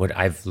what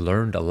I've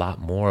learned a lot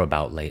more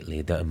about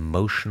lately. The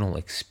emotional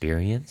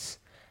experience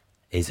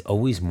is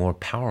always more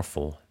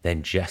powerful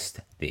than just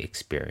the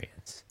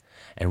experience.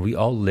 And we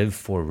all live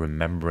for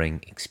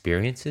remembering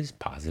experiences,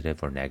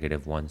 positive or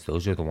negative ones.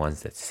 Those are the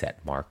ones that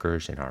set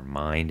markers in our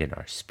mind, in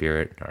our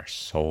spirit, in our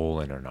soul,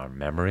 and in our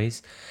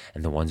memories.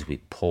 And the ones we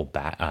pull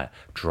back,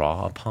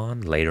 draw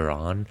upon later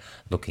on,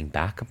 looking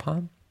back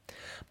upon.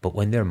 But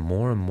when they're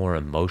more and more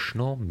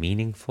emotional,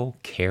 meaningful,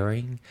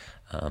 caring,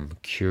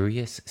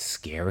 curious,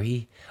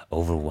 scary,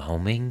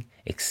 overwhelming,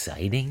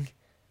 exciting,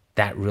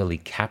 that really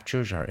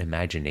captures our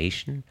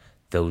imagination,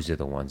 those are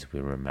the ones we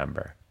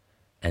remember.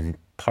 And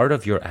part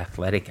of your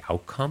athletic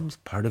outcomes,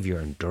 part of your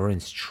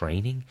endurance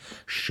training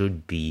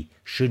should be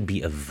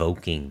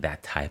evoking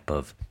that type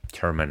of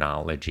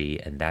terminology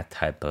and that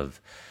type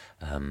of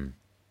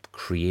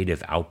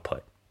creative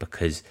output,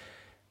 because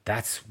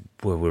that's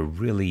where we're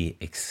really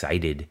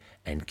excited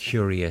and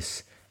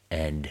curious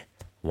and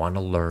want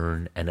to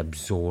learn and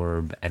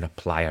absorb and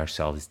apply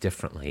ourselves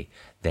differently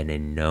than a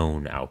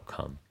known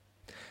outcome.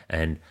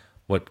 And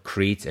what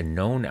creates a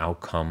known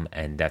outcome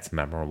and that's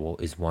memorable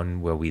is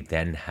one where we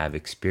then have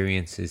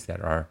experiences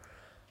that are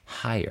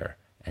higher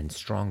and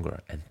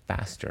stronger and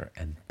faster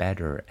and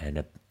better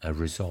and a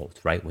result,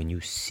 right? When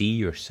you see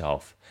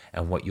yourself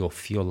and what you'll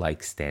feel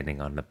like standing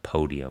on the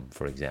podium,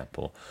 for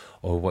example,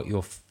 or what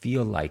you'll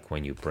feel like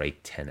when you break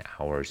 10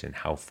 hours and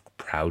how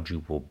proud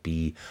you will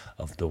be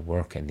of the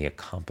work and the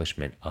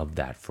accomplishment of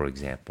that, for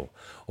example,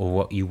 or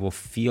what you will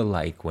feel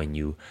like when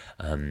you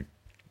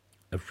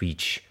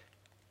reach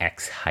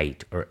X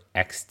height or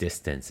X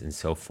distance and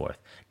so forth.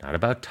 Not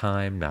about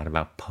time, not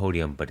about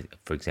podium, but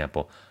for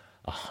example,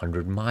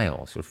 100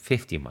 miles or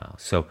 50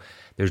 miles. So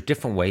there's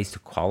different ways to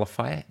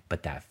qualify it,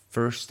 but that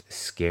first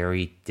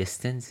scary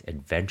distance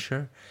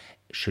adventure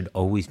should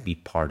always be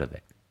part of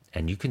it.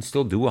 And you can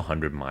still do a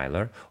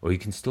 100-miler or you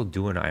can still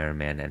do an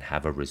Ironman and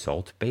have a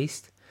result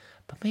based,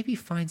 but maybe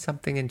find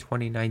something in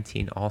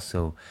 2019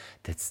 also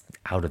that's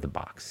out of the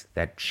box,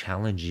 that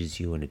challenges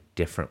you in a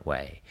different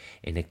way,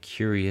 in a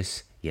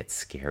curious yet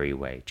scary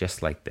way,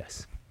 just like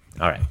this.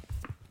 All right.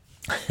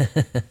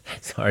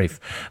 Sorry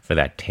for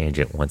that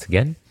tangent once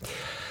again.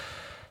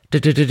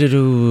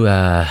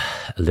 A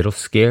little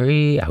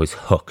scary. I was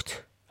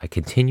hooked. I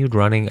continued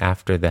running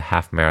after the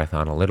half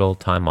marathon, a little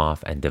time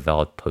off, and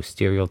developed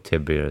posterior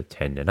tibial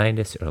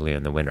tendonitis early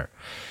in the winter.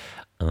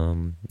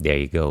 There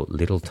you go.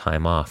 Little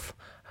time off.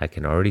 I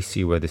can already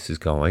see where this is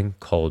going.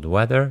 Cold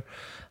weather,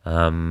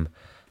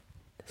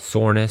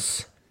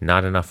 soreness,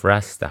 not enough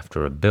rest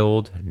after a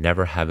build,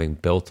 never having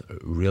built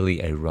really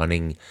a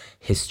running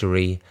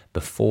history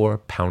before,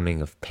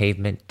 pounding of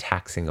pavement,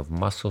 taxing of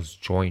muscles,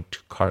 joint,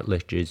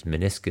 cartilages,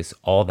 meniscus,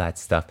 all that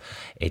stuff.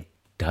 It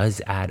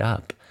does add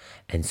up.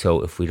 And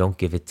so if we don't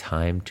give it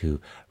time to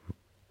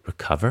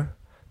recover,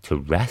 to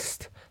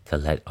rest, to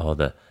let all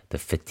the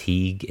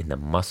fatigue in the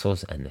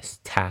muscles and the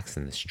tax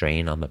and the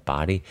strain on the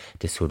body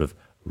to sort of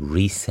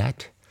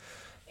reset,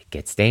 it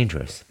gets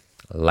dangerous.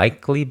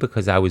 Likely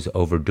because I was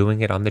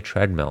overdoing it on the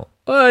treadmill.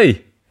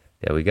 Oi!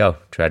 There we go,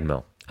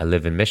 treadmill. I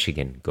live in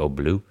Michigan, go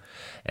blue,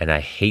 and I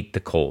hate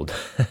the cold.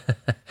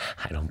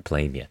 I don't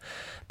blame you.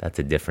 That's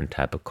a different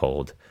type of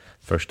cold.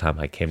 First time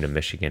I came to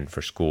Michigan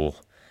for school,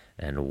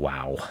 and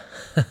wow.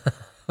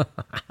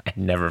 I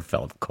never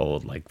felt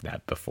cold like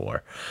that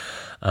before.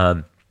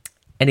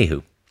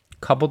 Anywho,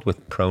 coupled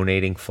with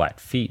pronating flat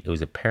feet, it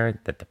was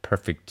apparent that the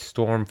perfect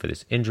storm for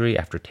this injury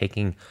after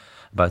taking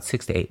about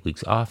 6 to 8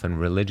 weeks off and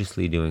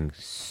religiously doing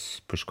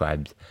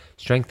prescribed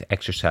strength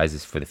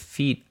exercises for the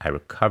feet. I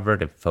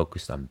recovered and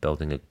focused on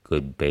building a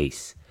good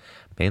base,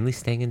 mainly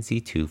staying in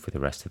Z2 for the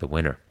rest of the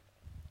winter.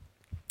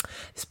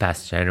 This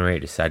past January, I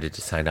decided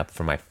to sign up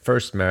for my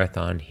first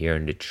marathon here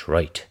in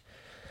Detroit.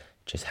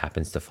 Just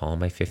happens to fall on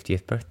my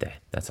 50th birthday.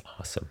 That's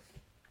awesome.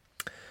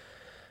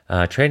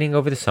 Training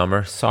over the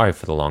summer. Sorry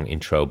for the long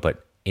intro,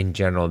 but in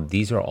general,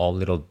 these are all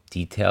little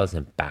details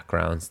and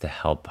backgrounds to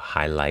help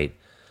highlight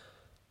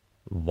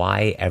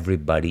why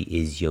everybody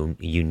is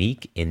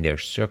unique in their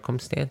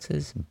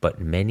circumstances, but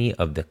many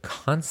of the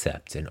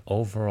concepts and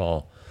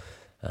overall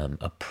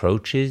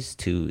approaches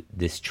to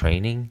this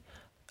training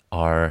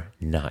are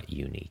not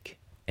unique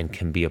and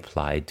can be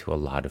applied to a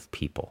lot of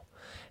people.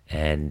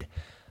 And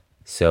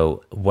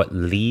so what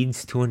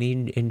leads to an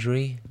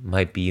injury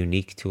might be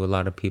unique to a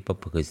lot of people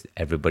because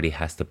everybody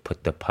has to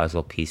put the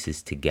puzzle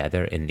pieces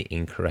together in the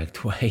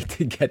incorrect way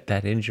to get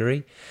that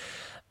injury.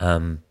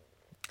 And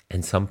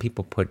some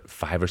people put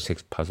 5 or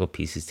 6 puzzle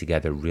pieces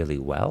together really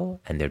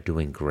well, and they're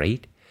doing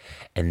great.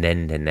 And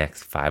then the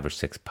next 5 or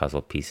 6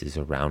 puzzle pieces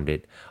around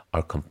it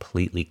are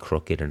completely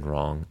crooked and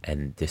wrong.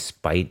 And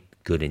despite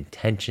good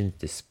intentions,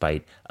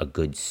 despite a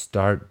good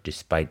start,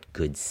 despite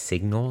good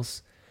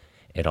signals,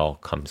 it all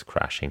comes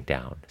crashing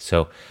down.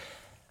 So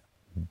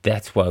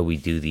that's why we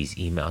do these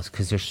emails,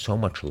 because there's so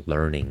much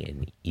learning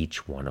in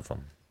each one of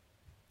them.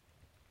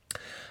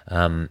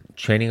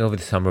 Training over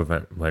the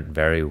summer went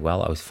very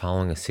well. I was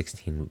following a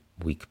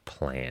 16-week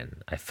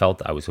plan. I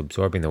felt I was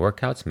absorbing the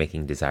workouts,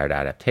 making desired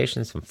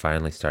adaptations, and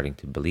finally starting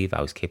to believe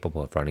I was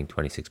capable of running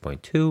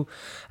 26.2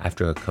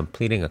 after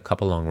completing a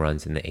couple long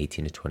runs in the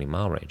 18 to 20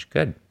 mile range.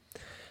 Good.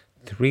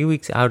 3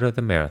 weeks out of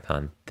the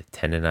marathon, the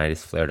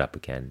tendonitis flared up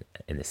again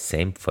in the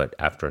same foot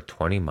after a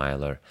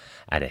 20-miler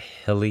at a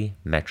hilly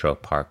metro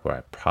park where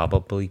I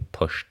probably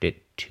pushed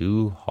it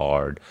too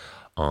hard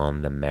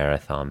on the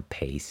marathon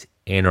pace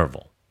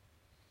interval.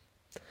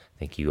 I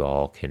think you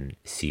all can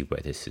see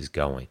where this is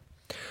going.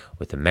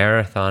 With the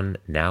marathon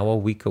now a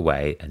week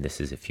away, and this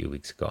is a few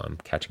weeks ago, I'm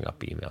catching up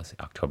emails,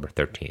 October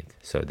 13th.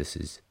 So this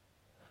is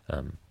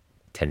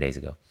 10 days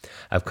ago.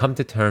 I've come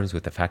to terms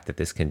with the fact that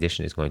this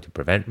condition is going to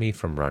prevent me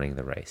from running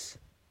the race.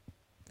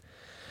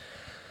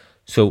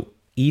 So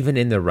even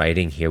in the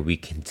writing here, we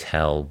can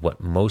tell what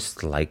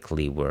most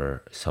likely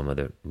were some of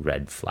the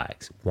red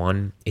flags.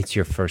 One, it's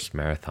your first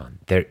marathon.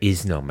 There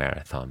is no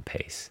marathon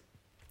pace.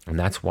 And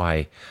that's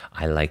why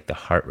I like the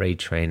heart rate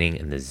training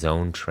and the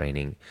zone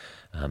training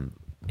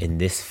in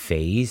this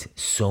phase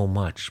so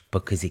much,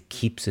 because it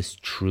keeps us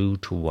true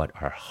to what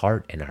our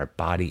heart and our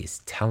body is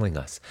telling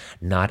us,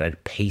 not a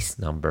pace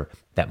number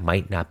that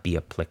might not be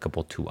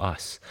applicable to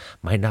us,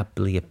 might not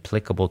be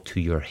applicable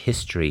to your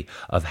history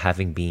of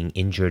having been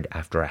injured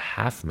after a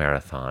half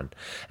marathon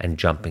and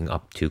jumping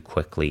up too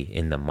quickly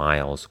in the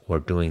miles, or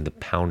doing the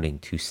pounding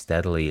too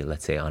steadily,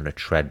 let's say on a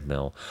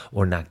treadmill,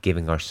 or not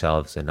giving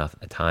ourselves enough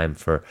time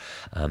for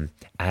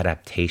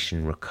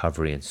adaptation,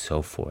 recovery, and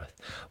so forth,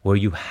 where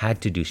you had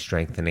to do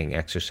strengthening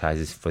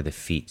exercises for the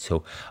feet.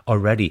 So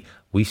already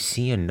we've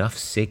seen enough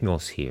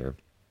signals here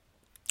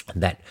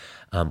that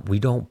we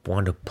don't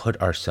want to put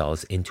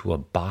ourselves into a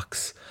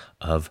box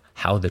of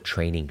how the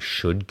training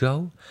should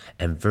go,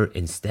 and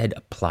instead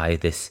apply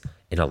this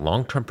in a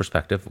long-term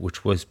perspective,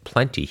 which was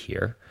plenty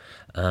here,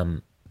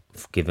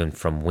 given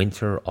from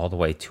winter all the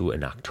way to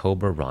an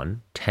October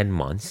run, 10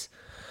 months.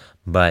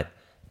 But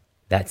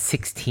that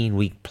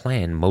 16-week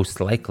plan most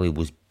likely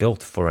was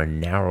built for a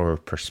narrower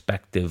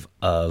perspective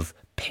of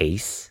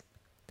pace,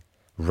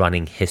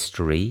 running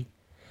history,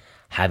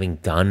 having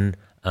done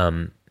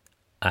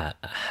a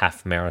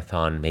half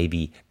marathon,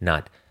 maybe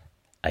not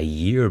a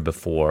year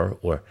before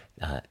or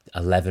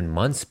 11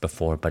 months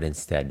before, but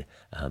instead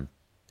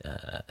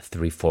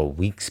 3-4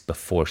 weeks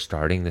before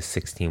starting the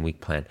 16-week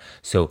plan.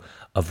 So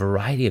a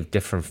variety of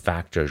different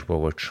factors where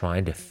we're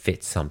trying to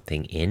fit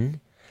something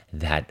in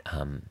that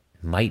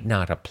might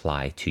not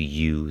apply to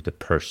you, the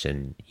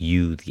person,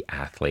 you, the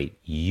athlete,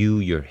 you,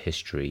 your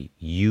history,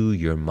 you,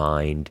 your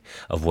mind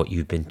of what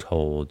you've been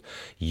told,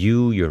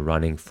 you, your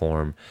running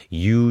form,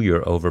 you,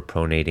 your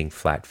overpronating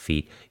flat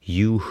feet,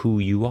 you, who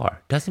you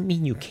are. Doesn't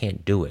mean you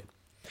can't do it.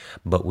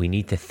 But we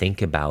need to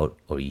think about,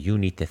 or you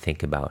need to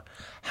think about,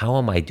 how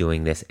am I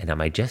doing this? And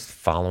am I just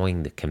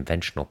following the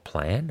conventional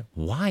plan?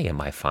 Why am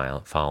I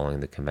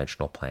following the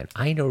conventional plan?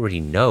 I already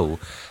know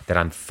that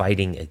I'm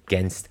fighting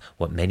against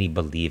what many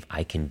believe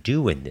I can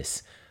do in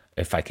this,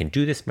 if I can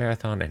do this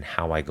marathon, and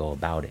how I go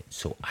about it.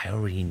 So I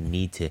already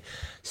need to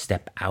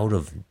step out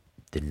of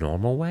the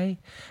normal way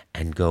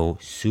and go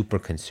super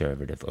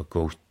conservative, or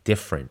go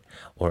different,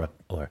 or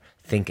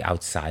think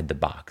outside the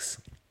box.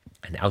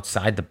 And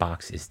outside the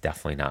box is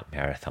definitely not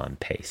marathon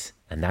pace.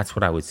 And that's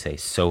what I would say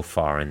so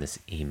far in this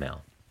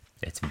email.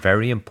 It's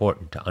very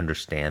important to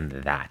understand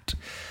that.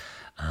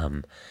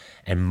 And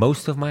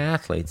most of my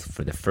athletes,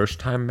 for the first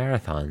time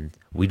marathon,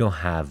 we don't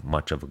have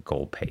much of a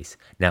goal pace.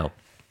 Now,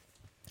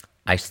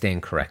 I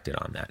stand corrected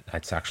on that.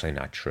 That's actually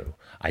not true.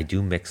 I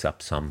do mix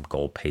up some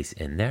goal pace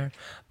in there,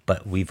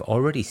 But we've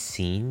already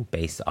seen,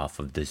 based off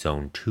of the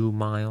zone 2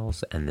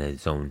 miles and the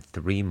zone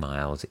 3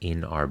 miles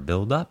in our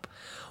buildup,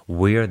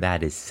 where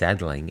that is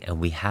settling, and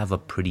we have a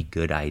pretty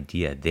good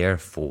idea,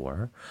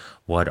 therefore,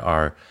 what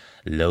our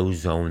low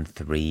zone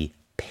 3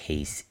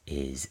 pace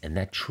is. And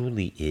that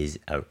truly is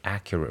an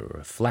accurate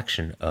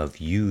reflection of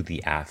you,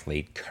 the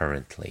athlete,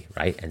 currently,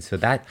 right? And so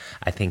that,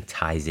 I think,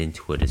 ties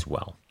into it as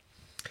well.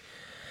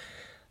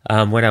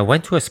 When I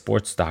went to a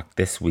sports doc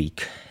this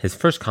week, his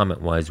first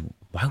comment was,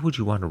 why would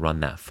you want to run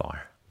that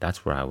far?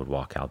 That's where I would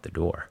walk out the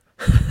door.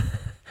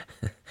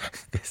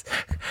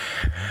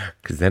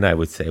 Because then I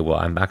would say, well,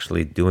 I'm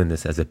actually doing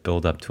this as a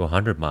build up to a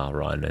 100-mile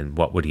run. And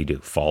what would he do?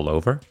 Fall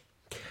over?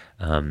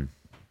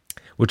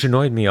 Which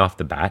annoyed me off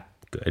the bat.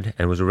 Good.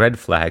 And was a red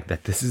flag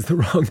that this is the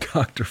wrong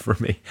doctor for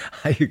me.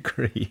 I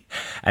agree.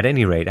 At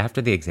any rate,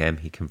 after the exam,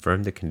 he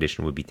confirmed the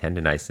condition would be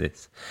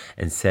tendonitis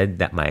and said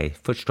that my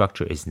foot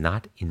structure is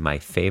not in my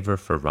favor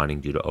for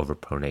running due to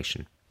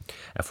overpronation.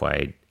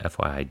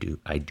 FYI,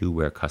 I do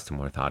wear custom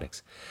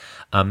orthotics.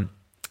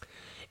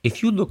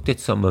 If you looked at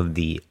some of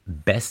the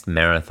best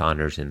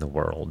marathoners in the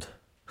world,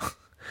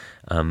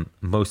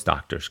 most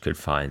doctors could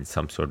find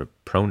some sort of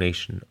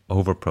pronation,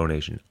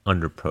 overpronation,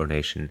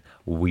 underpronation,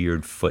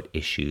 weird foot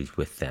issues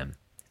with them.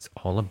 It's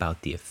all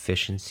about the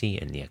efficiency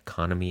and the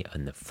economy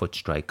and the foot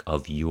strike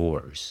of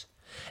yours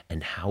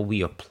and how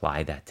we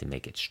apply that to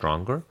make it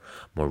stronger,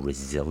 more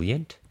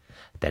resilient,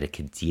 that it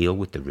could deal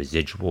with the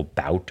residual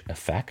bout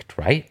effect,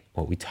 right?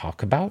 What we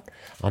talk about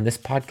on this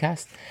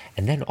podcast.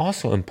 And then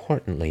also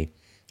importantly,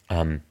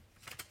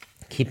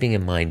 keeping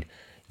in mind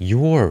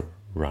your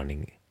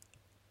running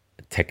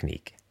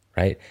technique,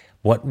 right?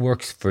 What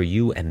works for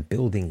you and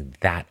building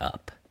that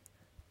up.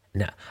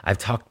 Now, I've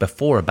talked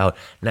before about,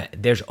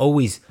 there's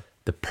always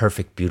the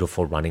perfect,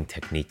 beautiful running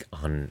technique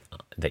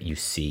that you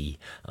see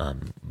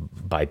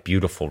by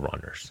beautiful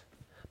runners.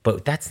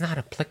 But that's not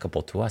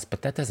applicable to us.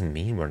 But that doesn't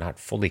mean we're not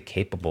fully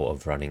capable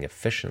of running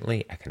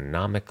efficiently,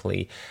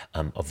 economically,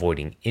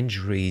 avoiding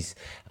injuries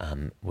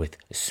with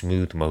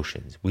smooth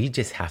motions. We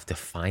just have to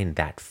find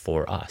that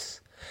for us.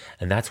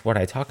 And that's what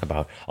I talk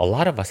about. A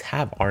lot of us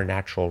have our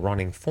natural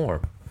running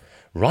form.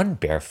 Run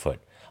barefoot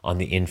on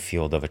the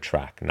infield of a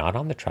track, not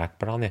on the track,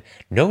 but on the.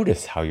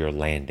 Notice how you're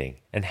landing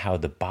and how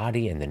the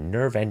body and the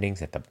nerve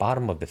endings at the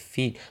bottom of the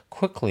feet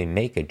quickly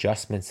make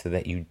adjustments so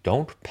that you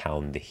don't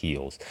pound the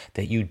heels,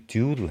 that you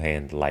do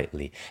land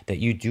lightly, that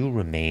you do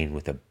remain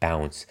with a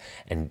bounce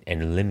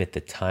and limit the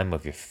time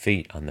of your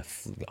feet on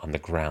the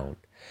ground.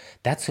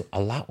 That's a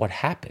lot what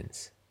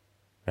happens,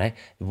 right?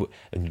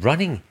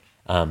 Running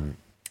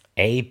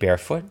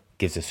barefoot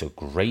gives us a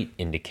great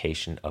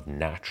indication of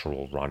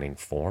natural running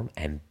form,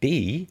 and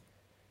B,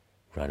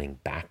 running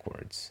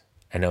backwards.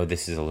 I know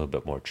this is a little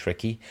bit more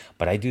tricky,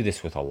 but I do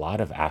this with a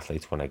lot of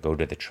athletes when I go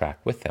to the track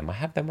with them. I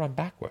have them run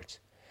backwards.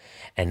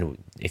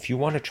 And if you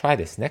want to try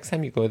this, next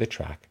time you go to the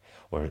track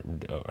or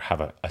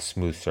have a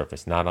smooth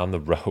surface, not on the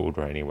road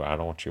or anywhere, I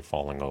don't want you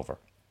falling over.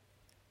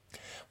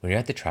 When you're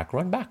at the track,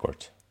 run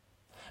backwards.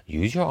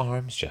 Use your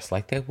arms just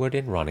like they would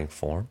in running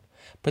form,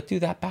 but do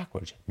that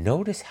backwards.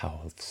 Notice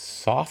how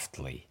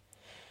softly,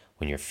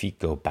 when your feet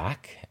go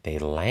back, they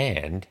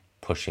land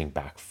pushing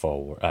back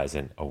forward, as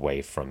in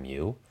away from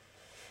you,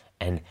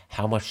 and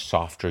how much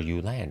softer you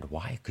land.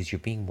 Why? Because you're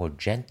being more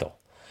gentle.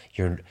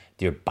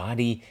 Your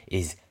body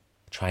is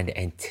trying to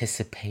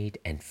anticipate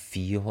and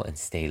feel and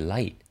stay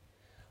light.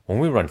 When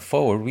we run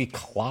forward, we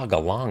clog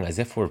along as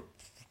if we're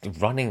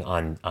running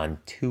on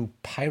two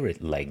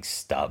pirate leg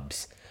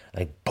stubs,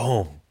 like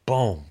boom,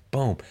 boom,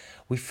 boom.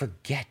 We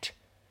forget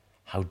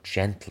how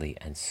gently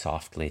and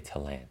softly to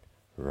land.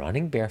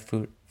 Running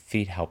barefoot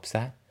feet helps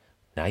that.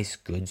 Nice,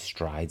 good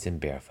strides in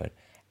barefoot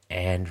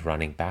and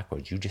running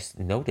backwards. You just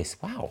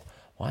notice, wow,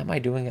 why am I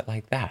doing it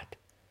like that?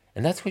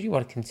 And that's what you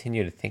want to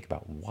continue to think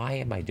about. Why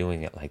am I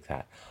doing it like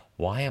that?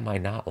 Why am I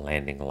not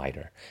landing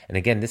lighter? And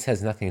again, this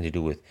has nothing to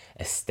do with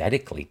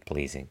aesthetically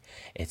pleasing.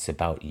 It's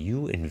about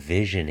you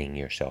envisioning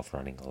yourself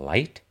running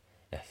light,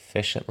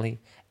 efficiently,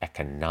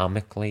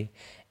 economically,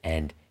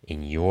 and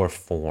in your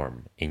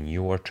form, in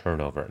your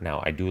turnover.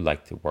 Now, I do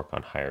like to work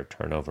on higher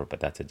turnover, but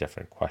that's a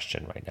different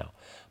question right now.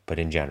 But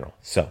in general.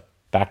 So,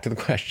 back to the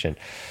question.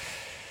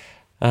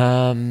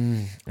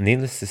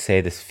 Needless to say,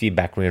 this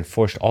feedback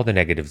reinforced all the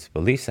negative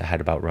beliefs I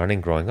had about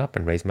running growing up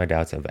and raised my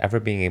doubts of ever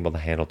being able to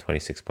handle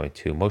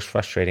 26.2. Most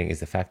frustrating is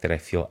the fact that I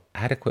feel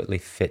adequately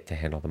fit to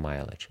handle the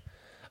mileage.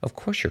 Of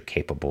course you're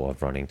capable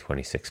of running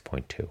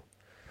 26.2.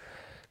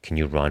 Can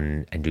you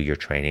run and do your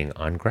training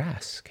on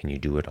grass? Can you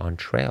do it on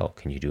trail?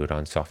 Can you do it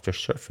on softer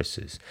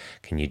surfaces?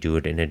 Can you do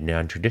it in a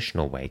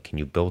non-traditional way? Can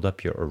you build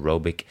up your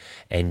aerobic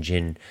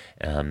engine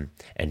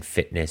and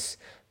fitness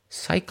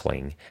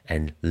cycling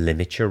and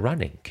limit your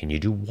running? Can you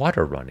do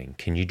water running?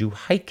 Can you do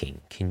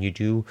hiking? Can you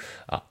do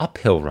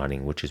uphill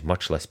running, which is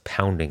much less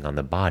pounding on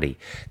the body?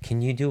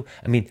 Can you do,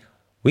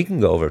 we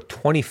can go over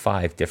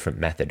 25 different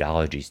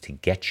methodologies to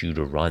get you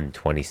to run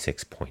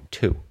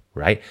 26.2.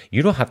 Right?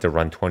 You don't have to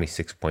run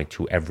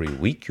 26.2 every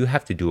week. You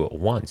have to do it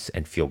once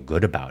and feel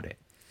good about it.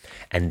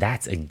 And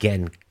that's,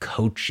 again,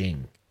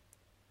 coaching.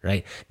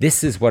 right?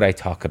 This is what I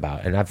talk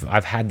about. And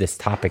I've had this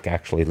topic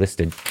actually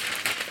listed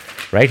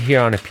right here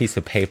on a piece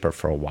of paper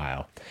for a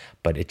while,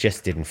 but it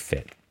just didn't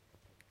fit.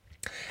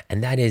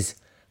 And that is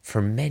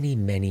for many,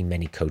 many,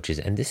 many coaches,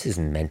 and this is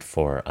meant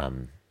for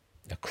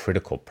a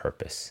critical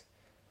purpose.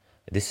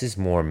 This is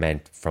more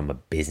meant from a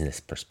business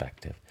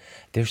perspective.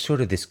 There's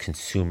sort of this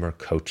consumer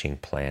coaching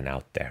plan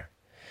out there.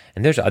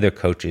 And there's other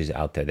coaches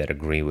out there that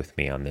agree with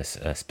me on this,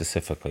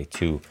 specifically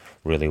two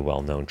really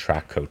well-known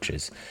track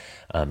coaches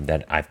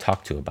that I've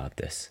talked to about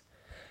this.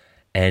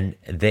 And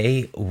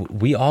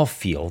we all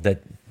feel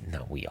that,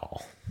 not we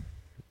all,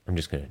 I'm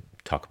just going to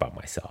talk about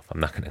myself. I'm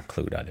not going to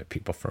include other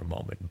people for a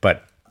moment,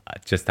 but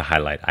just to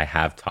highlight, I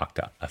have talked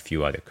to a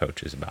few other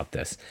coaches about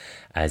this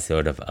as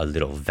sort of a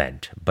little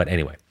vent. But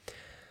anyway,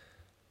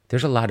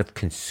 there's a lot of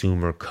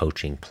consumer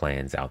coaching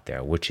plans out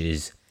there, which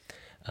is,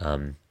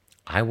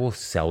 I will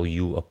sell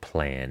you a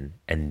plan,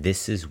 and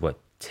this is what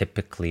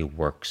typically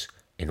works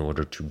in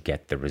order to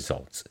get the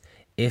results.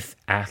 If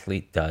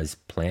athlete does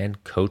plan,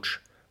 coach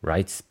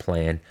writes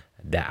plan,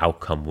 the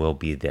outcome will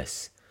be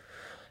this.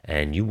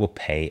 And you will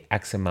pay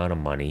X amount of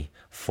money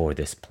for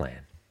this plan.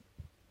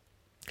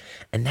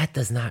 And that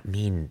does not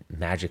mean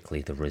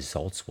magically the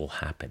results will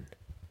happen,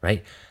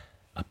 right?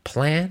 A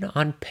plan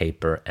on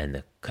paper and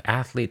the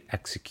athlete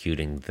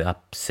executing the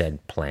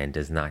said plan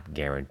does not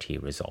guarantee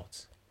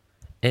results.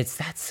 It's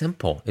that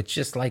simple. It's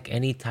just like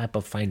any type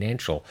of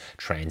financial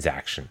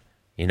transaction.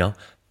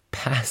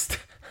 Past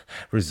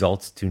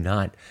results do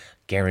not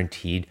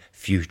guarantee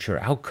future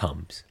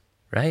outcomes,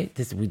 right?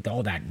 With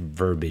all that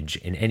verbiage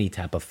in any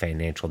type of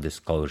financial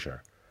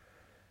disclosure,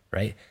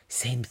 right?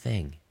 Same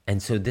thing.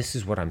 And so this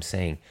is what I'm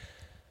saying.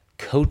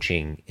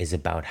 Coaching is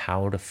about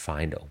how to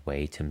find a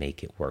way to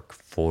make it work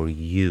for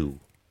you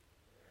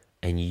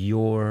and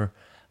your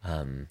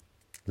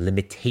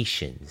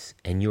limitations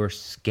and your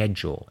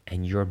schedule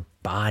and your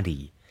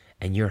body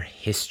and your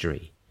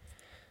history.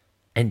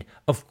 And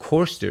of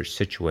course, there's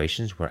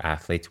situations where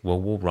athletes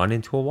will run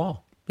into a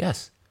wall.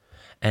 Yes.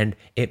 And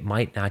it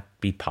might not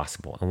be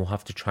possible, and we'll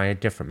have to try a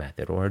different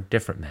method or a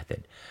different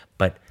method.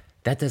 But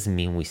that doesn't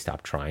mean we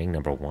stop trying,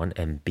 number one,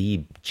 and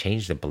B,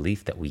 change the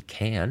belief that we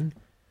can,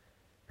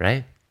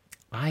 right?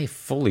 I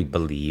fully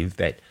believe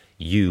that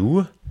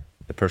you,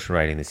 the person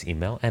writing this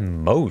email,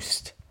 and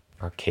most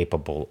are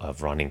capable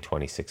of running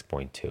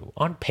 26.2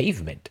 on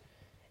pavement.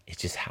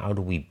 It's just how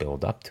do we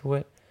build up to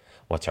it?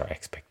 What's our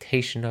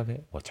expectation of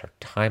it? What's our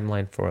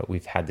timeline for it?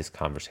 We've had this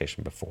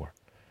conversation before.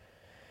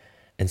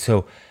 And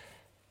so,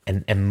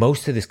 and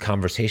most of this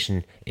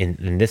conversation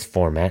in this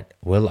format,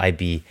 will I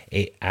be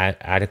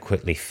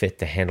adequately fit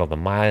to handle the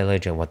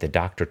mileage and what the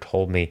doctor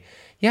told me?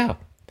 Yeah.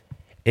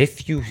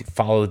 If you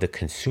follow the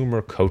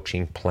consumer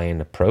coaching plan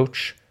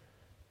approach,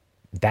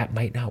 that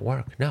might not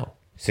work. No,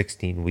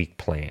 16-week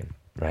plan,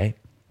 right?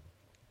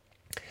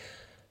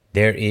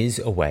 There is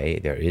a way,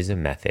 there is a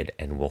method,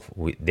 and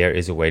there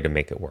is a way to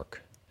make it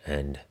work.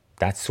 And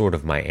that's sort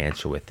of my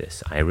answer with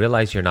this. I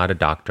realize you're not a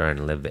doctor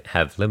and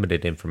have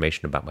limited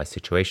information about my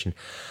situation.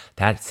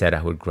 That said,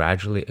 I would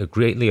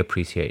greatly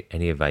appreciate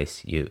any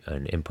advice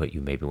and input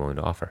you may be willing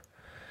to offer.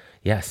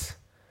 Yes,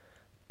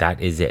 that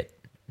is it.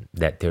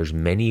 That there's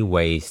many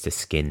ways to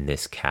skin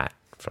this cat,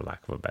 for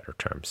lack of a better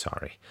term,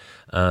 sorry.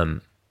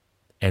 And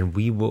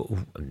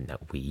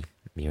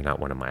you're not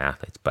one of my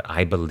athletes, but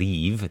I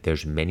believe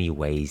there's many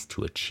ways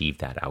to achieve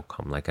that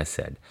outcome. Like I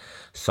said,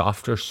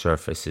 softer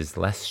surfaces,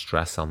 less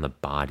stress on the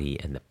body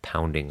and the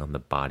pounding on the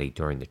body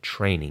during the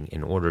training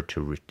in order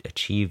to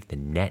achieve the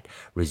net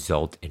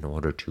result in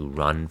order to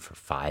run for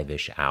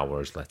 5-ish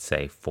hours, let's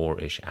say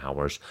 4-ish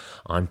hours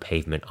on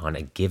pavement on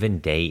a given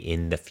day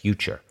in the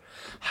future.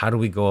 How do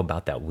we go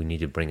about that? We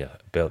need to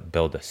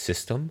build a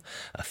system,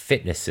 a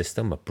fitness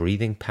system, a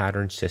breathing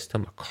pattern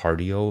system, a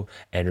cardio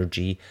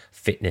energy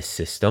fitness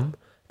system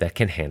that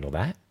can handle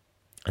that.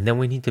 And then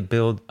we need to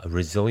build a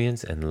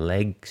resilience and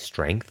leg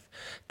strength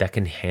that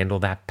can handle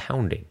that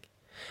pounding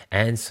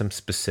and some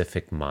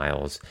specific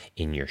miles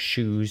in your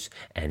shoes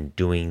and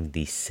doing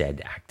the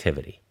said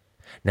activity.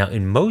 Now,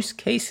 in most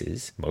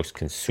cases, most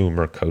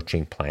consumer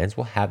coaching plans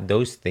will have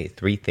those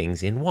three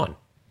things in one: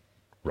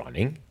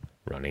 running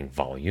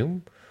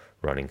volume,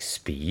 running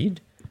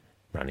speed,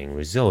 running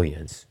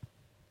resilience.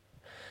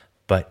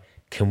 But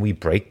can we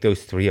break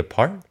those three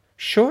apart?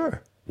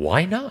 Sure.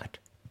 Why not?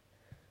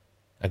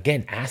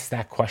 Again, ask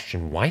that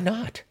question. Why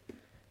not?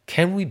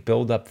 Can we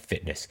build up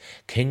fitness?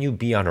 Can you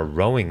be on a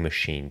rowing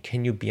machine?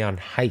 Can you be on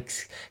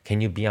hikes?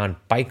 Can you be on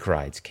bike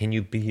rides? Can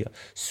you be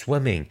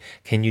swimming?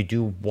 Can you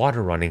do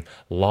water running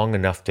long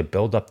enough to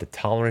build up the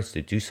tolerance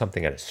to do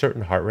something at a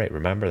certain heart rate?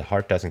 Remember, the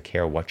heart doesn't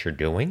care what you're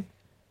doing.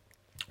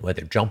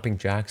 Whether jumping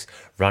jacks,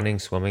 running,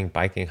 swimming,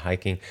 biking,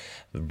 hiking,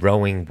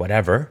 rowing,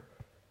 whatever.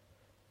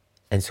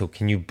 And so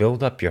can you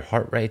build up your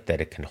heart rate that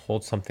it can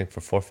hold something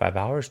for 4 or 5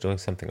 hours doing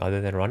something other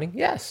than running?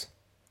 Yes.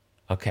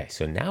 Okay,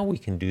 so now we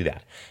can do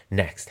that.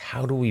 Next,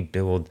 how do we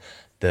build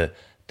the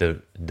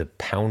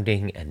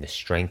pounding and the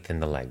strength in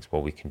the legs?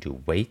 Well, we can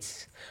do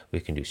weights. We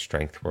can do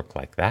strength work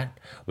like that.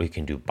 We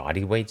can do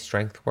body weight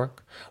strength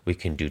work. We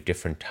can do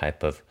different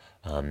type of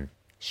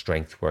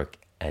strength work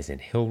as in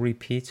hill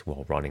repeats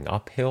while running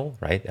uphill,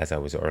 right? As I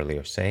was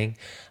earlier saying,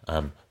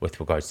 with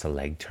regards to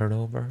leg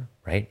turnover,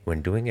 right?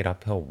 When doing it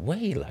uphill,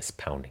 way less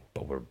pounding,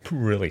 but we're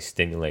really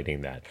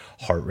stimulating that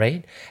heart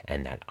rate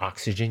and that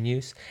oxygen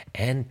use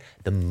and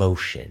the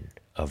motion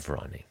of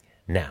running.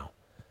 Now,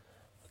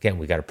 again,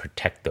 we got to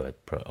protect the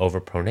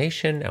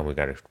overpronation, and we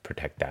got to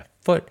protect that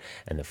foot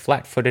and the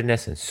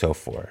flat-footedness and so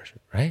forth,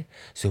 right?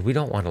 So we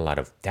don't want a lot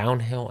of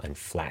downhill and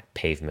flat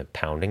pavement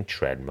pounding,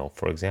 treadmill,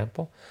 for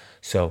example.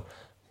 So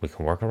we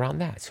can work around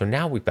that. So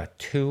now we've got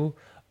 2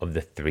 of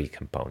the 3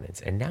 components,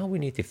 and now we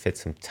need to fit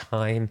some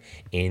time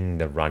in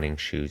the running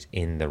shoes,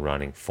 in the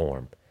running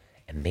form.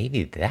 And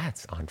maybe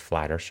that's on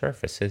flatter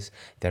surfaces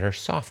that are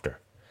softer.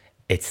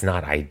 It's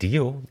not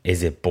ideal.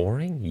 Is it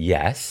boring?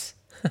 Yes.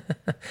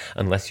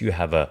 Unless you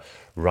have a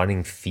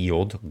running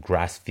field,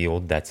 grass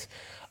field that's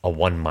a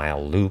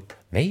 1-mile loop,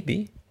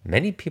 maybe.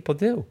 Many people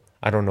do.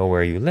 I don't know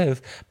where you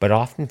live, but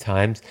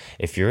oftentimes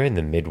if you're in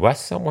the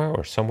Midwest somewhere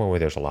or somewhere where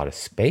there's a lot of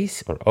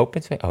space or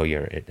open space,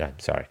 you're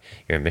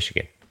in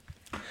Michigan.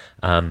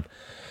 Well,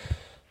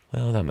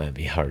 that might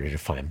be harder to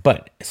find,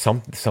 but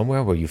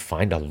somewhere where you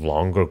find a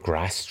longer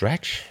grass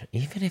stretch,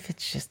 even if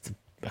it's just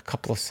a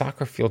couple of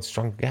soccer fields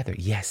strung together,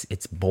 yes,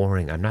 it's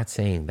boring. I'm not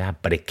saying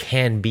that, but it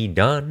can be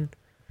done.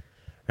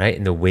 Right?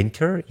 In the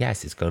winter,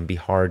 yes, it's going to be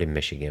hard in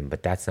Michigan,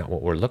 but that's not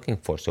what we're looking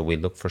for. So we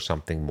look for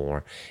something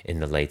more in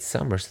the late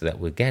summer so that,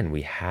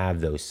 we have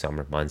those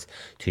summer months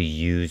to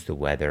use the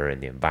weather and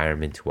the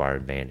environment to our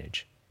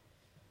advantage.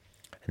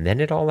 And then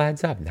it all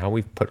adds up. Now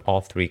we've put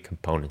all 3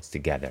 components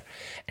together.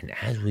 And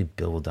as we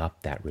build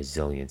up that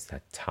resilience,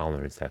 that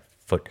tolerance, that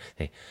foot,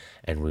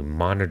 and we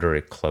monitor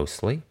it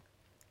closely,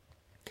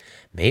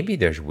 maybe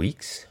there's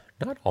weeks,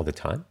 not all the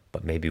time,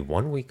 but maybe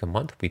 1 week a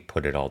month, we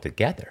put it all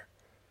together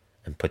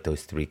and put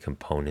those 3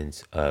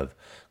 components of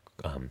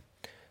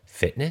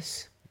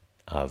fitness,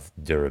 of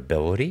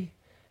durability,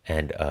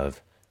 and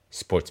of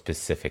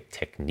sport-specific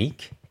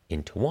technique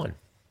into one,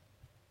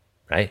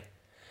 right?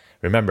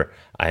 Remember,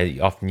 I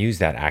often use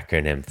that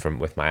acronym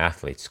with my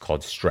athletes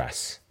called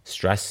STRESS.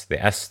 STRESS, the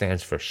S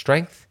stands for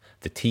strength,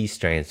 the T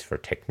stands for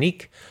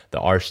technique, the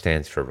R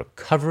stands for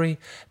recovery,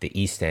 the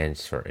E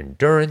stands for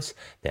endurance,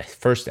 the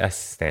first S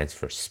stands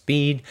for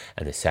speed,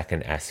 and the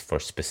second S for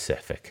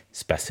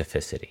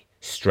specificity.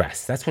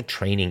 Stress. That's what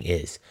training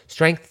is.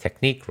 Strength,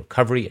 technique,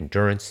 recovery,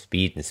 endurance,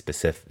 speed, and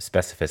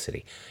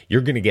specificity.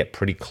 You're going to get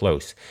pretty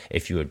close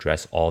if you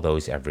address all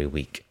those every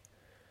week.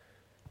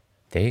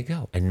 There you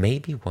go. And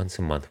maybe once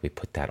a month we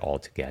put that all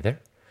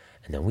together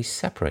and then we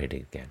separate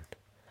it again.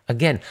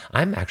 Again,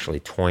 I'm actually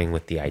toying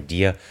with the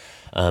idea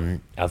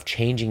of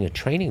changing a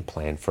training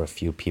plan for a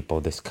few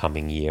people this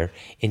coming year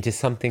into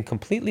something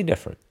completely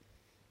different,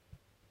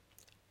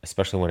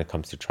 especially when it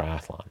comes to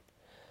triathlon.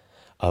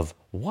 Of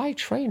why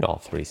train all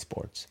 3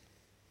 sports,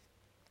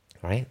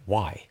 right?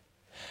 Why?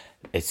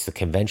 It's the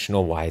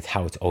conventional why, it's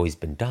how it's always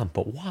been done,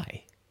 but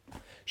why?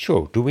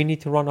 Sure, do we need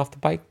to run off the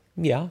bike?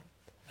 Yeah,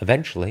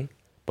 eventually,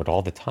 but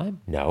all the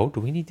time? No. Do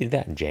we need to do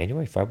that in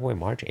January, February,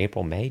 March,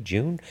 April, May,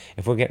 June?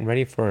 If we're getting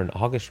ready for an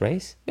August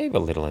race, maybe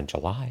a little in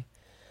July.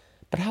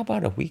 But how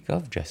about a week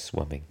of just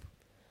swimming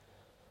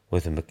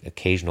with an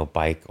occasional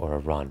bike or a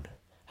run?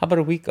 How about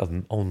a week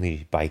of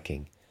only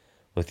biking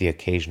with the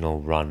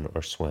occasional run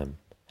or swim?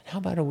 How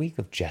about a week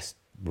of just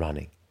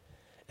running?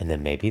 And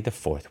then maybe the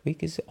 4th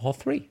week is all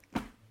 3.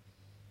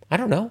 I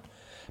don't know.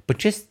 But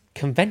just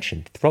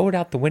convention. Throw it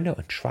out the window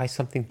and try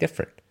something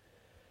different.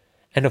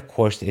 And of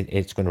course,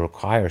 it's going to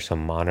require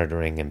some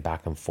monitoring and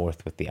back and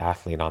forth with the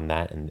athlete on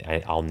that. And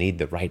I'll need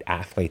the right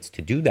athletes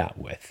to do that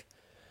with.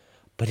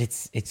 But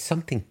it's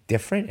something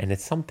different, and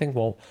it's something,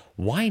 well,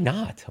 why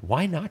not?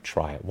 Why not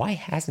try it? Why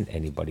hasn't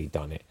anybody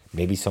done it?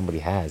 Maybe somebody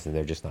has, and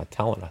they're just not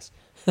telling us.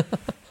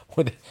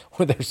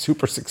 or they're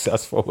super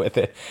successful with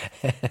it,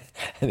 and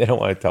they don't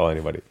want to tell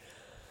anybody.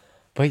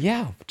 But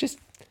yeah, just,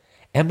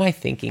 am I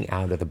thinking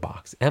out of the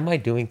box? Am I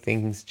doing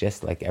things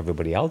just like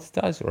everybody else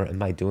does, or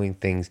am I doing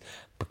things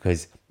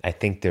because I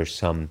think there's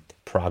some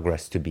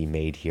progress to be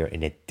made here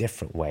in a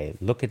different way?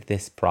 Look at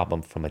this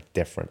problem from a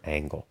different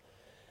angle.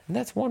 And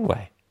that's one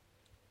way.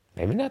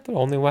 Maybe not the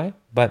only way,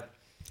 but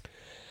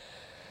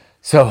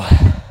so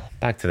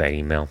back to that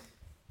email.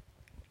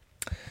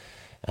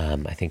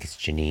 I think it's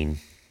Janine.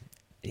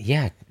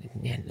 Yeah,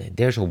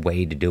 there's a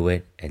way to do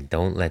it, and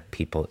don't let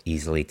people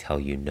easily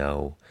tell you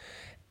no,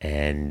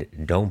 and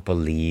don't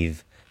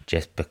believe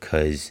just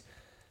because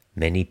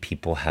many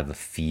people have a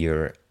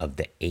fear of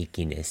the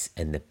achiness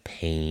and the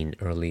pain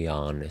early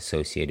on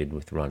associated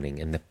with running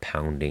and the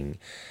pounding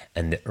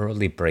and the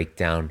early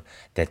breakdown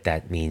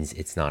that means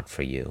it's not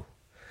for you.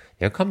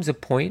 There comes a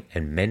point,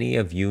 and many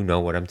of you know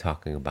what I'm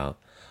talking about,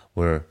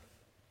 where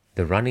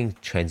the running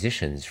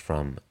transitions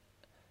from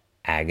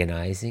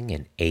agonizing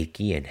and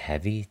achy and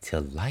heavy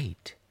to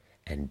light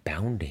and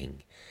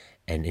bounding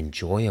and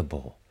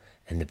enjoyable.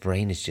 And the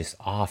brain is just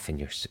off, and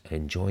you're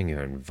enjoying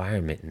your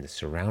environment and the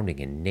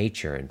surrounding and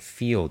nature and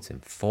fields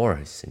and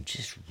forests and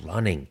just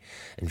running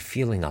and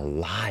feeling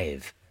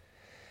alive.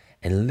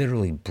 and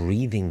literally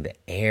breathing the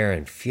air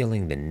and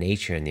feeling the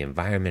nature and the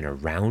environment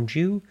around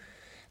you,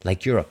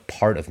 like you're a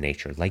part of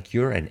nature, like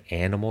you're an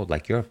animal,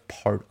 like you're a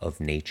part of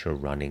nature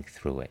running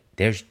through it.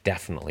 There's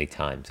definitely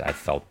times I've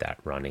felt that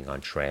running on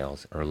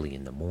trails early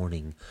in the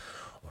morning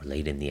or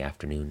late in the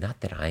afternoon. Not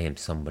that I am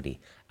somebody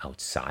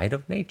outside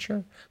of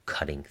nature,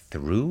 cutting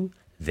through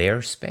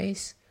their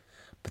space,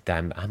 but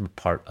that I'm a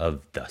part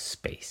of the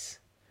space,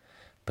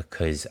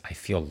 because I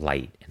feel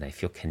light and I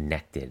feel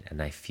connected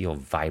and I feel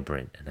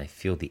vibrant and I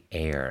feel the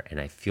air and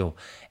I feel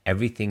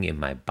everything in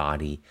my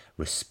body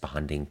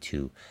responding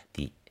to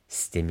the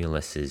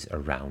stimuluses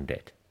around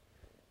it.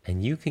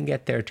 And you can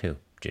get there too,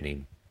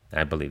 Janine.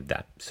 I believe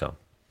that. So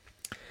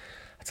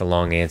that's a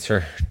long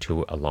answer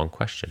to a long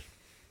question.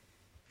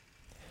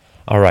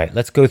 All right,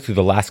 let's go through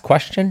the last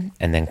question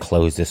and then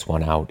close this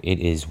one out. It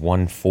is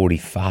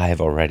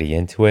 1:45 already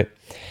into it.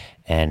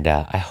 And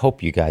I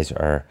hope you guys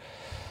are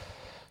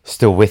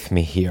still with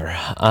me here.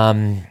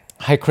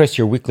 Hi, Chris.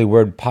 Your weekly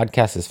word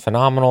podcast is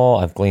phenomenal.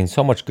 I've gleaned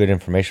so much good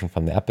information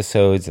from the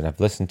episodes and I've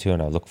listened to,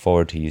 and I look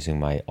forward to using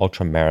my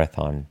ultra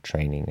marathon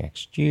training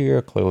next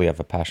year. Clearly, I have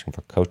a passion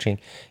for coaching.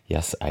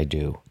 Yes, I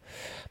do.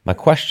 My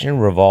question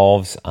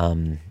revolves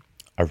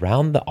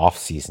around the off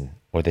season,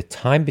 or the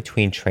time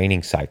between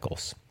training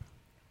cycles,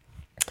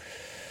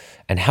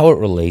 and how it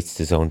relates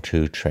to Zone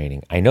 2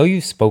 training. I know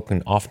you've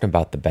spoken often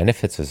about the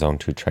benefits of Zone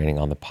 2 training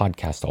on the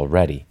podcast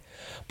already,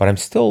 but I'm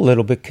still a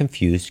little bit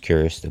confused,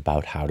 curious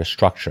about how to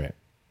structure it.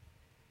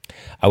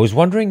 I was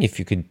wondering if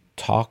you could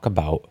talk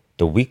about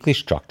the weekly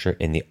structure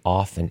in the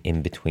off and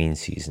in-between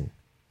season.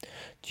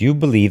 Do you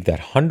believe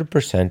that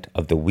 100%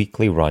 of the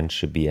weekly run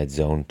should be at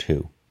Zone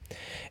 2?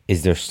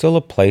 Is there still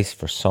a place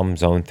for some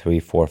Zone 3,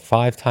 4,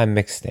 5 time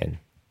mixed in?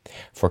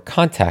 For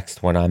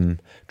context, when I'm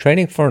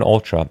training for an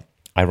ultra,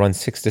 I run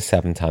 6 to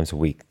 7 times a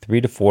week,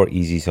 3 to 4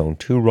 easy Zone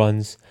 2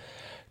 runs,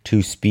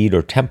 2 speed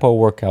or tempo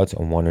workouts,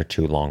 and 1 or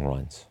 2 long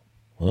runs.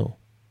 Whoa.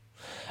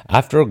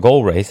 After a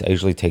goal race, I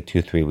usually take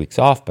 2-3 weeks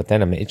off, but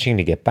then I'm itching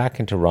to get back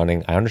into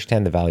running. I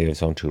understand the value of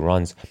Zone 2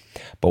 runs,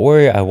 but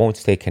worry I won't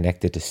stay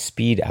connected to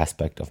speed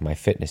aspect of my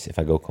fitness if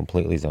I go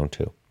completely Zone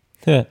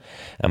 2.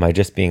 Am I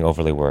just being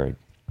overly worried?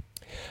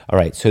 All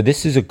right, so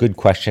this is a good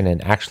question,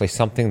 and actually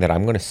something that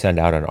I'm going to send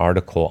out an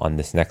article on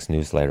this next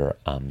newsletter,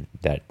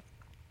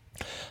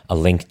 a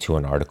link to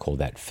an article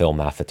that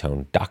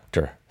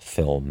Dr.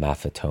 Phil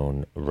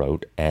Maffetone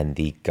wrote, and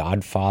the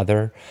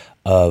godfather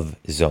of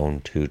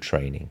Zone 2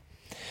 training,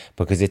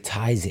 because it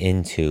ties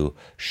into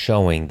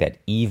showing that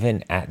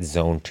even at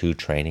Zone 2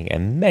 training,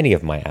 and many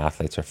of my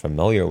athletes are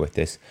familiar with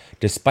this,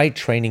 despite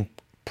training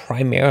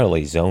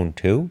primarily Zone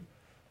 2,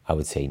 I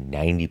would say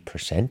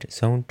 90%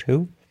 Zone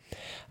 2,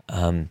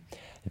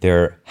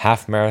 their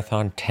half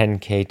marathon,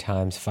 10K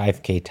times,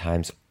 5K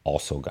times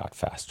also got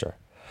faster.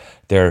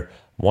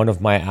 One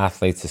of my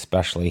athletes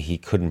especially, he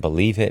couldn't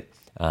believe it.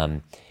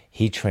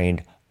 He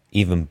trained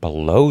even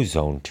below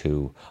Zone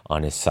 2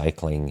 on his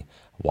cycling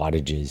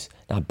wattages,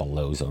 not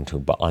below Zone 2,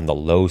 but on the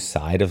low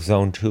side of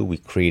Zone 2. We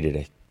created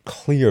a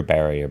clear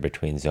barrier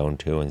between Zone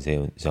 2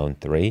 and Zone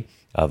 3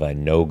 of a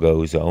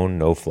no-go zone,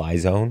 no-fly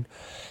zone.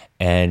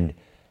 And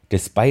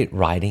despite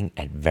riding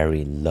at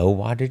very low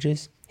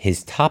wattages,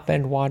 his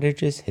top-end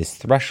wattages, his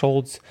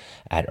thresholds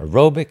at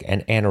aerobic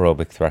and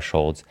anaerobic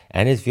thresholds,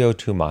 and his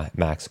VO2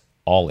 max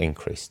all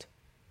increased,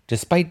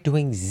 despite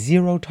doing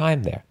 0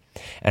 time there.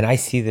 And I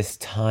see this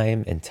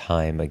time and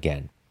time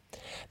again,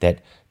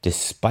 that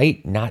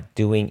despite not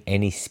doing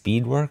any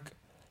speed work,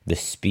 the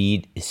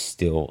speed is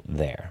still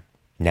there.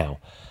 Now,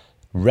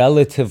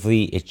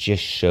 relatively, it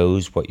just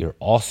shows what you're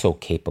also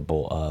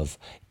capable of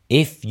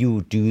if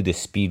you do the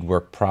speed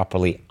work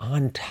properly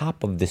on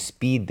top of the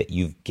speed that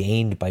you've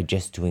gained by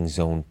just doing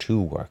Zone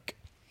 2 work.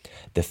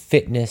 The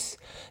fitness,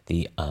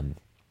 the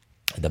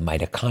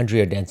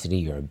mitochondria density,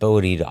 your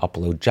ability to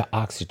upload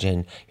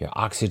oxygen, your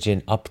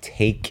oxygen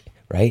uptake,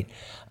 right?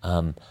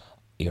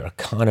 Your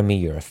economy,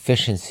 your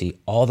efficiency,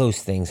 all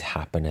those things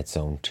happen at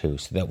Zone 2.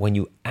 So that when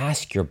you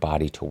ask your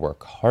body to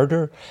work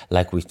harder,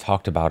 like we've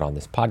talked about on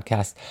this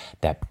podcast,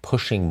 that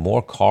pushing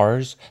more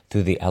cars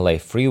through the LA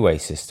freeway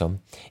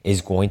system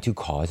is going to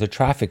cause a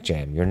traffic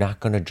jam. You're not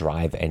going to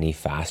drive any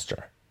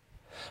faster.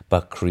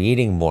 But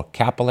creating more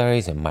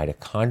capillaries and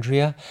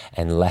mitochondria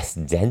and less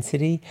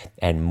density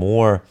and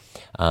more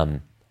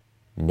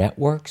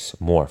networks,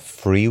 more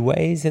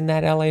freeways in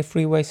that LA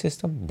freeway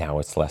system, now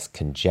it's less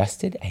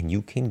congested and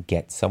you can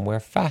get somewhere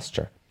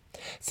faster.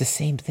 It's the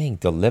same thing,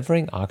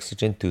 delivering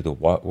oxygen through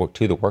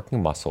to the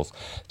working muscles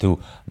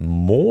through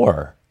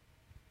more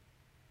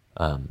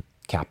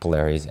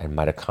capillaries and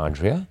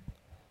mitochondria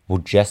will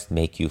just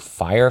make you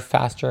fire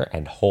faster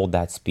and hold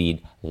that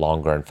speed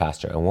longer and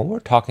faster. And when we're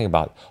talking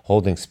about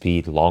holding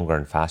speed longer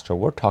and faster,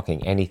 we're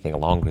talking anything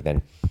longer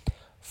than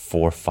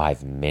 4 or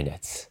 5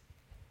 minutes.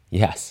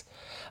 Yes.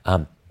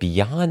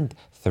 Beyond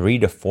 3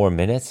 to 4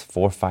 minutes,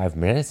 4 or 5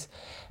 minutes,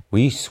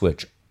 we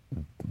switch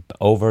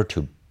over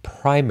to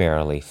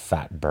primarily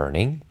fat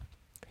burning,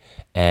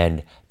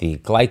 and the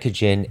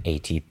glycogen,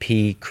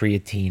 ATP,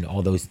 creatine,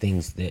 all those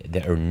things,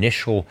 the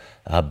initial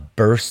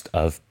burst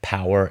of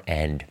power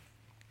and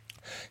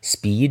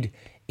Speed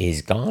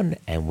is gone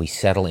and we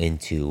settle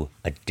into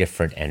a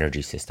different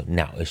energy system.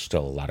 Now, there's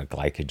still a lot of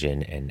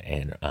glycogen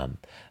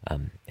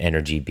and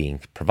energy being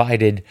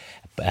provided,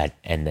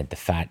 and that the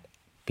fat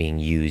being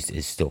used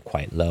is still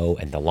quite low.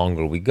 And the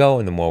longer we go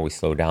and the more we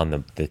slow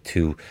down, the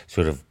two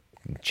sort of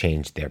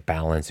change their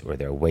balance or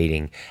their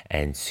weighting.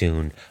 And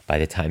soon, by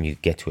the time you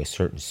get to a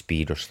certain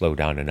speed or slow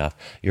down enough,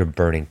 you're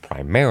burning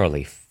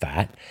primarily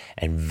fat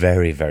and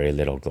very, very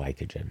little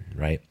glycogen,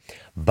 right?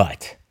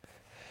 But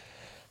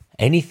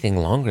anything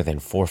longer than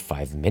 4 or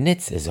 5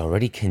 minutes is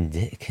already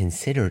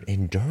considered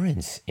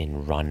endurance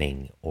in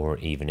running or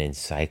even in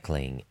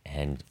cycling,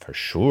 and for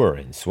sure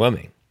in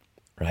swimming,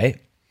 right?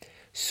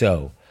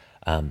 So,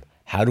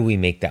 how do we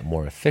make that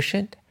more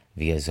efficient?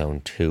 Via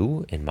Zone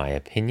 2, in my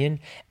opinion,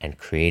 and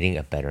creating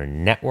a better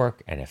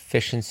network and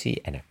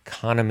efficiency and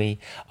economy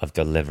of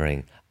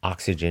delivering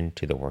oxygen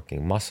to the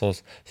working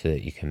muscles so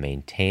that you can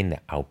maintain the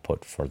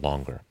output for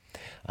longer.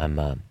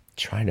 I'm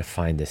trying to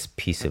find this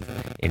piece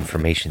of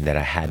information that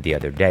I had the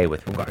other day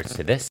with regards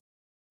to this.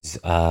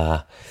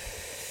 I'm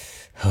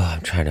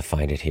trying to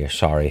find it here.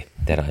 Sorry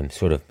that I'm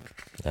sort of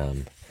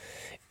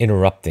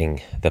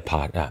interrupting the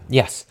pod.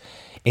 Yes.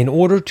 In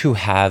order to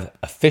have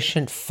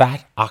efficient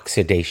fat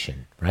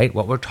oxidation, right?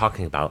 What we're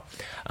talking about,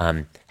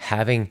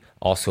 having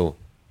also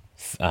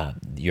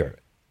your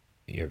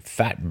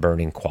fat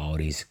burning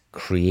qualities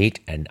create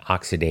an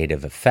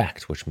oxidative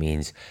effect, which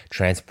means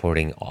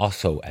transporting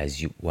also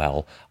as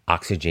well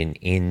oxygen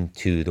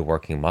into the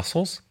working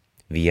muscles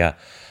via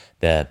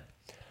the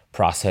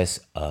process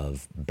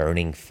of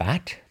burning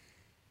fat.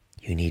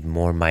 You need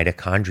more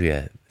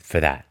mitochondria for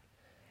that.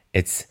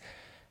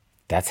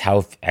 That's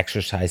how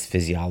exercise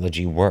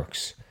physiology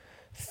works.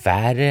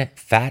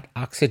 Fat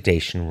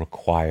oxidation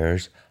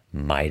requires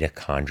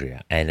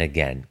mitochondria. And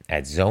again,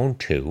 at Zone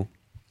 2,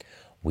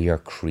 we are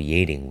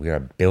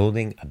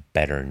building a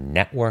better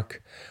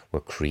network.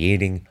 We're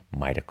creating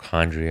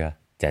mitochondria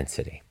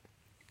density.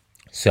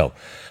 So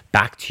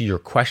back to your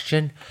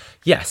question.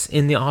 Yes,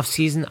 in the off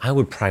season, I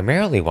would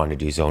primarily want to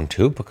do Zone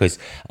 2 because,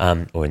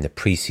 or in the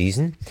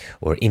preseason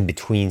or in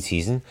between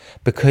season,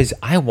 because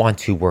I want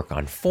to work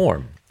on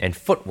form and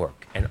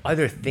footwork and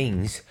other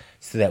things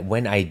so that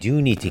when I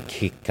do need to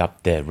kick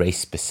up the race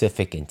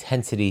specific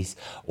intensities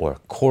or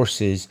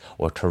courses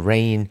or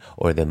terrain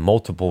or the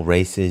multiple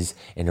races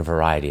in a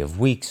variety of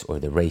weeks or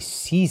the race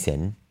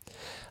season,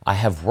 I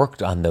have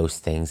worked on those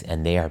things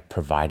and they are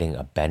providing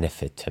a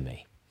benefit to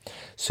me.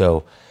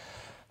 So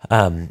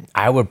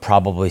I would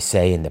probably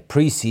say in the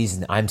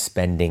preseason, I'm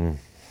spending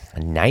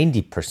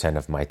 90%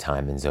 of my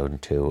time in Zone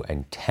 2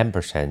 and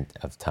 10%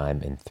 of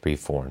time in 3,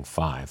 4, and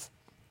 5.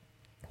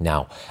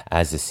 Now,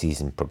 as the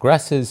season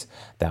progresses,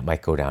 that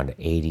might go down to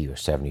 80 or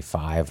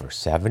 75 or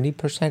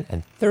 70%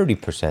 and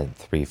 30%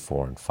 3,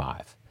 4, and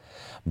 5.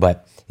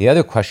 But the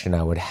other question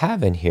I would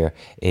have in here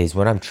is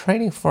when I'm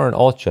training for an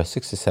ultra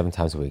 6 to 7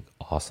 times a week,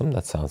 awesome,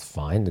 that sounds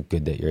fine.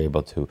 Good that you're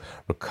able to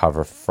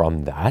recover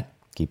from that.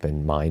 Keep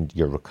in mind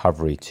your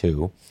recovery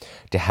too.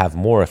 To have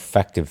more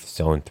effective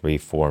Zone 3,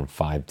 4, and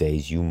 5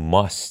 days, you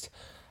must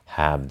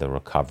have the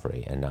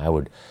recovery. And I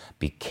would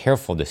be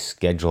careful to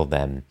schedule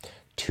them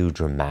too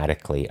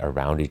dramatically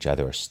around each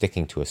other or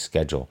sticking to a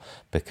schedule,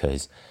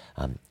 because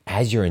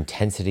as your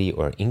intensity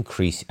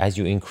as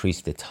you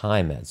increase the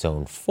time at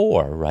Zone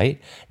 4,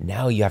 right,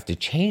 now you have to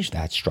change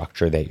that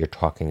structure that you're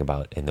talking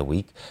about in the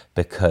week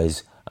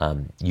because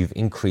you've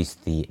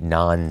increased the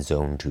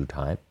non-Zone 2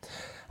 time.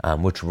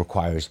 Which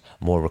requires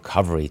more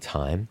recovery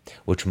time,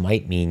 which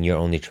might mean you're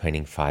only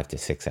training 5 to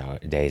 6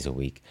 days a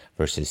week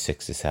versus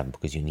 6 to 7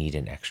 because you need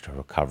an extra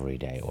recovery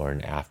day or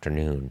an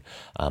afternoon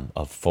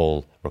of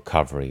full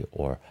recovery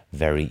or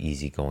very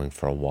easy going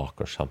for a walk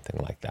or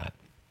something like that.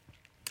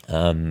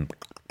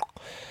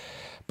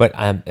 But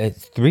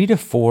 3 to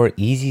 4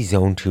 easy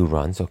Zone 2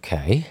 runs,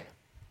 okay.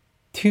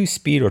 2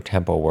 speed or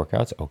tempo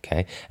workouts,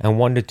 okay, and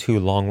 1 to 2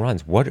 long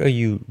runs. What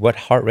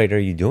heart rate are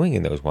you doing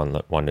in those 1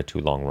 to 2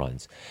 long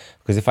runs?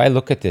 Because if I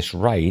look at this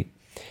right,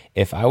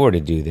 if I were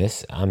to do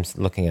this, I'm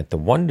looking at the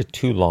 1 to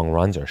 2 long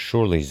runs are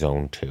surely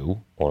Zone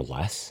 2 or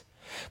less.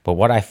 But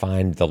what I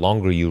find, the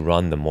longer you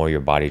run, the more your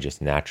body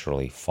just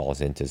naturally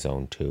falls into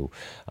Zone 2.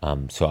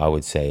 So I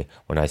would say,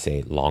 when I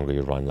say longer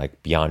you run,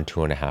 like beyond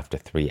 2.5 to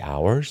 3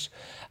 hours,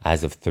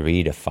 as of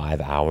 3 to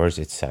 5 hours,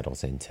 it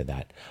settles into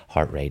that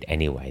heart rate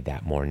anyway,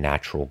 that more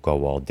natural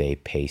go all day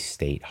pace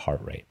state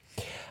heart rate.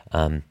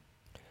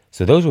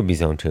 So those would be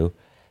Zone 2.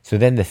 So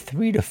then the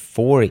 3 to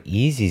 4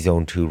 easy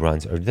Zone 2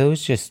 runs, are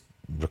those just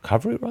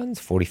recovery runs,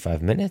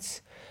 45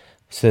 minutes?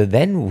 So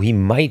then we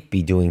might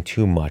be doing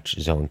too much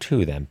Zone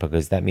 2 then,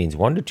 because that means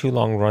 1 to 2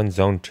 long runs,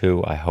 Zone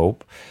 2, I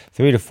hope,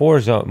 3 to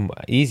 4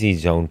 easy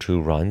Zone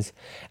 2 runs,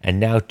 and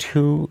now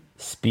 2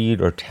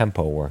 speed or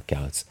tempo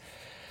workouts.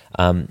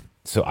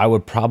 So I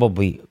would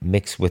probably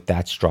mix with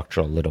that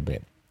structure a little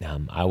bit.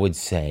 I would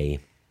say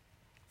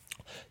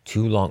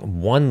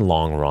 1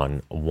 long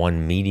run,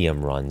 1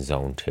 medium run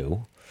Zone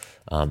 2,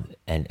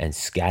 and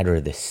scatter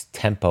this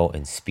tempo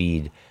and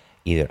speed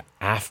either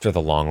after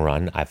the long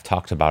run. I've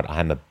talked about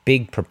I'm a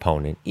big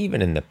proponent,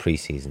 even in the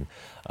preseason,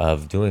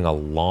 of doing a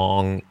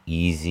long,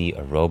 easy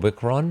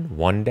aerobic run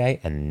one day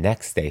and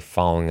next day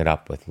following it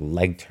up with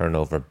leg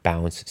turnover,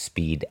 bounce,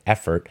 speed,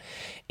 effort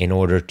in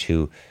order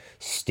to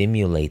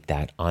stimulate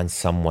that on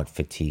somewhat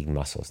fatigued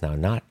muscles. Now,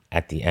 not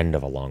at the end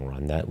of a long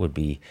run. That would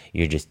be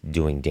you're just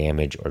doing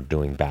damage or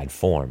doing bad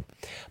form.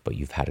 But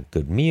you've had a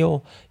good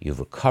meal, you've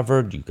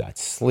recovered, you got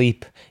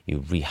sleep, you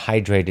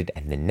rehydrated,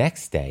 and the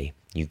next day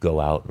you go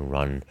out and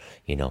run,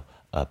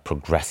 a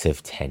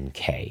progressive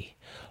 10K,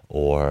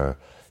 or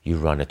you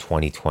run a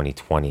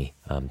 20-20-20,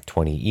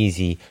 20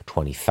 easy,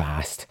 20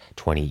 fast,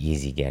 20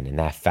 easy again. And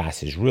that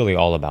fast is really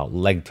all about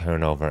leg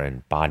turnover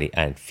and body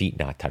and feet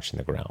not touching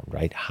the ground,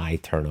 right? High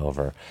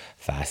turnover,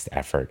 fast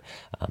effort.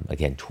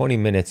 Again, 20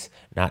 minutes,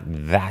 not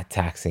that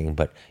taxing,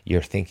 but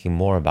you're thinking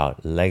more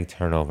about leg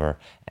turnover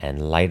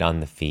and light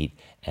on the feet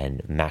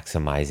and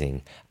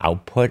maximizing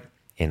output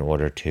in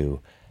order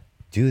to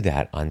do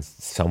that on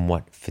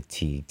somewhat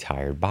fatigued,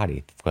 tired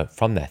body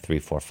from that 3,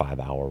 4, 5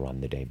 hour run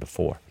the day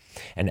before.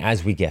 And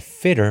as we get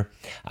fitter,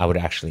 I would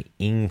actually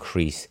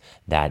increase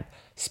that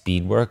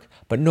speed work,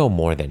 but no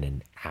more than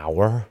an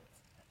hour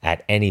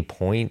at any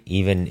point.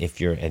 Even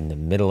if you're in the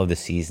middle of the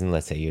season,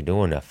 let's say you're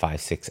doing a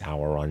 5-6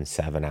 hour run,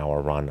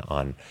 7-hour run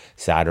on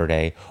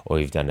Saturday, or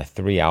you've done a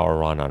 3-hour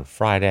run on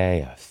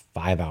Friday, a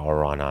 5-hour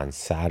run on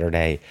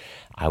Saturday,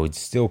 I would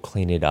still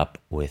clean it up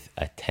with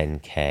a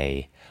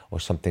 10K or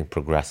something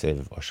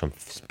progressive or some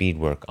speed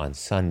work on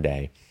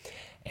Sunday.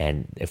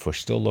 And if we're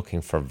still looking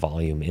for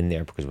volume in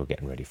there because we're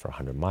getting ready for a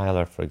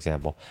 100-miler, for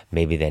example,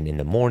 maybe then in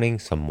the morning,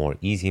 some more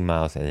easy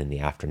miles, and in the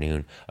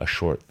afternoon, a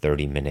short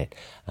 30-minute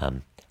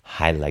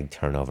high leg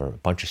turnover, a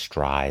bunch of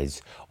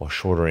strides, or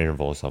shorter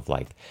intervals of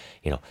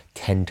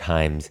 10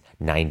 times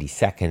 90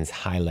 seconds,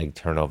 high leg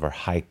turnover,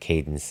 high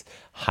cadence,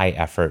 high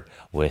effort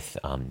with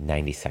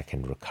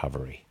 90-second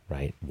recovery,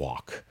 right?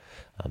 Walk.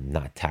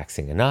 Not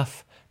taxing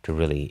enough to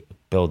really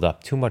build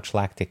up too much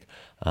lactic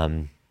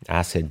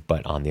acid,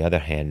 but on the other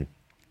hand,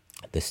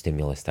 the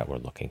stimulus that we're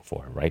looking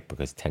for, right?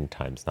 Because 10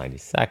 times 90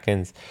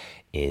 seconds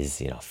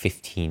is,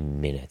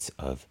 15 minutes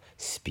of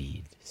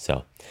speed.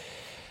 So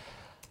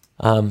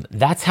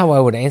that's how I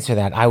would answer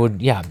that.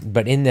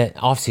 But in the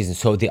off season,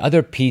 so the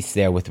other piece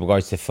there with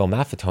regards to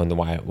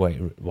phenylketonuria,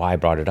 why I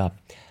brought it up,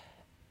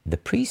 the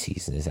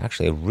preseason is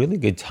actually a really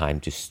good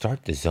time to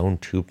start the zone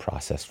 2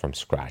 process from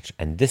scratch.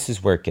 And this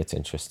is where it gets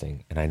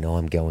interesting. And I know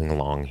I'm going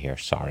long here,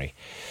 sorry.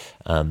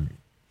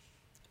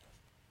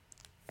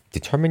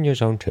 Determine your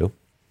zone 2.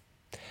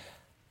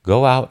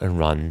 Go out and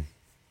run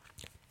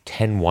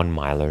 10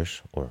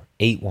 1-milers or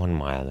 8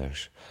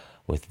 1-milers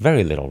with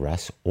very little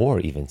rest,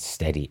 or even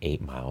steady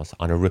 8 miles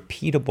on a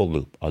repeatable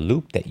loop, a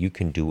loop that you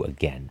can do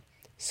again.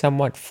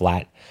 Somewhat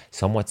flat,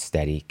 somewhat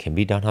steady, can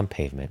be done on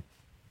pavement.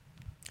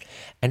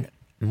 And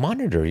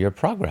monitor your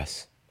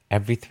progress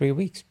every 3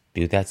 weeks.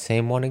 Do that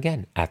same one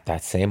again at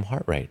that same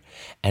heart rate.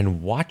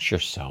 And watch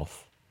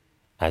yourself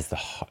as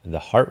the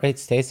heart rate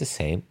stays the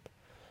same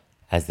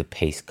as the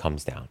pace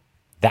comes down.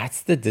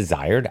 That's the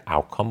desired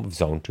outcome of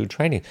zone 2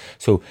 training.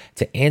 So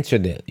to answer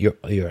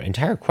your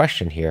entire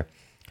question here,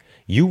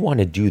 you want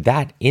to do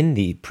that in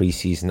the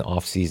preseason,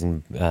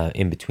 off-season,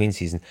 in-between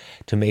season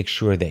to make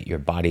sure that your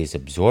body is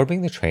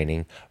absorbing the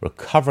training,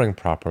 recovering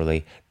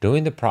properly,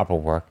 doing the proper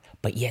work,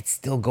 but yet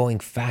still going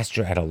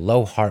faster at a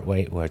low heart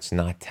rate where it's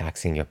not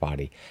taxing your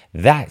body.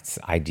 That's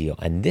ideal.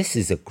 And this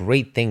is a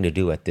great thing to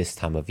do at this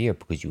time of year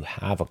because you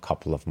have a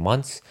couple of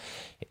months,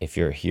 if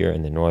you're here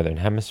in the Northern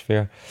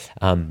Hemisphere,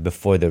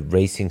 before the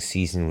racing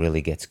season really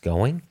gets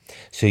going.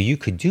 So you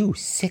could do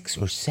 6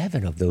 or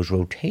 7 of those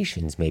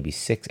rotations, maybe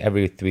 6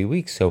 every 3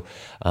 weeks. So,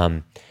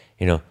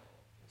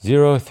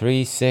 0,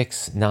 3,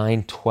 6,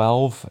 9,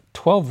 12.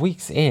 12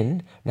 weeks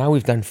in, now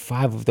we've done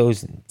 5 of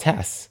those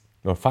tests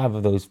or 5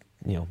 of those,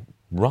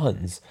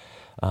 runs.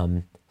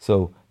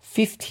 So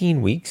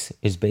 15 weeks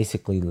is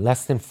basically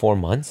less than 4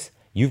 months.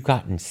 You've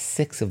gotten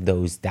 6 of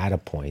those data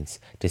points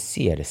to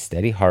see at a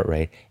steady heart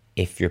rate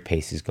if your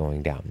pace is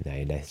going down.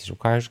 Now, this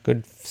requires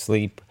good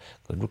sleep,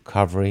 good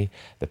recovery,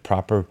 the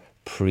proper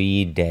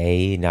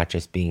pre-day, not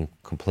just being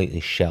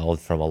completely shelled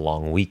from a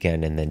long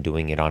weekend and then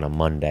doing it on a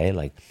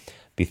Monday.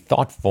 Be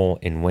thoughtful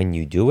in when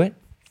you do it,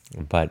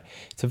 but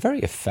it's a very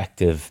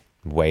effective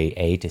way,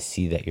 A, to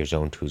see that your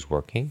zone 2 is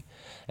working,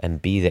 and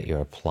B, that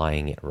you're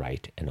applying it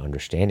right and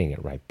understanding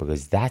it right,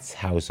 because that's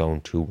how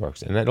zone 2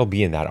 works. And that'll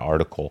be in that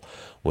article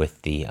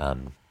with the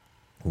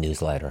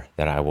newsletter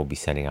that I will be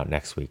sending out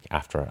next week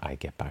after I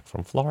get back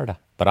from Florida.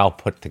 But I'll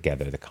put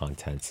together the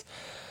contents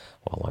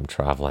while I'm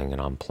traveling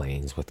and on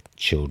planes with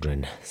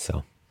children.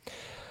 So,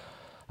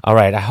 all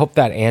right, I hope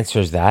that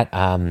answers that.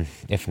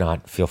 If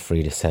not, feel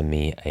free to send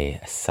me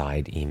a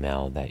side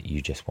email that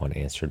you just want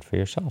answered for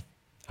yourself.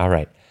 All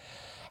right.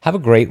 Have a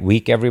great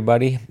week,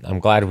 everybody. I'm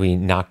glad we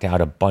knocked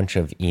out a bunch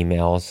of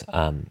email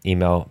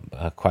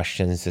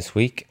questions this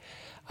week.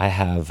 I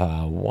have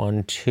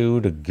 1,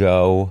 2 to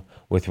go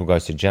with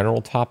regards to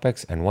general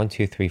topics, and 1,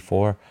 2, 3,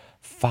 4,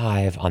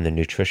 5 on the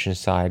nutrition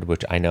side,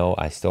 which I know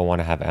I still want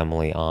to have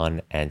Emily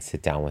on and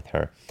sit down with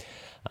her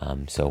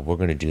So we're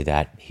going to do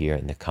that here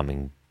in the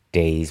coming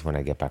days when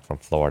I get back from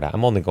Florida.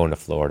 I'm only going to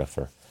Florida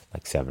for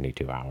like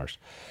 72 hours.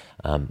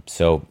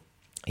 So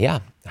yeah,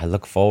 I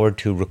look forward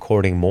to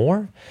recording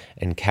more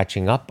and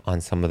catching up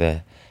on some of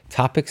the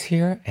topics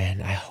here.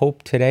 And I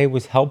hope today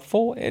was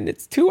helpful. And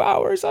it's 2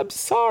 hours. I'm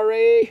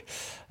sorry.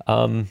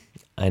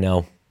 I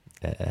know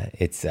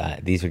it's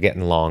these are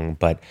getting long,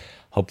 but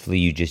hopefully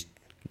you just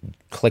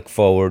click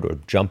forward or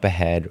jump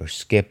ahead or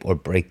skip or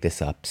break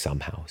this up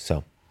somehow.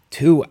 So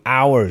 2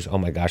 hours. Oh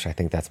my gosh, I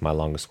think that's my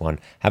longest one.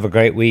 Have a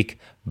great week.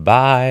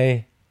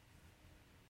 Bye.